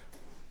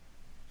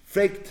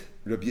 Fragt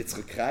Rabbi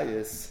Yitzchak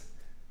Chayes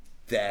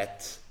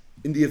that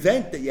in the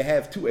event that you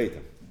have two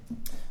Edom,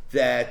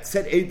 that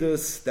said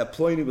Eidos that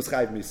Ploini was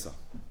Chayv Misa,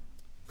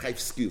 Chayv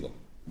Skila.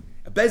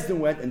 A Bezdin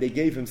went and they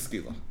gave him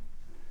Skila.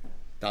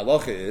 The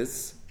halacha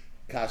is,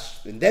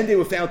 and then they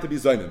were found to be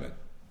Zoynimen.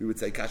 We would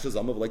say Kasha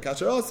Zoma like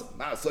Kasha Ros,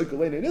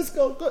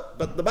 good.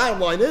 But the bottom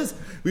line is,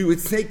 we would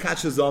say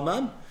Kasha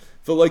Zoma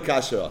for like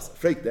Kasha Ros.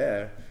 Freak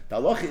there. The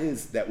halacha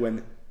is that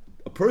when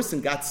a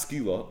person got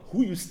Skila,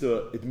 who used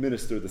to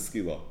administer the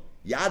Skila?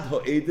 Yad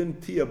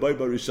ha'edim tia b'ba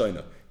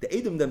rishayna. The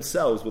Edim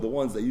themselves were the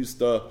ones that used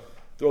to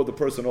throw the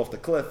person off the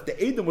cliff. The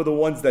Edim were the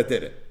ones that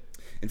did it.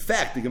 In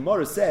fact, the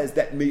Gemara says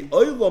that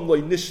me'olam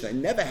loy nishna, it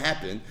never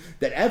happened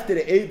that after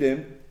the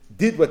Edim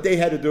did what they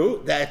had to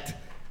do,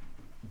 that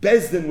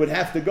Bezdin would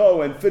have to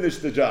go and finish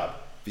the job.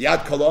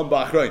 V'yad kalam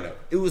ba'achroina.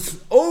 It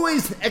was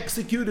always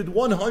executed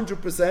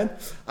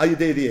 100%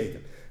 ayudei the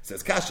Edim.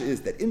 Says Kasha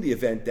is that in the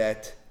event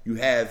that you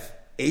have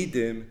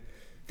Edim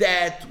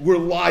that were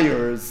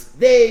liars,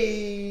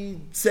 they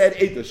said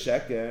Eidos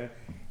Sheker,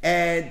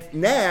 and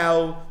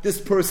now this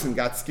person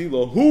got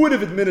skilo. Who would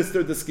have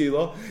administered the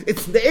skilo?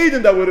 It's the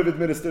Edom that would have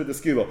administered the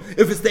skilo.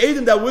 If it's the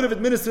Edom that would have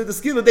administered the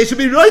skilo, they should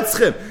be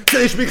roitzchim. So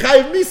they should be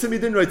chayiv misa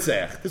midin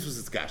roitzech. This was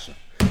his kasha.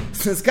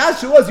 Since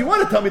kasha was, you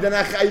want to tell me that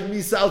not chayiv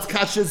misa als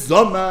kasha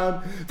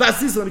zoman,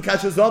 vasislam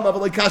kasha zoman, but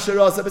like kasha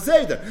rasa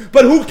beseder.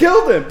 But who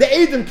killed him? The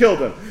Edom killed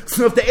him.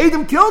 So if the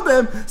Edom killed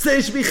him, so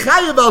they should be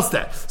chayiv als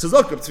that. So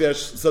Zok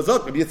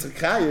Yitzchak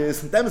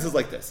Chayes, and the emes is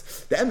like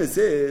this. The emes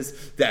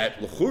is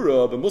that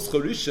l'chura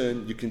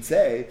b'muscharishon, you can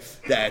say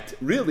that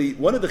really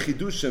one of the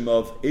chidushim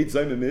of Eid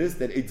Zayimim is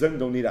that Eid Zayimim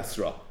don't need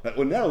asra. Right?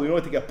 Well, now in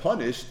order to get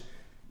punished,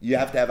 you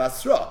have to have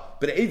asra.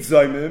 But Eid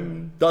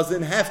Zayimim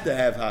doesn't have to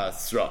have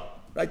asra.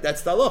 Right,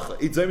 that's the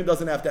halacha. Eid Zayimim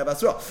doesn't have to have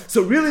hasra.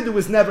 So really, there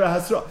was never a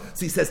hasra.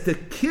 So he says to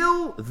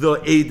kill the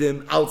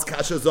Edim als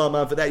kasha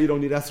zaman, for that you don't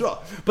need hasra.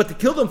 But to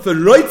kill them for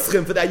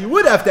roitzchim, for that you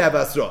would have to have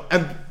hasra.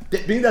 And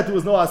Being that there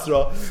was no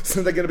Asra,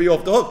 so they're going to be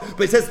off the hook.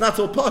 But he says it's not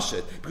so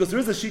pashit, because there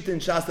is a sheet in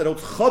Shas that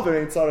holds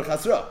Chaver ain't Tzarech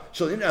Asra.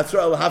 Shalin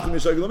Asra will have to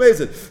Mishagil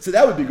Amazing. So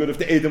that would be good if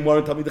the Edom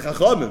weren't Talmid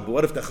Chachamim. But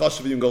what if the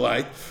Chashav and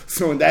Golite?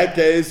 So in that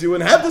case, you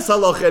wouldn't have the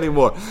Salach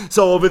anymore.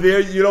 So over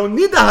there, you don't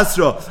need the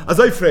Asra. As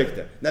I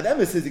fragte. Now the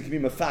Emes says it can be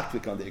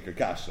mafaktik on the Iker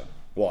Kasha.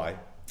 Why?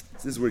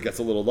 This is where it gets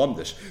a little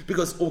lumdish.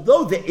 Because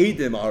although the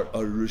Edom are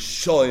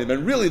Rishoyim,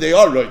 and really they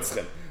are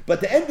Roitzchem, but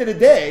at the end of the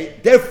day,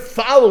 they're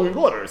following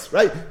orders,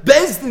 right?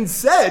 Bezdin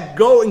said,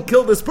 go and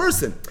kill this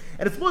person.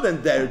 And it's more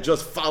than they're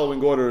just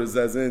following orders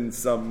as in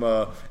some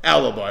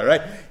alibi,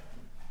 right?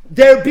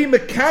 There be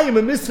Mekayim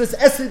and Mitzvahs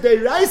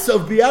Esidei Raisa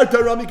of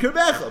Biarta Rami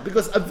Kirbecha.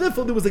 Because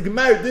Avifel, there was a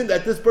Gemara din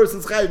that this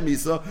person's Chayiv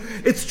Misa.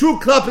 It's true,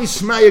 Klapi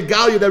Shmaya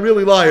Galia, they're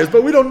really liars,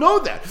 but we don't know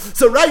that.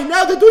 So right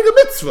now, they're doing a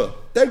mitzvah.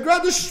 They're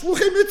grad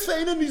shluchei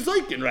mitzvah in a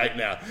nizoikin right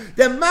now.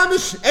 They're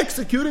mamish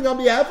executing on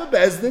behalf of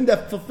Bezdin. They're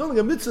fulfilling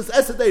a mitzvah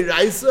esedei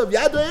raisa of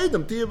Yad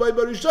Ha'edom tiyavay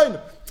barishonim.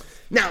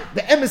 Now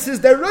the emes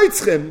is they're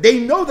roitzchem. They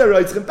know they're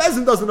roitzchem.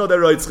 Bezdin doesn't know they're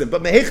roitzchem.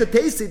 But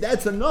mehechatesi,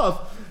 that's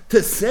enough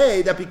to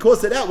say that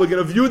because of that we're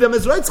going to view them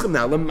as roitzchem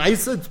now.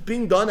 L'maisa, it's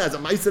being done as a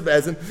maisa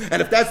Bezdin,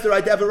 and if that's the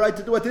right, they have a right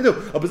to do what they do.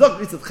 Abazok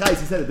Ritzat Chais,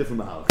 he said a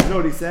different mahal. You know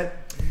what he said?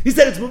 He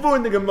said it's before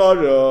in the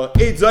Gemara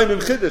eight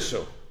zayim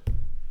chidashu.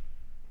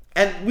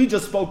 And we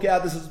just spoke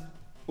out, this is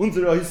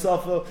Unzera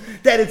Hisafa,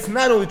 that it's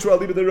not only true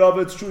Alibi the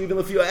Rava, it's true even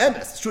if you're Emes,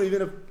 it's true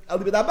even if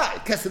Alibi the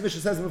Abai. Kesef Misha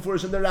says in the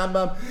Furish in the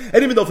Rambam,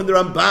 and even though from the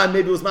Ramban,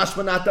 maybe it was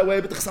mashma not that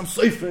way, but the Chasam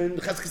Soifen,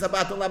 the Cheskes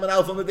Abat and Laman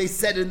Alpha, they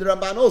said it in the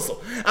Ramban also.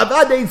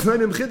 Abad ain't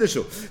Zayim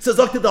Chidishu. So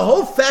Zokta, the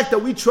whole fact that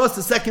we trust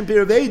the second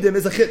pair of Eidim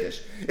is a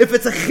Chiddish. If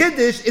it's a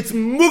Chiddish, it's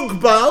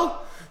Mugbal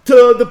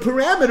to the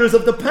parameters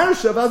of the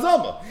parsha of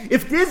Azama.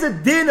 If there's a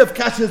din of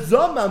Kasha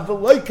Zama and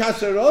Veloy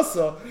Kasha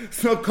Rasa,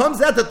 so it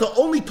comes out that the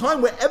only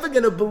time we're ever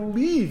going to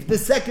believe the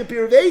second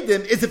pair of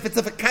Eidim is if it's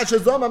a Kasha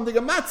Zama and the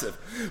Gamatziv.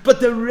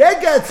 But the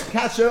Regat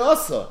Kasha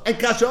Asa, and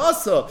Kasha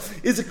Asa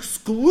is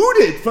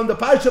excluded from the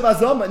parsha of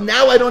Azama.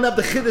 Now I don't have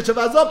the Chiddush of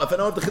Azama. If I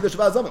don't have the Chiddush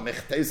of Azama,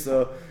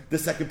 Mechtesa, the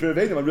second pair of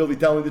Eidim, I'm really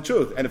telling the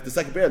truth. And if the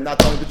second pair is not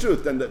telling the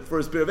truth, then the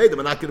first pair of Eidim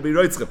are not going to be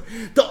Roitzchem.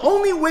 The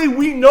only way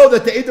we know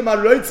that the Eidim are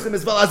Roitzchem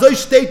is Valazoy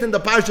State in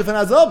the parsha of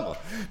Azama,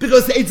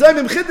 because the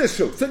Eitzayim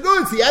Chidushu. So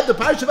good, so you had the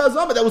parsha of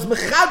Azama that was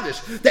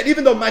mechadish, that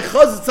even though my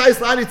chaz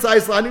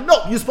tzayis,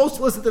 no, you're supposed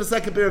to listen to the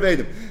second pair of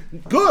Eidim.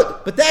 Good,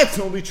 but that's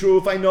only true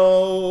if I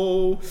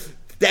know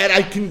that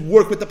I can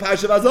work with the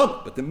parsha of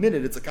Azama. But the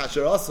minute it's a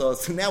kasher asa,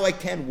 so now I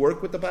can't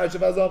work with the parsha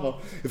of Azama.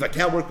 If I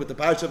can't work with the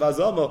parsha of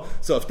Azama,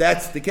 so if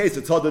that's the case,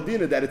 it's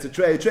hodadina that it's a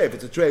trey. If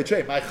it's a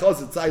trey, my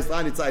chaz tzayis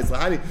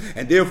lahani,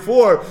 and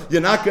therefore you're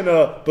not going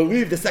to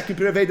believe the second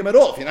pair of Eidim at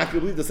all. If you're not going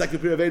to believe the second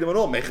pair of Eidim at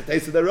all,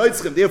 mechatesa the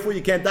roitzchem. Therefore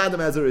you can't add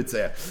them as a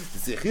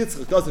ritzeh. The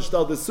Yitzchak doesn't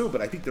shtell this suit,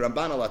 but I think the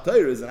Ramban al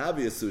Atayr is an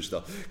obvious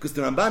sushtal, because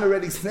the Ramban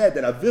already said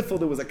that a vifel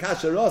there was a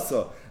kasher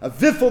asa. A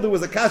vifel there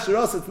was a kasher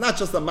asa. It's not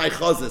just a my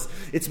chazes.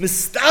 It's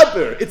mistaber.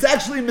 It's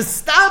actually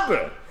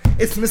mistaber.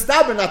 It's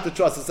mistaber not to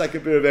trust the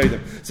second pair of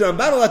Eidim. So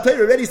Ramban al Atayr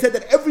already said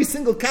that every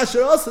single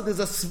kasher also there's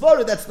a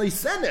svara that's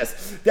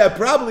noisenes that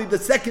probably the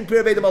second pair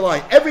of Eidim are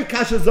lying. Every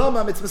kasher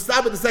zamam it's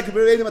mistaber the second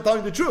pair of Eidim are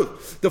telling the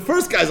truth. The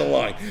first guys are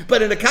lying,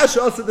 but in a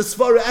kasher also the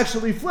svara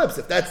actually flips.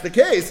 If that's the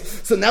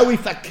case, so now we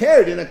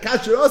fakered in a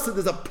kasher also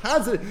there's a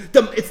positive.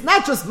 It's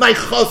not just my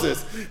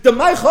chazes. The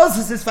my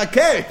chazes is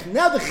fakered.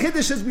 Now the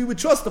chiddush is we would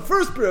trust the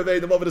first pair of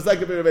Eidim over the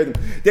second pair of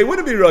Eidim. They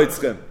wouldn't be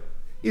roitzchem.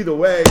 Either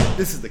way,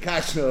 this is the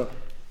kasha.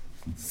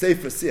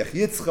 Sefer Siach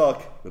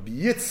Yitzchak, Rabbi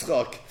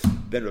Yitzchak,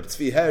 ben Rabbi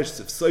Tzvi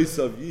Hersh,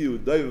 Soisav Yu,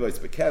 Doivos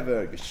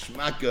Bekever,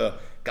 Geschmaka,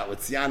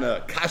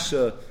 Galiciana,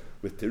 Kasha,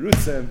 with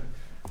Terutzim.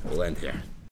 We'll end here.